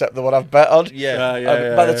horse except the one I've bet on. Yeah.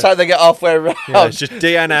 And by the time they get halfway around, Yeah, it's just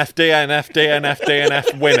DNF, DNF, DNF,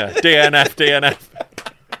 DNF, winner. DNF, DNF.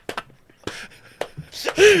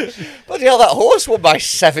 bloody hell, that horse won by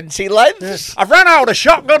 70 lengths. I've run out of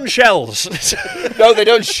shotgun shells. No, they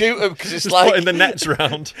don't shoot them because it's Just like putting the nets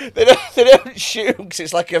round. they don't shoot them because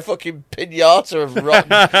it's like a fucking pinata of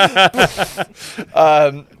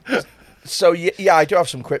rotten. So yeah, I do have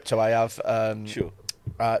some crypto. I have. Sure.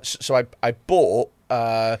 So I bought.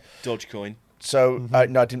 Dogecoin. So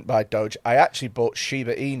no, I didn't buy Doge. I actually bought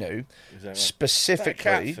Shiba Inu, Is that right?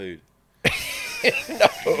 specifically. Cat food.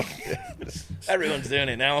 Everyone's doing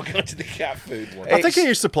it now. I'll go to the cat food one. I think he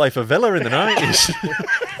used to play for Villa in the 90s.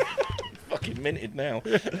 Fucking minted now.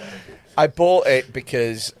 I bought it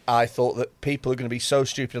because I thought that people are going to be so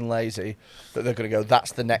stupid and lazy that they're going to go,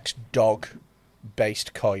 that's the next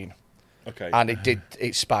dog-based coin. Okay. And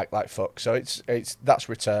it spiked like fuck. So that's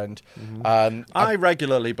returned. I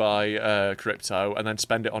regularly buy crypto and then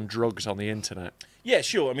spend it on drugs on the internet. Yeah,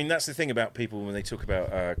 sure. I mean, that's the thing about people when they talk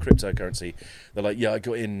about cryptocurrency. They're like, "Yeah, I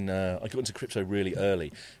got into crypto really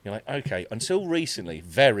early." You're like, "Okay." Until recently,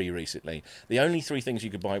 very recently, the only three things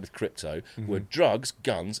you could buy with crypto were drugs,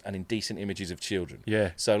 guns, and indecent images of children.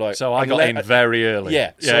 Yeah. So I got in very early.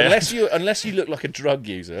 Yeah. So unless you look like a drug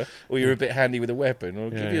user or you're a bit handy with a weapon,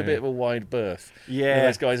 or give you a bit of a wide berth. Yeah.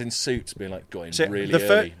 Those guys in suits being like, "Got in See, really the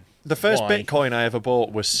early." The first Why? Bitcoin I ever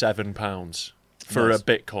bought was £7 for Nice. a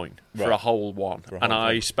Bitcoin, for Right. a whole one. For a And whole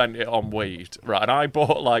I thing. spent it on weed. Right, and I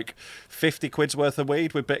bought like 50 quid's worth of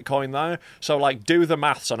weed with Bitcoin there. So like do the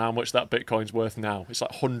maths on how much that Bitcoin's worth now. It's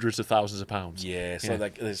like hundreds of thousands of pounds. Yeah. So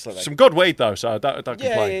it's like that. Some good weed though, so I don't complain.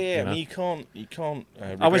 Yeah. you know? I mean, you can't.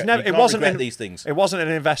 I was never. You It can't wasn't regret an, these things. It wasn't an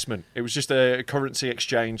investment. It was just a currency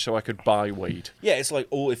exchange, so I could buy weed. Yeah, it's like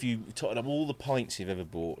if you totted up all the pints you've ever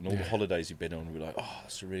bought and all the holidays you've been on, and be like, "Oh,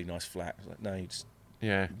 that's a really nice flat." It's like, no, you're just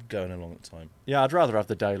Yeah, going along at the time. yeah. I'd rather have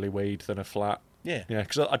the daily weed than a flat. Yeah. Yeah,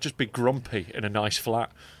 because I'd just be grumpy in a nice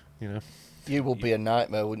flat. You know. You would be a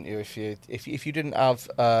nightmare, wouldn't you, if you didn't have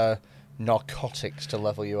narcotics to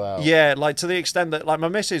level you out. Yeah, like to the extent that like my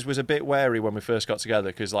missus was a bit wary when we first got together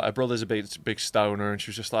because like her brother's a big stoner and she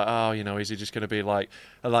was just like, oh, you know, is he just going to be like,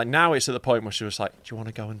 and like now it's at the point where she was like, do you want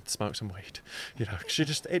to go and smoke some weed? You know,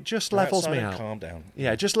 it just levels me out. Calm down.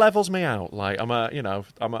 Yeah, it just levels me out. Like I'm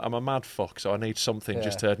a mad fuck, so I need something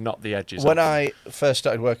just to knock the edges. When off. I first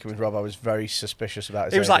started working with Rob, I was very suspicious about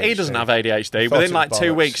his It was like, he ADHD. doesn't have ADHD. Thought Within it like was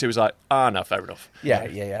 2 bollocks. weeks, he was like, no, fair enough.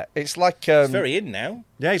 Yeah. It's like... It's very in now.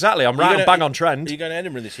 Yeah, exactly. I'm right, bang on trend. Are you going to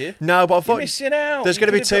Edinburgh this year? No, but I You're thought missing out. there's You going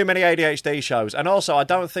to be could've too got- many ADHD shows. And also, I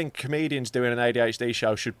don't think comedians doing an ADHD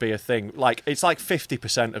show should be a thing. Like, it's like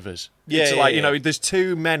 50% of us. Yeah, it's yeah, like, yeah. you know, there's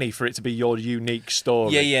too many for it to be your unique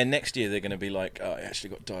story. Yeah. Next year they're going to be like, oh, I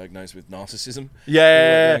actually got diagnosed with narcissism.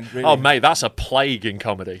 Yeah. Really? Oh, mate, that's a plague in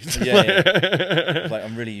comedy. Yeah. Like,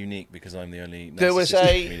 I'm really unique because I'm the only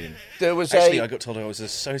narcissistic comedian. Actually, I got told I was a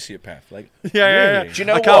sociopath. Like, Yeah. really? Do you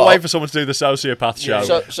know I can't what? wait for someone to do the sociopath show.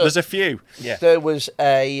 So There's a few. Yeah. There was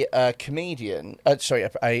a comedian,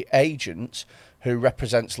 a agent who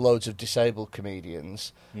represents loads of disabled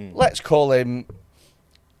comedians. Let's call him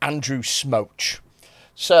Andrew Smoach.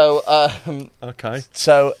 So, Okay.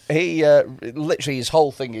 so he literally his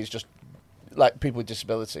whole thing is just like people with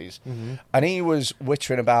disabilities, and he was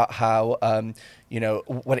wittering about how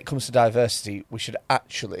when it comes to diversity, we should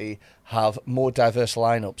actually have more diverse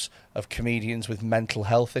lineups of comedians with mental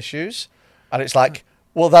health issues, and it's like.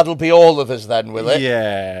 Well, that'll be all of us then, will it?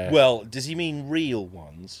 Yeah. Well, does he mean real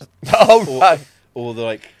ones? Oh, right. Or the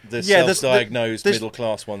Yeah, there's- self-diagnosed there's-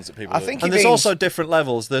 middle-class ones that people... I think And he there's means- also different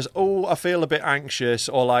levels. There's, I feel a bit anxious,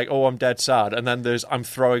 or like, I'm dead sad. And then there's, I'm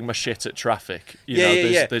throwing my shit at traffic. You know,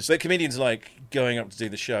 Yeah. there's- But comedians like going up to do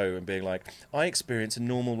the show and being like, I experience a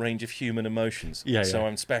normal range of human emotions, so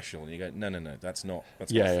I'm special. And you go, no, that's not a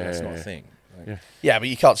thing. Like, Yeah, but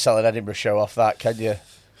you can't sell an Edinburgh show off that, can you?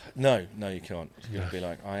 No, you can't. You've got to be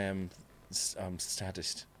like, I'm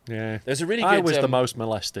saddest. Yeah. There's a really good... I was the most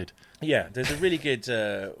molested. Yeah, there's a really good...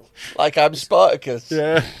 Like I'm Spartacus.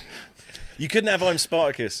 Yeah. You couldn't have I'm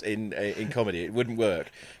Spartacus in comedy. It wouldn't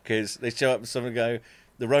work. Because they show up and someone go...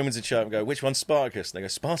 The Romans would show up and go, which one's Spartacus? And they go,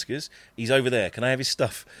 Spartacus? He's over there. Can I have his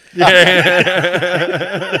stuff?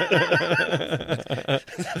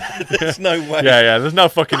 There's no way. Yeah. There's no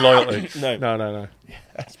fucking loyalty. No.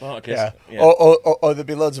 Spartacus. Yeah. Or there'd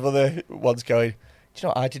be loads of other ones going, do you know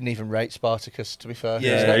what? I didn't even rate Spartacus, to be fair.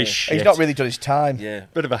 Yeah. He's not really done his time. Yeah.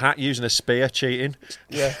 Bit of a hat using a spear, cheating.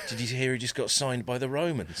 Yeah. Did you hear he just got signed by the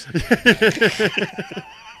Romans?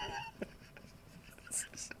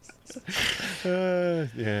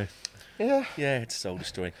 Yeah. Yeah. Yeah, it's soul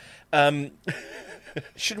destroying.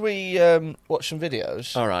 Should we watch some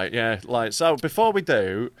videos? All right, yeah. Like, so before we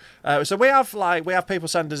do, so we have people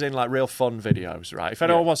send us in like real fun videos, right? If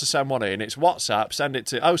anyone wants to send one in, it's WhatsApp. Send it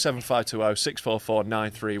to 07520 644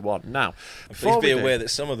 931. Now, before Please be we do- aware that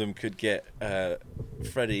some of them could get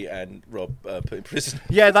Freddie and Rob put in prison.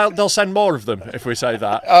 Yeah, they'll send more of them if we say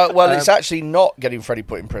that. It's actually not getting Freddie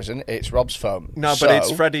put in prison. It's Rob's phone. No, So, but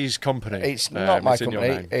it's Freddie's company. It's not my it's in your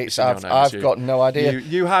company. name. It's in your I've name. I've got no idea.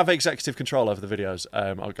 You have executive control over the videos.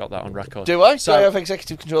 I've got that on record. Do I? So, Do I have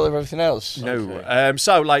executive control over everything else? No. Okay.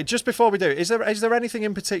 So, like, just before we do, is there anything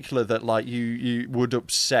in particular that like you would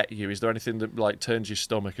upset you? Is there anything that like turns your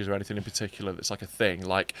stomach? Is there anything in particular that's like a thing?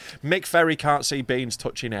 Like Mick Ferry can't see beans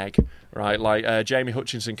touching egg, right? Like Jamie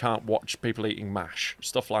Hutchinson can't watch people eating mash,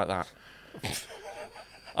 stuff like that.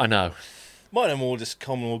 I know. Mine are more just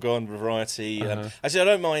common or gone variety. Actually, I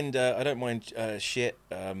don't mind. Shit.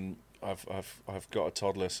 I've got a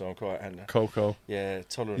toddler, so I'm quite Coco. Yeah,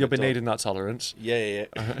 tolerant. You'll be dog. needing that tolerance. Yeah.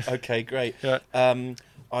 Okay, great. Yeah.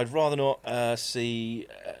 I'd rather not see.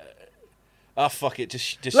 Fuck it.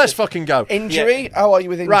 Just Let's fucking go. Injury? How are you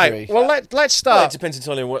with injury? Right. Well, let's Well, it start. depends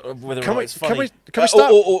entirely on whether or Can not we- it's can funny. we- can we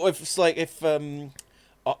start- Or if it's like if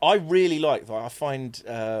I really like. I find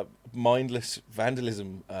mindless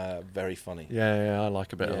vandalism very funny. Yeah, I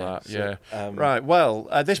like a bit of Yeah, that. so, Yeah. Right. Well,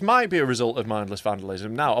 this might be a result of mindless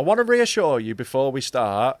vandalism. Now, I want to reassure you before we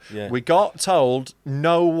start. Yeah. We got told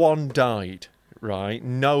no one died. Right?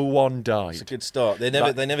 No one died. It's a good start. They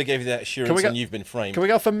never gave you that assurance, and you've been framed. Can we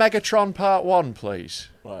go for Megatron Part 1, please?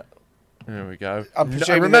 Right. There we go. I'm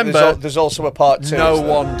presuming remember, that there's also a part 2. no is there?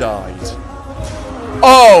 one died.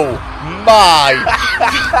 Oh my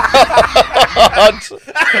God!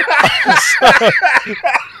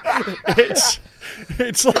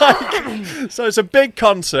 It's like, so it's a big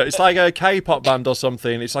concert. It's like a K-pop band or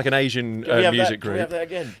something. It's like an Asian Can we have music that? Can we have group. that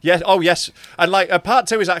again? Yes. Oh, yes. And like part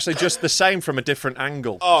 2 is actually just the same from a different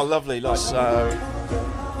angle. Oh, lovely. Like, So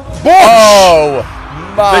Oh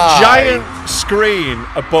the my giant screen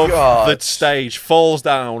above the stage falls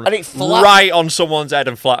down and it right on someone's head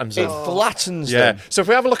and flattens it. them. It flattens them. So if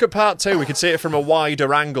we have a look at part 2, we can see it from a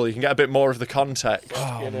wider angle. You can get a bit more of the context.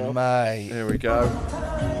 Oh, mate. Here we go.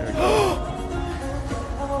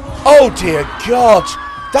 Oh, dear God.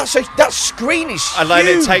 That screen is huge. And then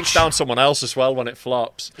it takes down someone else as well when it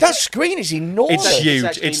flops. That screen is enormous. It's huge.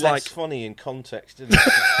 It's, it's less like funny in context, isn't it?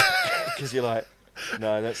 Because you're like,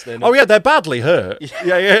 no, that's they're not. Oh yeah, they're badly hurt.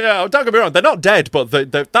 Yeah. Don't get me wrong, they're not dead, but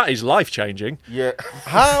that is life changing. Yeah.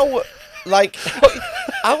 How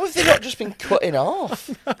have they not just been cutting off?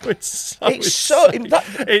 It's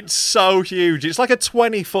so huge. It's like a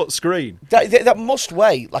 20-foot screen. That must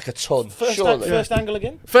weigh like a ton. Surely. First angle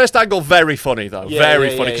again. First angle, very funny though.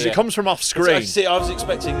 Very funny because it comes from off screen. I was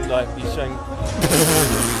expecting like you saying.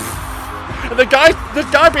 And the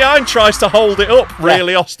guy behind tries to hold it up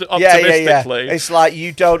really optimistically. Yeah. It's like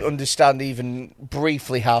you don't understand even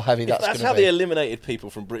briefly how heavy that's going to be. That's how they eliminated people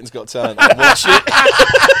from Britain's Got Talent. Watch it.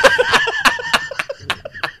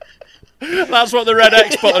 That's what the red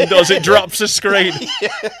X button does. It drops a screen.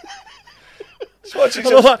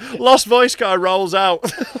 Lost voice guy rolls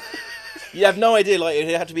out. You have no idea. Like it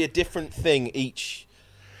had to be a different thing each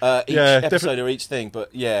episode or each thing.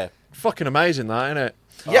 But yeah, fucking amazing, that, isn't it?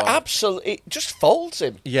 Yeah, absolutely. It just folds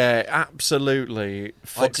him. Yeah, absolutely.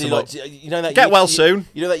 Fucks him up. You know that Get well soon.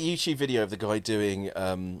 You know that YouTube video of the guy doing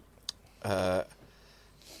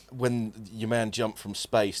when your man jumped from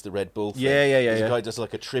space, the Red Bull thing. Yeah. The guy does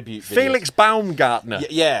like a tribute video. Felix Baumgartner.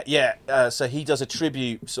 Yeah. So he does a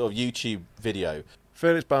tribute sort of YouTube video.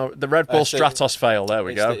 Felix Baumgartner. The Red Bull Stratos fail. There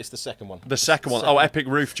we go. It's the second one. The second one. Oh, epic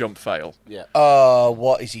roof jump fail. Yeah. Oh,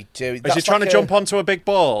 what is he doing? Is he trying to jump onto a big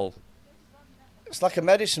ball? It's like a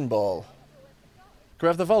medicine ball. Can we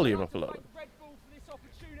have the volume up a little?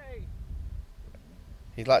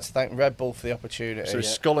 He'd like to thank Red Bull for the opportunity. So he's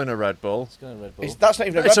sculling a Red Bull. That's not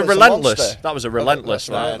even a Red Bull. It's a relentless. Monster. That was a relentless.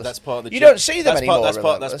 That's part of the joke. You don't see them anymore. That's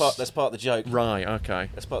part of the joke. Right. Okay.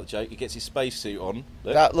 That's part of the joke. He gets his spacesuit on.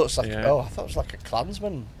 Look. That looks like. Oh, I thought it was like a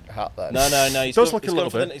Klansman hat then. No. He's gone for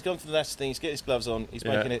the last thing. He's got his gloves on. He's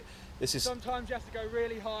making it. This is. Sometimes you have to go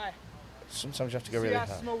really high. Sometimes you have to go really high.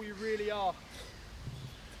 See how small you really are.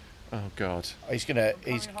 Oh God. He's home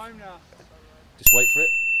now. Just wait for it.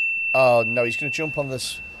 Oh no, he's gonna jump on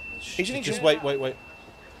this. He's gonna just wait.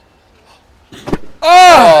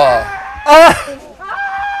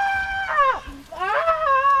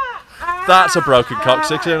 That's a broken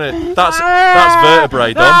coccyx, isn't it? That's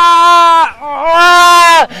vertebrae done.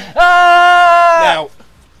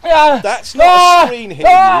 Now, that's not a screen hitting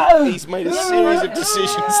you. He's made a series of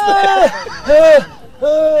decisions there.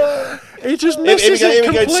 He just misses it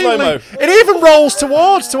completely. Go slow-mo. It even rolls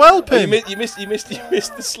towards to help him. You missed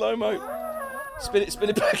the slow-mo. Spin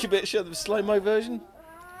it back a bit. Show the slow-mo version.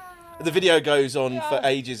 The video goes on for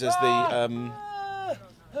ages as the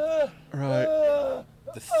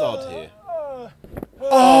the thud here.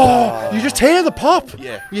 Oh, you just hear the pop.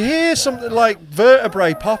 Yeah. You hear something like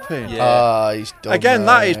vertebrae popping. Yeah. He's done. Again,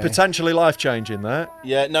 that is potentially life-changing, that.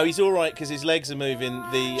 Yeah, no, he's all right because his legs are moving.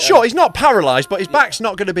 Sure, he's not paralysed, but his back's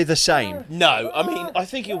not going to be the same. No, I mean, I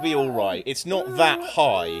think he'll be all right. It's not that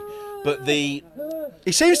high, but he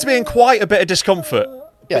seems to be in quite a bit of discomfort.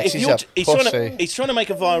 Yeah, he's trying to make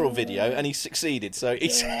a viral video and he's succeeded. So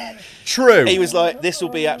it's true. He was like, "This will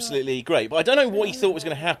be absolutely great," but I don't know what he thought was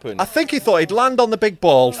going to happen. I think he thought he'd land on the big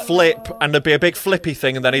ball, flip, and there'd be a big flippy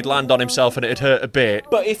thing, and then he'd land on himself and it'd hurt a bit.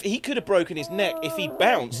 But if he could have broken his neck if he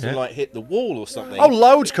bounced and like hit the wall or something. Oh,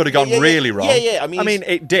 loads could have gone really wrong. Yeah. I mean,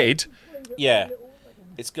 it did. Yeah,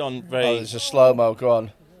 it's gone very. Oh, there's a slow mo. Go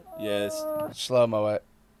on. Yeah, slow mo it.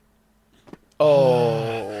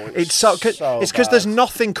 Oh, it's because there's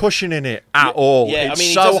nothing cushioning it at all. Yeah, it's I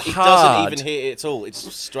mean, so he hard. doesn't even hit it at all.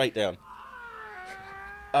 It's straight down.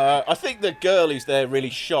 I think the girl who's there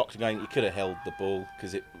really shocked, going, "You could have held the ball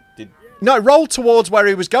because it did." No, it rolled towards where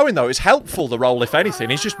he was going though. It's helpful, the roll, if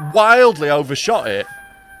anything. He's just wildly overshot it.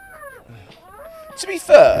 To be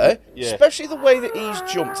fair, especially the way that he's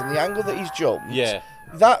jumped and the angle that he's jumped. Yeah.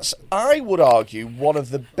 That's, I would argue, one of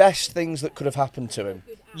the best things that could have happened to him.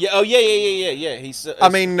 Yeah. Oh, yeah. He's. I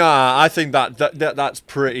mean, I think that's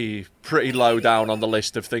pretty low down on the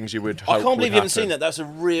list of things you would hope. I can't believe you haven't happen. seen that. That's a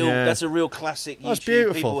real classic. That's YouTube.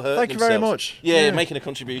 beautiful. People hurt Thank you very much. Yeah, making a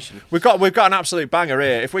contribution. We've got an absolute banger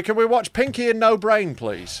here. Can we watch Pinky and No Brain,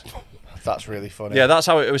 please? That's really funny. Yeah, that's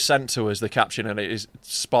how it was sent to us. The caption, and it is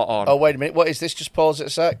spot on. Oh, wait a minute. What is this? Just pause it a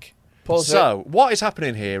sec. What is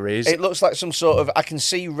happening here is... It looks like some sort of... I can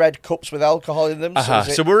see red cups with alcohol in them.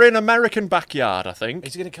 So we're in American backyard, I think.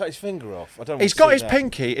 Is he going to cut his finger off? He's got his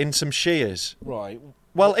pinky in some shears. Right.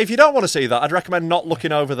 Well, if you don't want to see that, I'd recommend not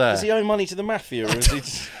looking over there. Does he owe money to the mafia, or is he?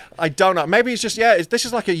 I don't know. Maybe it's just this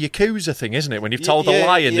is like a Yakuza thing, isn't it? When you've told the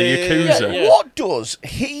lie in the Yakuza. Yeah. What does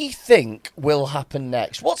he think will happen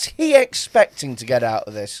next? What's he expecting to get out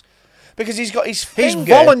of this? Because he's got his finger. He's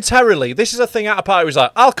voluntarily. This is a thing at a party. He's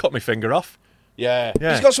like, I'll cut my finger off. Yeah.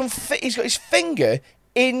 He's got he's got his finger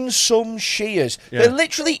in some shears. Yeah. They're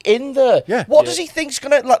literally in there. Yeah. What does he think's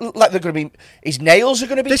gonna like? They're gonna be. His nails are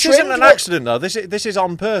gonna be. This trimmed? isn't an accident though. This is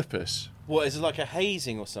on purpose. What, is it like a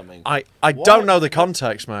hazing or something? I don't know the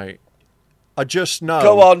context, mate. I just know.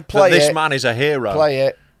 Go on, play that this it. man is a hero. Play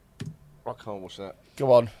it. I can't watch that.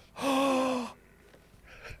 Go on.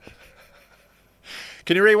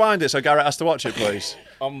 Can you rewind it so Garrett has to watch it, please?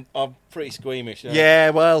 I'm pretty squeamish. Yeah,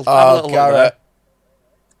 well, have a Oh, little Garrett.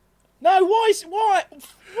 No, why?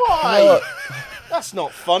 Look. That's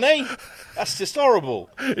not funny. That's just horrible.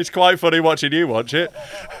 It's quite funny watching you watch it.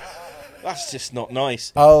 That's just not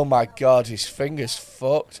nice. Oh my God, his finger's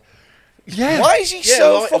fucked. Yeah. Why is he Yeah,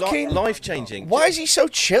 so fucking life changing. Why is he so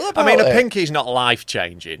chill about I mean, it? a pinky's not life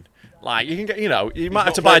changing. Like you can get, you might have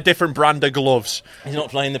not to buy a like- different brand of gloves. He's not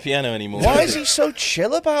playing the piano anymore. Why is he so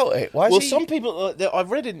chill about it? Why is Well, he? some people I've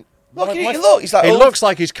read in. Look, my- he's like, He oh, looks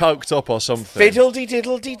like he's coked up or something. fiddledy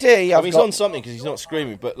diddledy dee. I mean, he's on something because he's not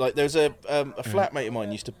screaming. But like, there's a flatmate of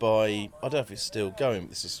mine used to buy. I don't know if it's still going. But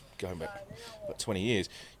this is going back about 20 years.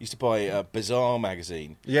 Used to buy a Bizarre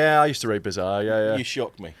magazine. Yeah, I used to read Bizarre. Yeah. You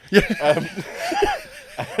shocked me. And,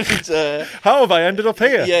 How have I ended up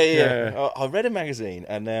here? yeah. I read a magazine,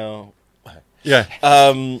 and now. Yeah.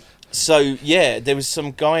 So yeah, there was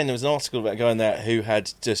some guy, and there was an article about a guy in there who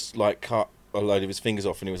had just like cut a load of his fingers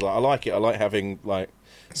off, and he was like, I like it. I like having like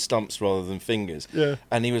stumps rather than fingers. Yeah.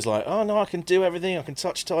 And he was like, oh no, I can do everything. I can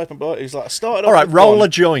touch, type, and blah. He was like, I started. All off right, with roll one. a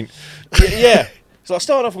joint. Yeah. So I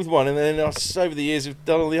started off with one, and then over the years I've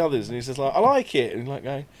done all the others, and he's just like, I like it, and he's like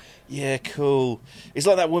going, yeah, cool. It's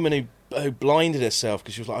like that woman who blinded herself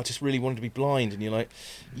because she was like, I just really wanted to be blind, and you're like,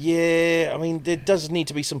 yeah, I mean, there does need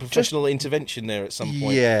to be some professional intervention there at some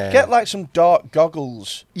point. Yeah. Get like some dark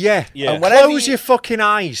goggles. Yeah. Yeah. And whenever Close your fucking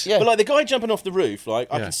eyes. Yeah. But like the guy jumping off the roof, like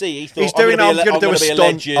I Yeah. can see he thought He's doing. I'm going to do a be stunt.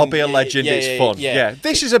 legend. I'll be a legend. Yeah, it's fun. Yeah.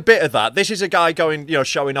 This is a bit of that. This is a guy going,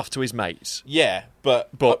 showing off to his mates. Yeah, but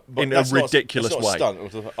in a that's not- ridiculous that's not way. A stunt. It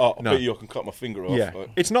was like, oh, I No. bet you I can cut my finger off. Yeah. Like,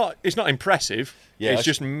 It's not impressive. Yeah, It's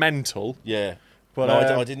just mental. yeah. But,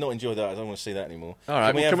 No, I did not enjoy that. I don't want to see that anymore. All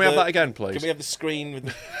right, can we have that again, please? Can we have the screen with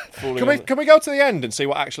the falling Can we on the- can we go to the end and see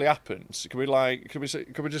what actually happens? Can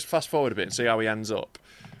we just fast forward a bit and see how he ends up?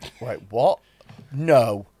 Wait, what?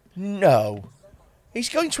 No. He's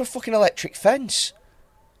going to a fucking electric fence.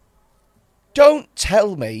 Don't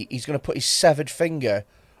tell me he's going to put his severed finger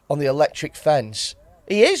on the electric fence.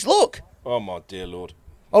 He is, look. Oh my dear lord.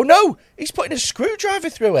 Oh no, he's putting a screwdriver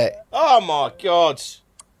through it. Oh my god.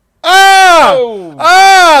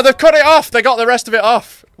 They've cut it off. They got the rest of it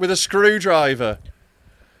off with a screwdriver.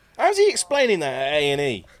 How's he explaining that at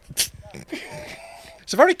A&E?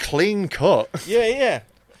 It's a very clean cut. Yeah.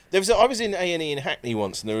 I was in A&E in Hackney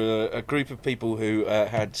once, and there were a group of people who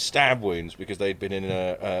had stab wounds because they'd been in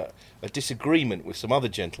a disagreement with some other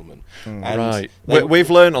gentleman. And Right. they- We've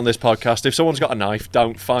learned on this podcast, if someone's got a knife,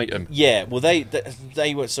 don't fight them. Yeah, well,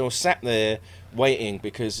 they were sort of sat there waiting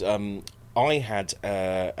because I had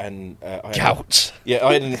Gout.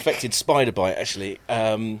 I had an infected spider bite actually,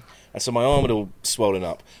 and so my arm had all swollen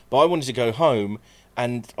up. But I wanted to go home,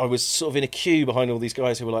 and I was sort of in a queue behind all these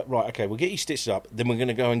guys who were like, right, okay, we'll get you stitched up, then we're going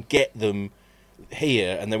to go and get them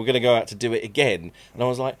here, and then we're going to go out to do it again. And I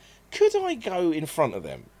was like, could I go in front of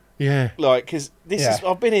them? Yeah. Like, because Yeah.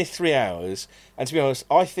 I've been here 3 hours, and to be honest,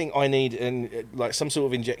 I think I need like some sort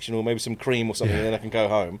of injection or maybe some cream or something, and then I can go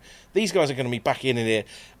home. These guys are going to be back in here,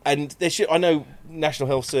 and I know National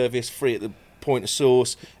Health Service free at the point of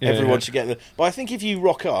source. Everyone should get them, but I think if you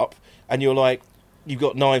rock up and you're like, you've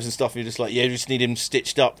got knives and stuff, and you're just like, yeah, we just need him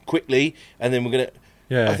stitched up quickly, and then we're gonna.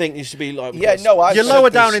 Yeah. I think you should be like, Yeah, no, I've You're said lower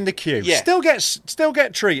this- down in the queue. Yeah. Still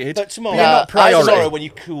get treated. But tomorrow, You're not priority. Tomorrow when you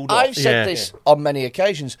cooled off. I've said Yeah. this on many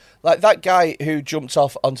occasions. Like that guy who jumped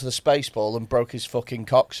off onto the space ball and broke his fucking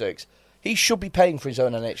coccyx. He should be paying for his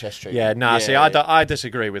own NHS treatment. Yeah, nah, Yeah. see, I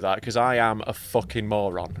disagree with that because I am a fucking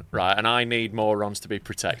moron, right? And I need morons to be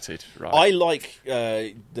protected, right? I like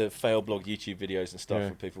the fail blog YouTube videos and stuff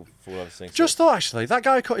from people for other things. Just thought, actually, that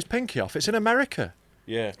guy who cut his pinky off. It's in America.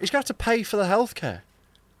 yeah. He's going to have to pay for the healthcare.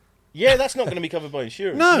 Yeah, that's not going to be covered by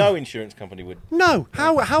insurance. No. No insurance company would. No,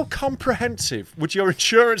 how comprehensive would your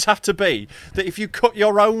insurance have to be that if you cut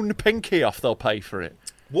your own pinky off, they'll pay for it?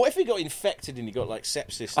 What if he got infected and he got like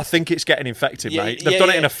sepsis? I think it's getting infected, Yeah, mate. They've yeah, done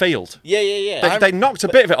it yeah. in a field. Yeah. They knocked a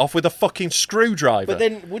bit of it off with a fucking screwdriver. But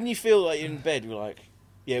then, wouldn't you feel like you're in bed? You're like,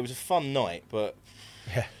 Yeah, it was a fun night, but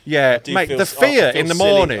Yeah, do mate, feel- the fear I feel in the silly.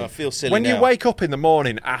 morning. I feel silly when you now. wake up in the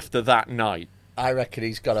morning after that night. I reckon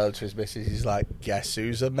he's gone over to his missus. He's like, guess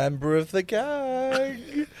who's a member of the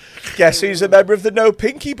gang? Guess who's a member of the No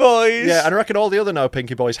Pinky Boys? Yeah, and I reckon all the other No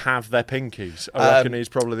Pinky Boys have their pinkies. I reckon he's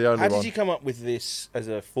probably the only How one. did you come up with this as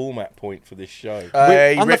a format point for this show?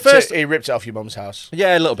 He ripped it off your mum's house.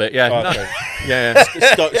 Yeah, a little bit, yeah. Oh, No, okay. yeah.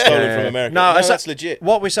 Stolen from America. No, that's legit.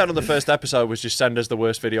 What we said on the first episode was just send us the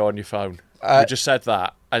worst video on your phone. We just said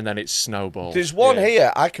that, and then it's snowballed. There's one Yeah.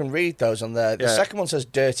 here. I can read those on there. The Yeah. second one says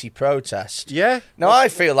dirty protest. Yeah? Now I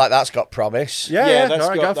feel like that's got promise. Yeah, Yeah, yeah. that's All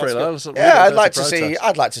right, got- go for it. that's Let's- Yeah, let's I'd like to protest. see.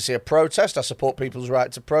 I'd like to see a protest. I support people's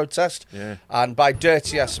right to protest. Yeah. And by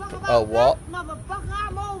dirty, oh what? Motherfucker,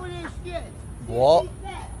 I'm over this shit. What?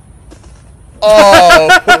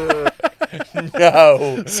 Oh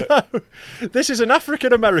no! So, this is an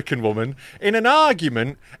African American woman in an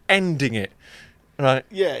argument, ending it. Right.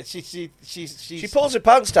 Yeah, she's She pulls her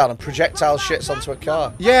pants down and projectile shits onto a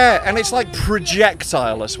car. Yeah, and it's like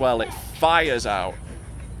projectile as well. It fires out.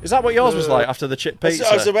 Is that what yours was like after the chip pizza?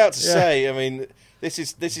 I was about to Yeah. say. I mean, this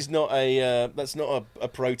is not that's not a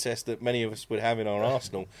protest that many of us would have in our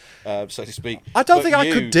arsenal, so to speak. I don't But think I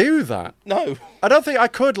you- could do that. No. I don't think I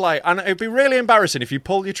could, and it'd be really embarrassing if you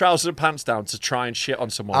pull your trousers and pants down to try and shit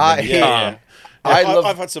on someone. when you Yeah, can't.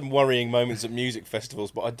 I've had some worrying moments at music festivals,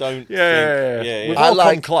 but I don't. Yeah. think, We've I all come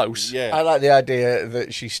like- close. Yeah. I like the idea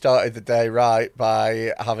that she started the day right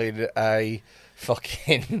by having a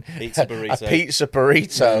fucking Pizza burrito. a pizza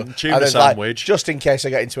burrito, tuna and then, like, sandwich. just in case I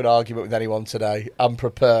get into an argument with anyone today, I'm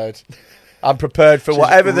prepared. I'm prepared for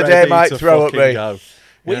whatever the day Ready might to throw at fucking me. go.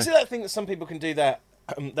 Well, Yeah. you see that thing that some people can do that.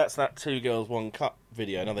 That's that 2 Girls 1 Cup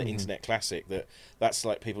video, another Mm-hmm. internet classic. That's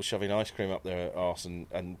like people shoving ice cream up their arse and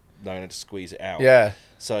knowing how to squeeze it out. Yeah.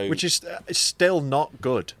 So Which is it's still not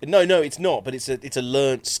good. no, it's not. But it's a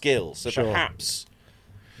learnt skill. So Sure. perhaps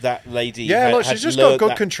that lady. Yeah, look, had she's just got learnt good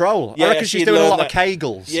that- control. Yeah, I reckon she she's doing a learned lot that- of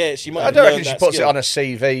Kegels. Yeah, she might. I have don't reckon learned she that puts skill. it on a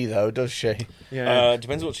CV though, does she? Yeah.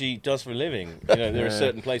 Depends what she does for a living. You know, there are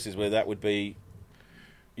certain places where that would be,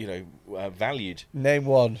 valued. Name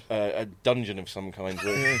one. A dungeon of some kind.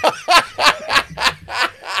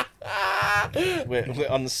 Where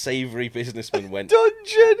unsavoury businessmen went.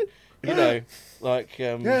 Dungeon. You know, like.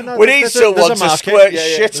 No, We there's need a- there's someone a to market. squirt Yeah,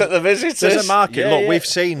 yeah. shit at the visitors. There's a market. Yeah, Look, yeah. we've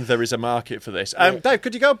seen there is a market for this. Dave,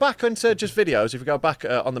 could you go back onto just videos? If you go back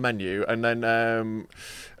on the menu, and then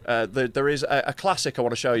there is a classic I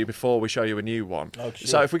want to show you before we show you a new one. Oh, sure.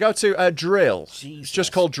 So if we go to drill, it's Jesus.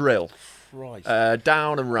 just called drill. Christ.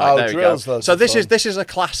 Down and right. Oh, there we go. drill's loads So of this fun. is a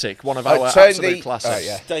classic, one of Oh, our turn absolute the- classics. oh,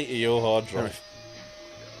 yeah. State of your hard drive.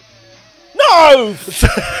 No.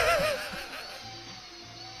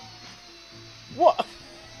 What?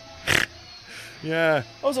 Yeah.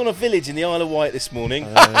 I was on a village in the Isle of Wight this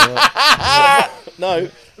morning. No.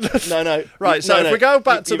 Right, so No, if no. we go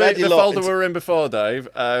back to You've had the your lot folder into- we were in before, Dave,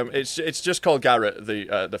 it's just called Garrett,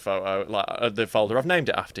 the photo, the folder. I've named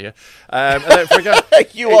it after you. And then if we go,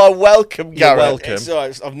 You are welcome, Garrett. welcome. It's all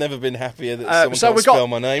right. I've never been happier that someone so can't we got- spell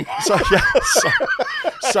my name.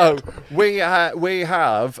 So we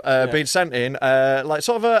have been sent in like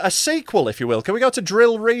sort of a sequel, if you will. Can we go to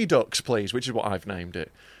Drill Redux, please? Which is what I've named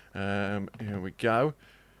it. Here we go.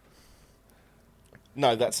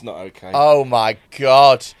 No, that's not okay. Oh my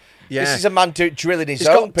god. Yeah. This is a man drilling his He's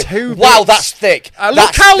own. got two Wow, bits. that's thick. Look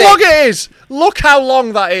That's how thick. long it is. Look how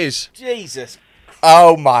long that is. Jesus.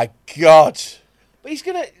 Oh my god. But he's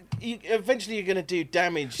gonna. Eventually, you're gonna do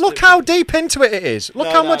damage. Look to- how deep into it is. Look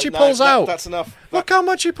No, how no, much he no, pulls that- out. That's enough. Look how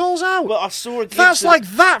much he pulls out. Well, I saw a glimpse That's of- like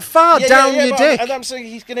that far down your but dick. And I'm saying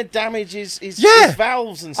he's gonna damage his Yeah.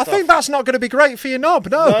 valves and I stuff. think that's not going to be great for your knob,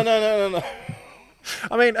 No.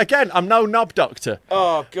 I mean, again, I'm no knob doctor.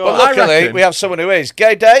 Oh But god. I luckily, reckon- we have someone who is.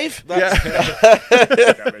 Gay Dave? That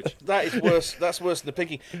is worse. That's worse than the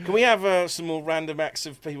picking. Can we have some more random acts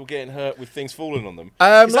of people getting hurt with things falling on them?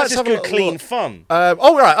 'Cause Let's that's just have a good, little clean look. fun.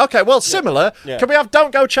 Oh, right, okay, well, similar. Yeah. Can we have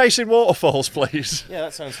Don't Go Chasing Waterfalls, please? Yeah,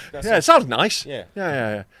 that sounds. Yeah, it sounds nice. Yeah.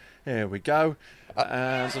 Yeah. Here we go.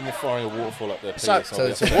 Someone firing a waterfall up there. So- please. So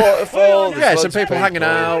it's a waterfall. there's Yeah, loads some of people hanging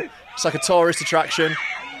out. It's like a tourist attraction.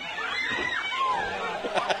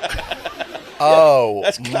 Oh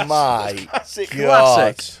That's classic. my That's classic.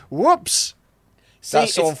 god. Classic. Whoops.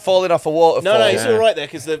 That's See, someone it's- falling off a waterfall. No, it's Yeah. all right there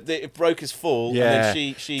because it broke his fall. Yeah. And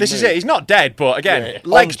then she This is moved. it. He's not dead, but again, Yeah.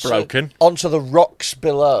 legs Onto- broken. Onto the rocks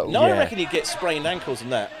below. No, I Yeah. reckon he'd get sprained ankles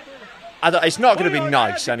and that. It's not going to be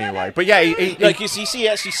nice anyway. But yeah, Because you see, he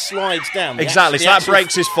actually slides down. Exactly, so that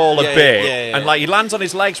breaks his fall a bit. Yeah. And he lands on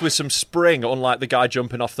his legs with some spring, unlike the guy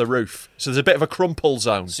jumping off the roof. So there's a bit of a crumple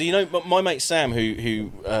zone. So, my mate Sam,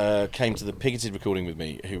 who came to the Pigoted recording with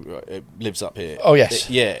me, who lives up here. Oh, yes.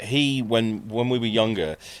 Yeah, he, when we were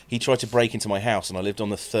younger, he tried to break into my house, and I lived on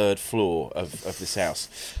the 3rd floor of this house.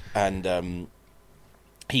 And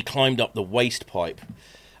he climbed up the waste pipe,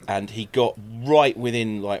 and he got right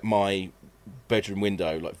within, my bedroom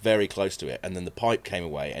window, very close to it, and then the pipe came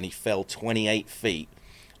away, and he fell 28 feet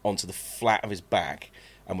onto the flat of his back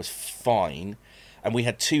and was fine. And we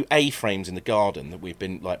had 2 A-frames in the garden that we've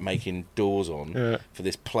been making doors on for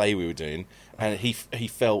this play we were doing, and he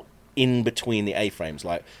fell in between the A-frames,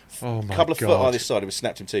 a couple of foot either side. It was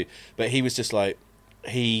snapped in two, but he was just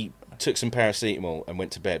he took some paracetamol and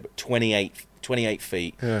went to bed. But 28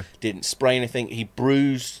 feet, didn't spray anything. He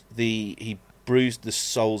bruised the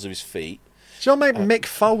soles of his feet. Do you know what, Mick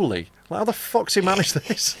Foley? How the fuck's he managed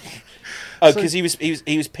this? Oh, because he was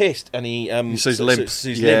pissed, and he so he's limp. So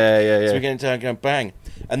he's Yeah. limp. So we're going down, going bang,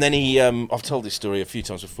 and then he. I've told this story a few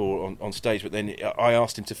times before on stage, but then I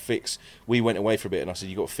asked him to fix. We went away for a bit, and I said,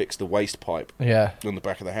 "You got to fix the waste pipe on the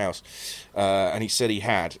back of the house," and he said he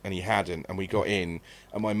had, and he hadn't, and we got in,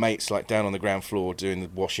 and my mate's down on the ground floor doing the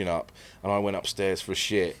washing up, and I went upstairs for a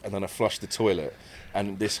shit, and then I flushed the toilet.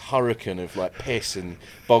 And this hurricane of piss and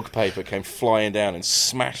bog paper came flying down and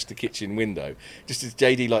smashed the kitchen window. Just as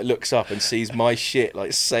JD looks up and sees my shit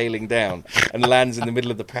sailing down and lands in the middle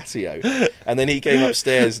of the patio. And then he came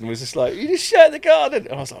upstairs and was just "You just shat the garden."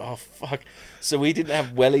 And I was like, "Oh fuck!" So we didn't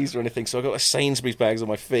have wellies or anything. So I got Sainsbury's bags on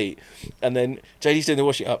my feet. And then JD's doing the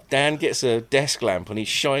washing up. Dan gets a desk lamp and he's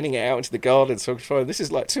shining it out into the garden. So I'm trying. This is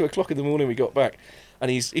 2:00 in the morning. We got back. And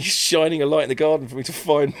he's shining a light in the garden for me to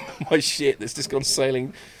find my shit that's just gone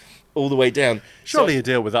sailing all the way down. Surely you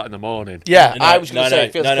deal with that in the morning. Yeah, I was going to say,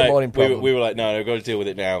 it feels like a morning problem. We were like, no, we've got to deal with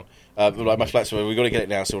it now. My flat's we've got to get it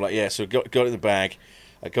now. So we're like, yeah, so got it in the bag.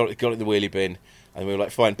 I got it in the wheelie bin. And we were like,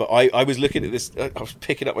 fine. But I was looking at this, I was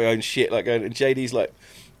picking up my own shit, going, and JD's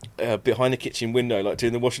behind the kitchen window,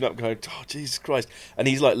 doing the washing up, going, "Oh, Jesus Christ!" And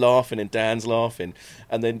he's laughing, and Dan's laughing,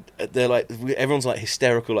 and then they're everyone's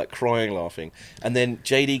hysterical, crying, laughing, and then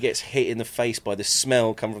JD gets hit in the face by the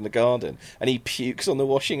smell coming from the garden, and he pukes on the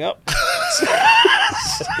washing up.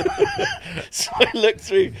 So I looked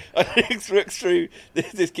through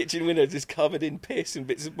this kitchen window, just covered in piss and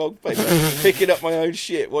bits of bog paper, picking up my own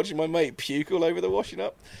shit, watching my mate puke all over the washing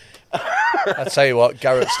up. I tell you what,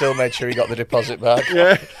 Garrett still made sure he got the deposit back.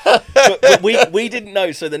 Yeah, but we didn't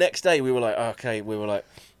know. So the next day we were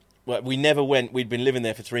we never went. We'd been living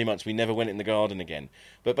there for 3 months. We never went in the garden again.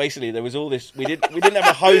 But basically, there was all this. We didn't have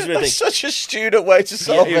a hose or anything. That's such a student way to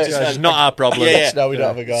solve it. It's not our problem. No, we don't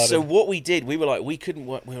have a garden. So what we did, we were we couldn't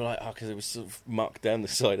work. We were because it was sort of muck down the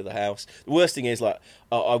side of the house. The worst thing is I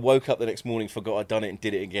woke up the next morning, forgot I'd done it, and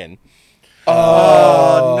did it again.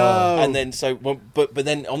 Oh no! And then but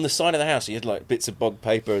then on the side of the house, you had bits of bog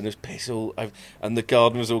paper and there's piss all, and the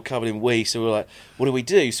garden was all covered in wee. So we were like, what do we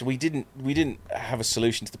do? So we didn't have a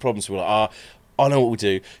solution to the problem. So we were like, I know what we'll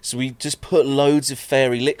do. So we just put loads of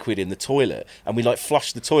fairy liquid in the toilet, and we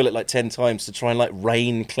flushed the toilet 10 times to try and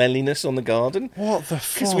rain cleanliness on the garden. What the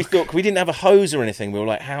fuck? Because we thought we didn't have a hose or anything. We were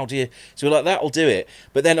like, how do you? So we were like, that'll do it.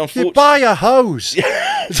 But then unfortunately, you buy a hose.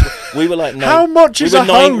 We were like, no. How much is a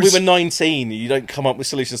hose? We were 19. You don't come up with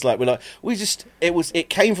solutions it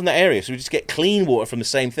came from that area, so we just get clean water from the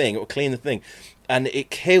same thing. It will clean the thing. And it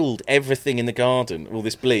killed everything in the garden, all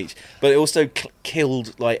this bleach. But it also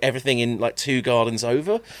killed everything in 2 gardens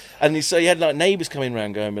over. And so you had neighbours coming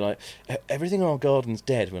around going, everything in our garden's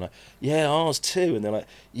dead. We're like, yeah, ours too. And they're like,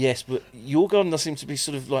 yes, but your garden does seem to be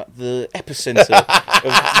sort of the epicentre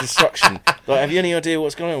of destruction. Have you any idea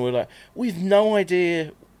what's going on? We're like, we've no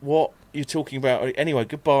idea what you're talking about. Anyway,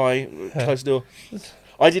 goodbye. Close the door.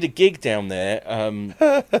 I did a gig down there.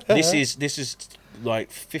 This is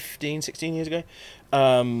 15, 16 years ago.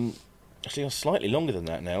 Actually, slightly longer than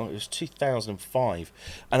that now. It was 2005.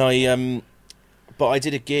 And I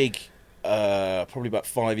did a gig probably about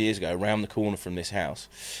 5 years ago around the corner from this house.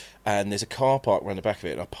 And there's a car park around the back of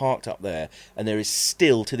it. And I parked up there. And there is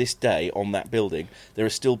still, to this day, on that building, there are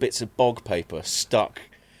still bits of bog paper stuck.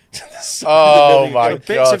 Oh my god!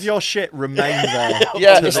 Bits of your shit remain there.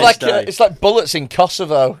 Yeah, it's like bullets in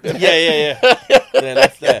Kosovo. Yeah. They're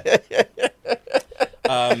left there.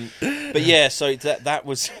 But yeah, so that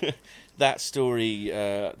was that story.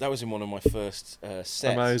 That was in one of my first sets.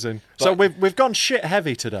 Amazing. But so we've gone shit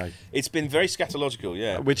heavy today. It's been very scatological,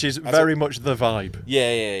 yeah. Which is very much the vibe.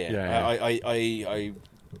 Yeah. I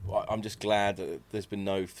I'm just glad that there's been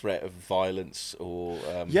no threat of violence or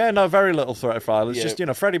very little threat of violence. Yeah.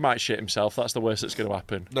 Just Freddie might shit himself. That's the worst that's going to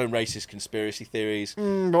happen. no racist conspiracy theories.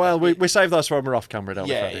 Well, we save those when we're off camera, don't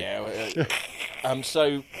we, Freddie? Yeah.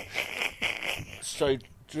 So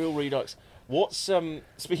drill redux. What's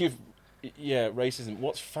speaking of racism?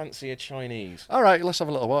 What's fancier Chinese? All right, let's have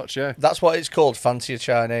a little watch. Yeah, That's what it's called, Fancier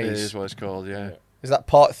Chinese. it is what it's called. Yeah. Is that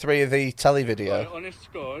part 3 of the telly video? Right, honest to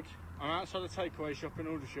God, I'm outside the takeaway shop in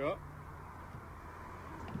Aldershot,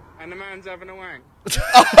 and the man's having a wank.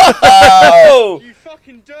 Oh! You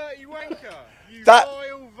fucking dirty wanker! You That-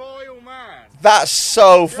 vile man! That's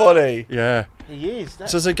so funny. Yeah. He is. So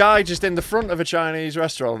there's a guy just in the front of a Chinese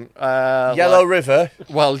restaurant. Yellow River.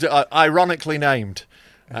 Well, ironically named.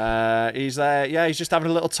 He's there. Yeah, he's just having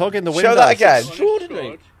a little tug in the window. Show that again. Honest to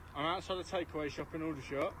God, I'm outside the takeaway shop in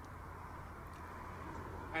Aldershot,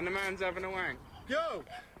 and the man's having a wank. Go!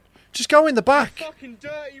 Just go in the back. Fucking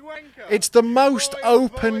dirty wanker! It's the most Vile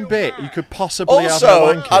open bit man. you could possibly have. Also,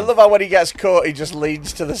 a wanking. I love how when he gets caught, he just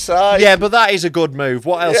leans to the side. Yeah, but that is a good move.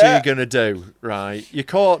 What else are Yeah. you going to do, right? You're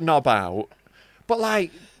caught knob out. But,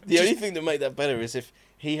 like... The only thing that make that better is if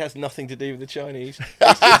he has nothing to do with the Chinese. He's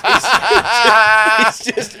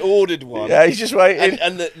just ordered one. Yeah, he's just waiting.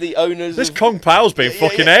 And the owners This of, Kung Pao's been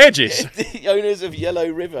fucking ages. The owners of Yellow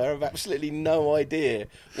River have absolutely no idea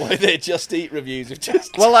why their Just Eat reviews have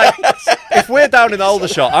just... Well, like, if we're down in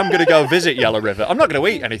Aldershot, I'm going to go visit Yellow River. I'm not going to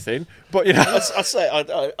eat anything, but, I say,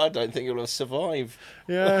 I don't think it'll survive.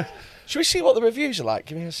 Yeah. Should we see what the reviews are like?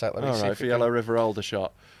 Give me a sec. Let me All see. right, if for we Yellow River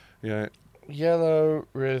Aldershot. Yeah, can- Yellow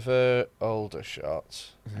River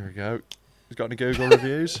Aldershot. there we go. He's got any Google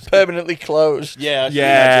reviews? Permanently closed. Yeah,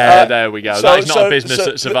 Yeah, there we go. so- That is not so- a business so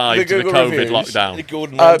that survived the the, Google COVID reviews- lockdown.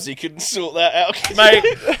 Gordon Ramsay couldn't sort that out. Mate,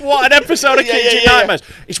 what an episode of Yeah, Kitchen yeah. Nightmares.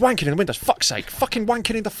 He's wanking in the windows. Fuck's sake. Fucking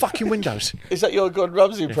wanking in the fucking windows. Is that your Gordon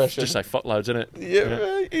Ramsay impression? Just say fuckloads, innit?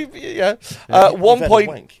 Yeah. You've One had a point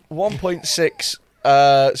wank.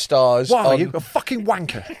 1.6 stars. Why are on you a fucking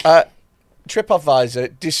wanker?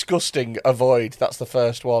 TripAdvisor. Disgusting. Avoid. That's the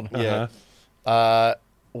first one. Yeah.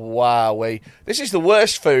 Wowee. This is the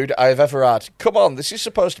worst food I have ever had. Come on, this is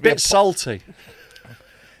supposed to be Bit salty.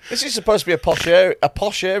 this is supposed to be a posh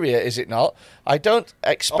area, is it not? I don't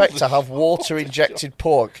expect to have water injected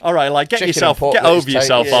pork. All right, like get Chicken and yourself, pork get that is over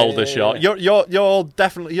yourself, taken. Aldershot. You're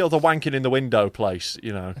definitely the wanking in the window place.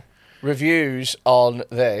 You know. Reviews on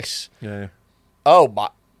this. Yeah. Oh my!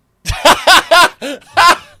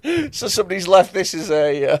 So somebody's left this as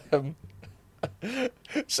a.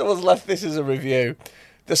 Someone's left this as a review.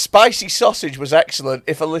 The spicy sausage was excellent,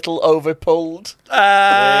 if a little overpulled.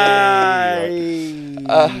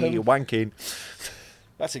 You're wanking.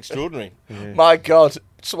 That's extraordinary. My God,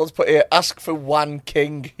 someone's put here. Ask for Wan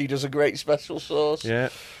King. He does a great special sauce. Yeah.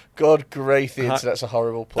 God, great, the internet's a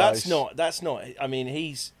horrible place. That's not. I mean,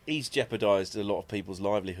 he's jeopardised a lot of people's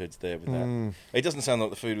livelihoods there with that. It doesn't sound like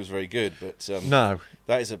the food was very good, but No.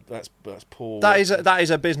 that's poor. That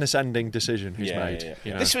is a business-ending decision he's Yeah, made. yeah.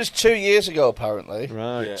 You know? This was 2 years ago, apparently.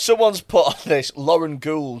 Right. Yeah. Someone's put on this, Lauren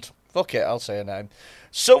Gould. Fuck it, I'll say her name.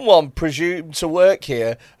 Someone presumed to work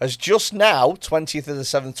here as just now, 20th of the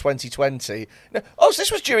 7th, 2020. No, so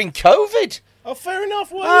this was during COVID. Oh, fair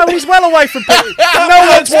enough. Oh, he's well away from people. No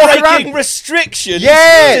one's walking breaking around. restrictions.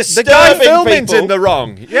 Yeah, the guy disturbing filming's people. in the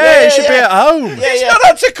wrong. Yeah, he should be at home. He's not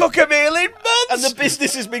had to cook a meal in months. And the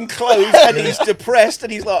business has been closed, and he's depressed,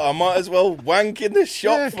 and he's like, I might as well wank in the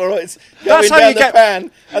shop for it. It's going That's how down you the get-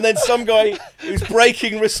 pan. And then some guy who's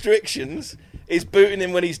breaking restrictions is booting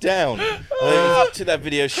him when he's down. To that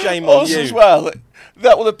video, shame on Us you. as well.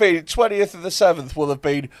 That will have been 20th of the 7th. Will have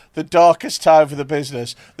been the darkest time for the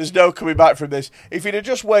business. There's no coming back from this. If he'd have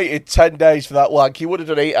just waited 10 days for that wank, he would have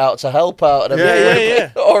done Eat Out to help out. And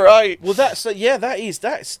Yeah. All right. Well, that's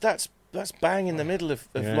bang in the middle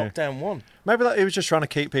of lockdown one. Maybe he was just trying to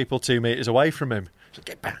keep people 2 meters away from him. So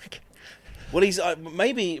get back. Well, he's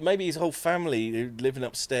maybe his whole family living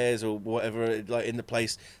upstairs or whatever, like in the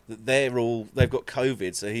place that they've got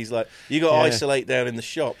COVID. So he's like, you got to isolate down in the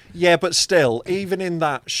shop. Yeah, but still, even in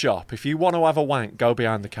that shop, if you want to have a wank, go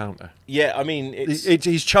behind the counter. Yeah, I mean,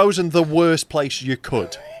 He's chosen the worst place you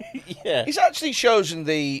could. yeah. He's actually chosen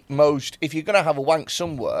the most. If you're going to have a wank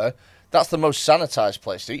somewhere, that's the most sanitised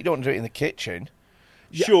place. You don't do it in the kitchen.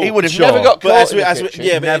 Sure, He would have sure. never got But caught in the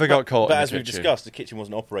kitchen. Never got caught But in the as we've kitchen. discussed, the kitchen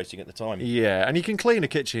wasn't operating at the time. Yeah, and you can clean a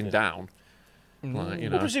kitchen down. Like, you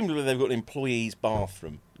know. Well, presumably they've got an employee's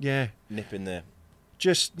bathroom. Yeah, Nip in there.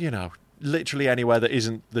 just, literally anywhere that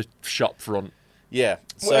isn't the shop front. Yeah.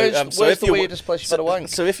 So, Where's if the you're- weirdest place you've had a wank?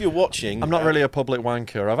 So if you're watching, I'm not really a public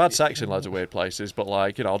wanker. I've had sex in loads of weird places, but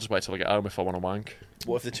like, I'll just wait till I get home if I want to wank.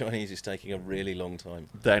 what if the Chinese is taking a really long time?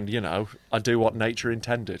 Then, I do what nature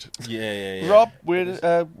intended. Yeah. Rob, weirdest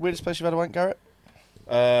place you've had a wank, Garrett?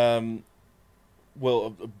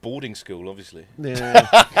 Well, a boarding school, obviously.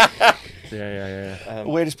 Yeah. Yeah.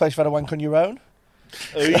 Weirdest place you've had a wank on your own?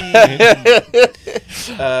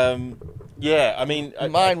 Yeah, I mean,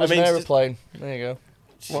 Mine was I mean, an aeroplane. There you go.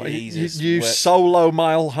 What, Jesus, you where- solo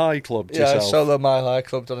mile high clubbed Yeah, yourself. solo mile high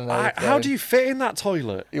clubbed on an aeroplane. How do you fit in that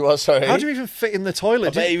toilet? You what, sorry? How do you even fit in the I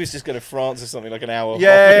toilet? bet he was just going to France or something like an hour.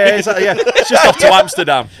 Yeah, it's just off to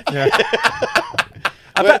Amsterdam. Yeah.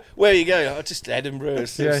 Where are you going? Oh, just Edinburgh.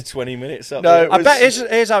 It's Yeah. 20 minutes up. No, there. it I was- bet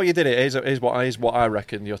here's how you did it. Here's what I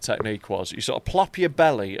reckon your technique was. You sort of plop your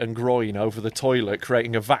belly and groin over the toilet,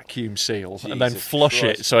 creating a vacuum seal, and then Jesus flush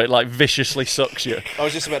Christ. it so it like viciously sucks you. I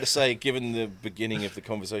was just about to say, given the beginning of the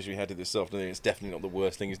conversation we had this afternoon, it's definitely not the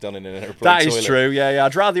worst thing he's done in an aeroplane That toilet. is true. Yeah.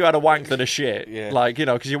 I'd rather you had a wank than a shit. Yeah. Like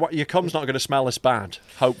because your cum's not going to smell as bad.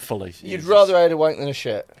 Hopefully, You'd rather I had a wank than a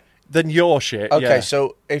shit. than your shit. Okay, yeah.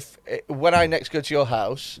 so when I next go to your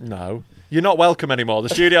house, No. You're not welcome anymore. The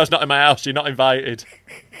studio's not in my house. You're not invited.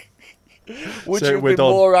 would So you have we're been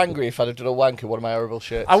done. more angry if I'd have done a wank in one of my horrible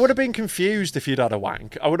shits? I would have been confused if you'd had a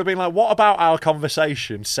wank. I would have been like, what about our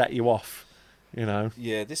conversation set you off?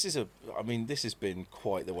 Yeah, this has been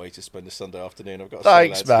quite the way to spend a Sunday afternoon. I've got to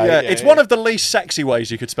Thanks, say, lads. mate. Yeah, it's one of the least sexy ways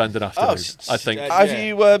you could spend an afternoon, I think.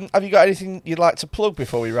 Have you got anything you'd like to plug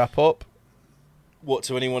before we wrap up? What,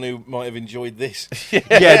 to anyone who might have enjoyed this? Yeah,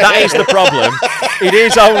 that is the problem. It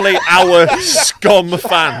is only our scum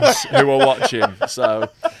fans who are watching. So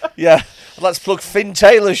Yeah, let's plug Finn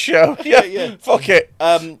Taylor's show. Yeah. Fuck it.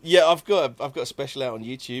 Yeah, I've got a special out on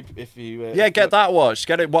YouTube. If you get that watched.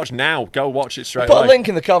 Get it watched now. Go watch it straight Put away. a link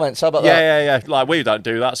in the comments. How about that? Yeah. Like we don't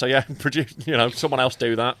do that, so yeah, produce. Someone else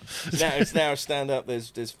do that. It's now a stand up.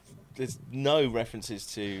 There's no references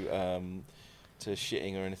to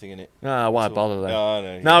shitting or anything in it. Why bother then?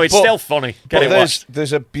 No, No, it's But- still funny. Get But it there's, watched.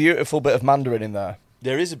 there's a beautiful bit of Mandarin in there.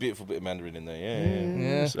 There is a beautiful bit of Mandarin in there.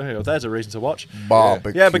 Yeah. So, there's a reason to watch.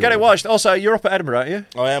 Barbecue. Yeah, but get it watched. Also, you're up at Edinburgh, aren't you?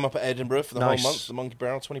 I am up at Edinburgh for the Nice. whole month. The Monkey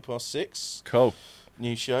Barrel, 6:20. Cool.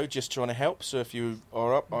 New show, just trying to help. So if you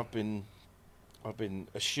are up, I've been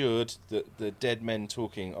assured that the Dead Men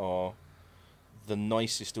Talking are the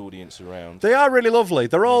nicest audience around. They are really lovely.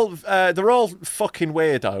 They're all fucking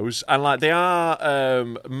weirdos, and like they are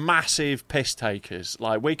massive piss takers.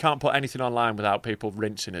 Like we can't put anything online without people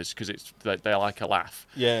rinsing us because they like a laugh.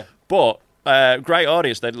 Yeah. But great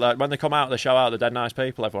audience. They like when they come out, they show out. They're dead nice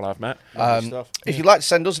people. Everyone I've met. Stuff. If you'd like to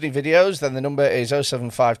send us any videos, then the number is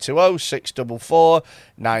 07520 644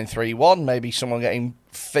 931. Maybe someone getting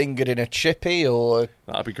fingered in a chippy or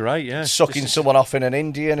That'd be great. Yeah. sucking someone off in an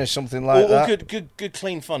Indian or something like All that. good,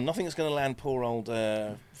 clean fun. Nothing that's going to land poor old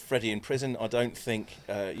Freddie in prison. I don't think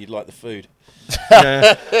you'd like the food.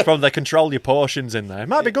 Yeah. From they control your portions in there. It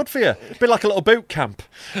might be good for you. Be like a little boot camp.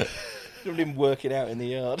 Don't even work it out in the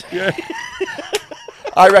yard. Yeah.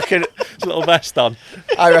 I reckon A little vest on.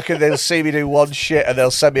 they'll see me do one shit and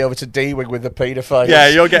they'll send me over to D-Wing with the paedophiles. Yeah,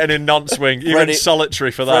 you're getting in non-swing. You're Freddie- in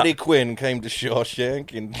solitary for that. Freddie Quinn came to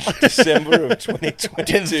Shawshank in December of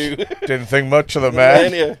 2022. Didn't think much of the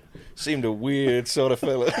man. Yeah. Seemed a weird sort of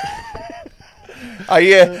fella. I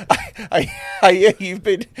hear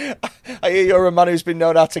you're a man who's been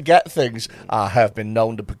known how to get things. I have been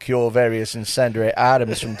known to procure various incendiary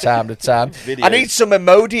items from time to time. I need some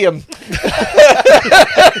Imodium.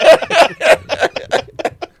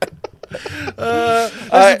 This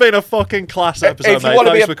has been a fucking class episode, mate.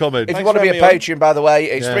 Thanks for coming. If you want to be a Patreon, by the way,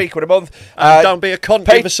 it's £3 a month. And don't be a cunt.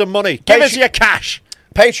 Give us some money. Give us your cash.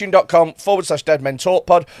 Patreon.com/Dead Men Talk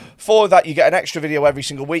Pod. For that, you get an extra video every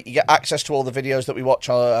single week. You get access to all the videos that we watch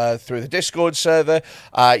through the Discord server.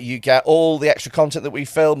 You get all the extra content that we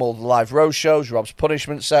film, all the live roast shows, Rob's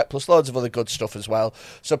punishment set, plus loads of other good stuff as well.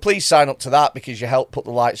 So please sign up to that because you help put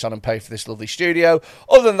the lights on and pay for this lovely studio.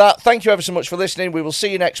 Other than that, thank you ever so much for listening. We will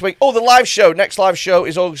see you next week. Oh, the live show. Next live show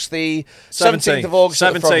is August the 17th of August.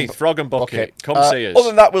 17th, Frog and Bucket. Come see us. Other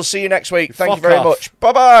than that, we'll see you next week. Thank you Fuck very off. much.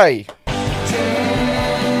 Bye-bye.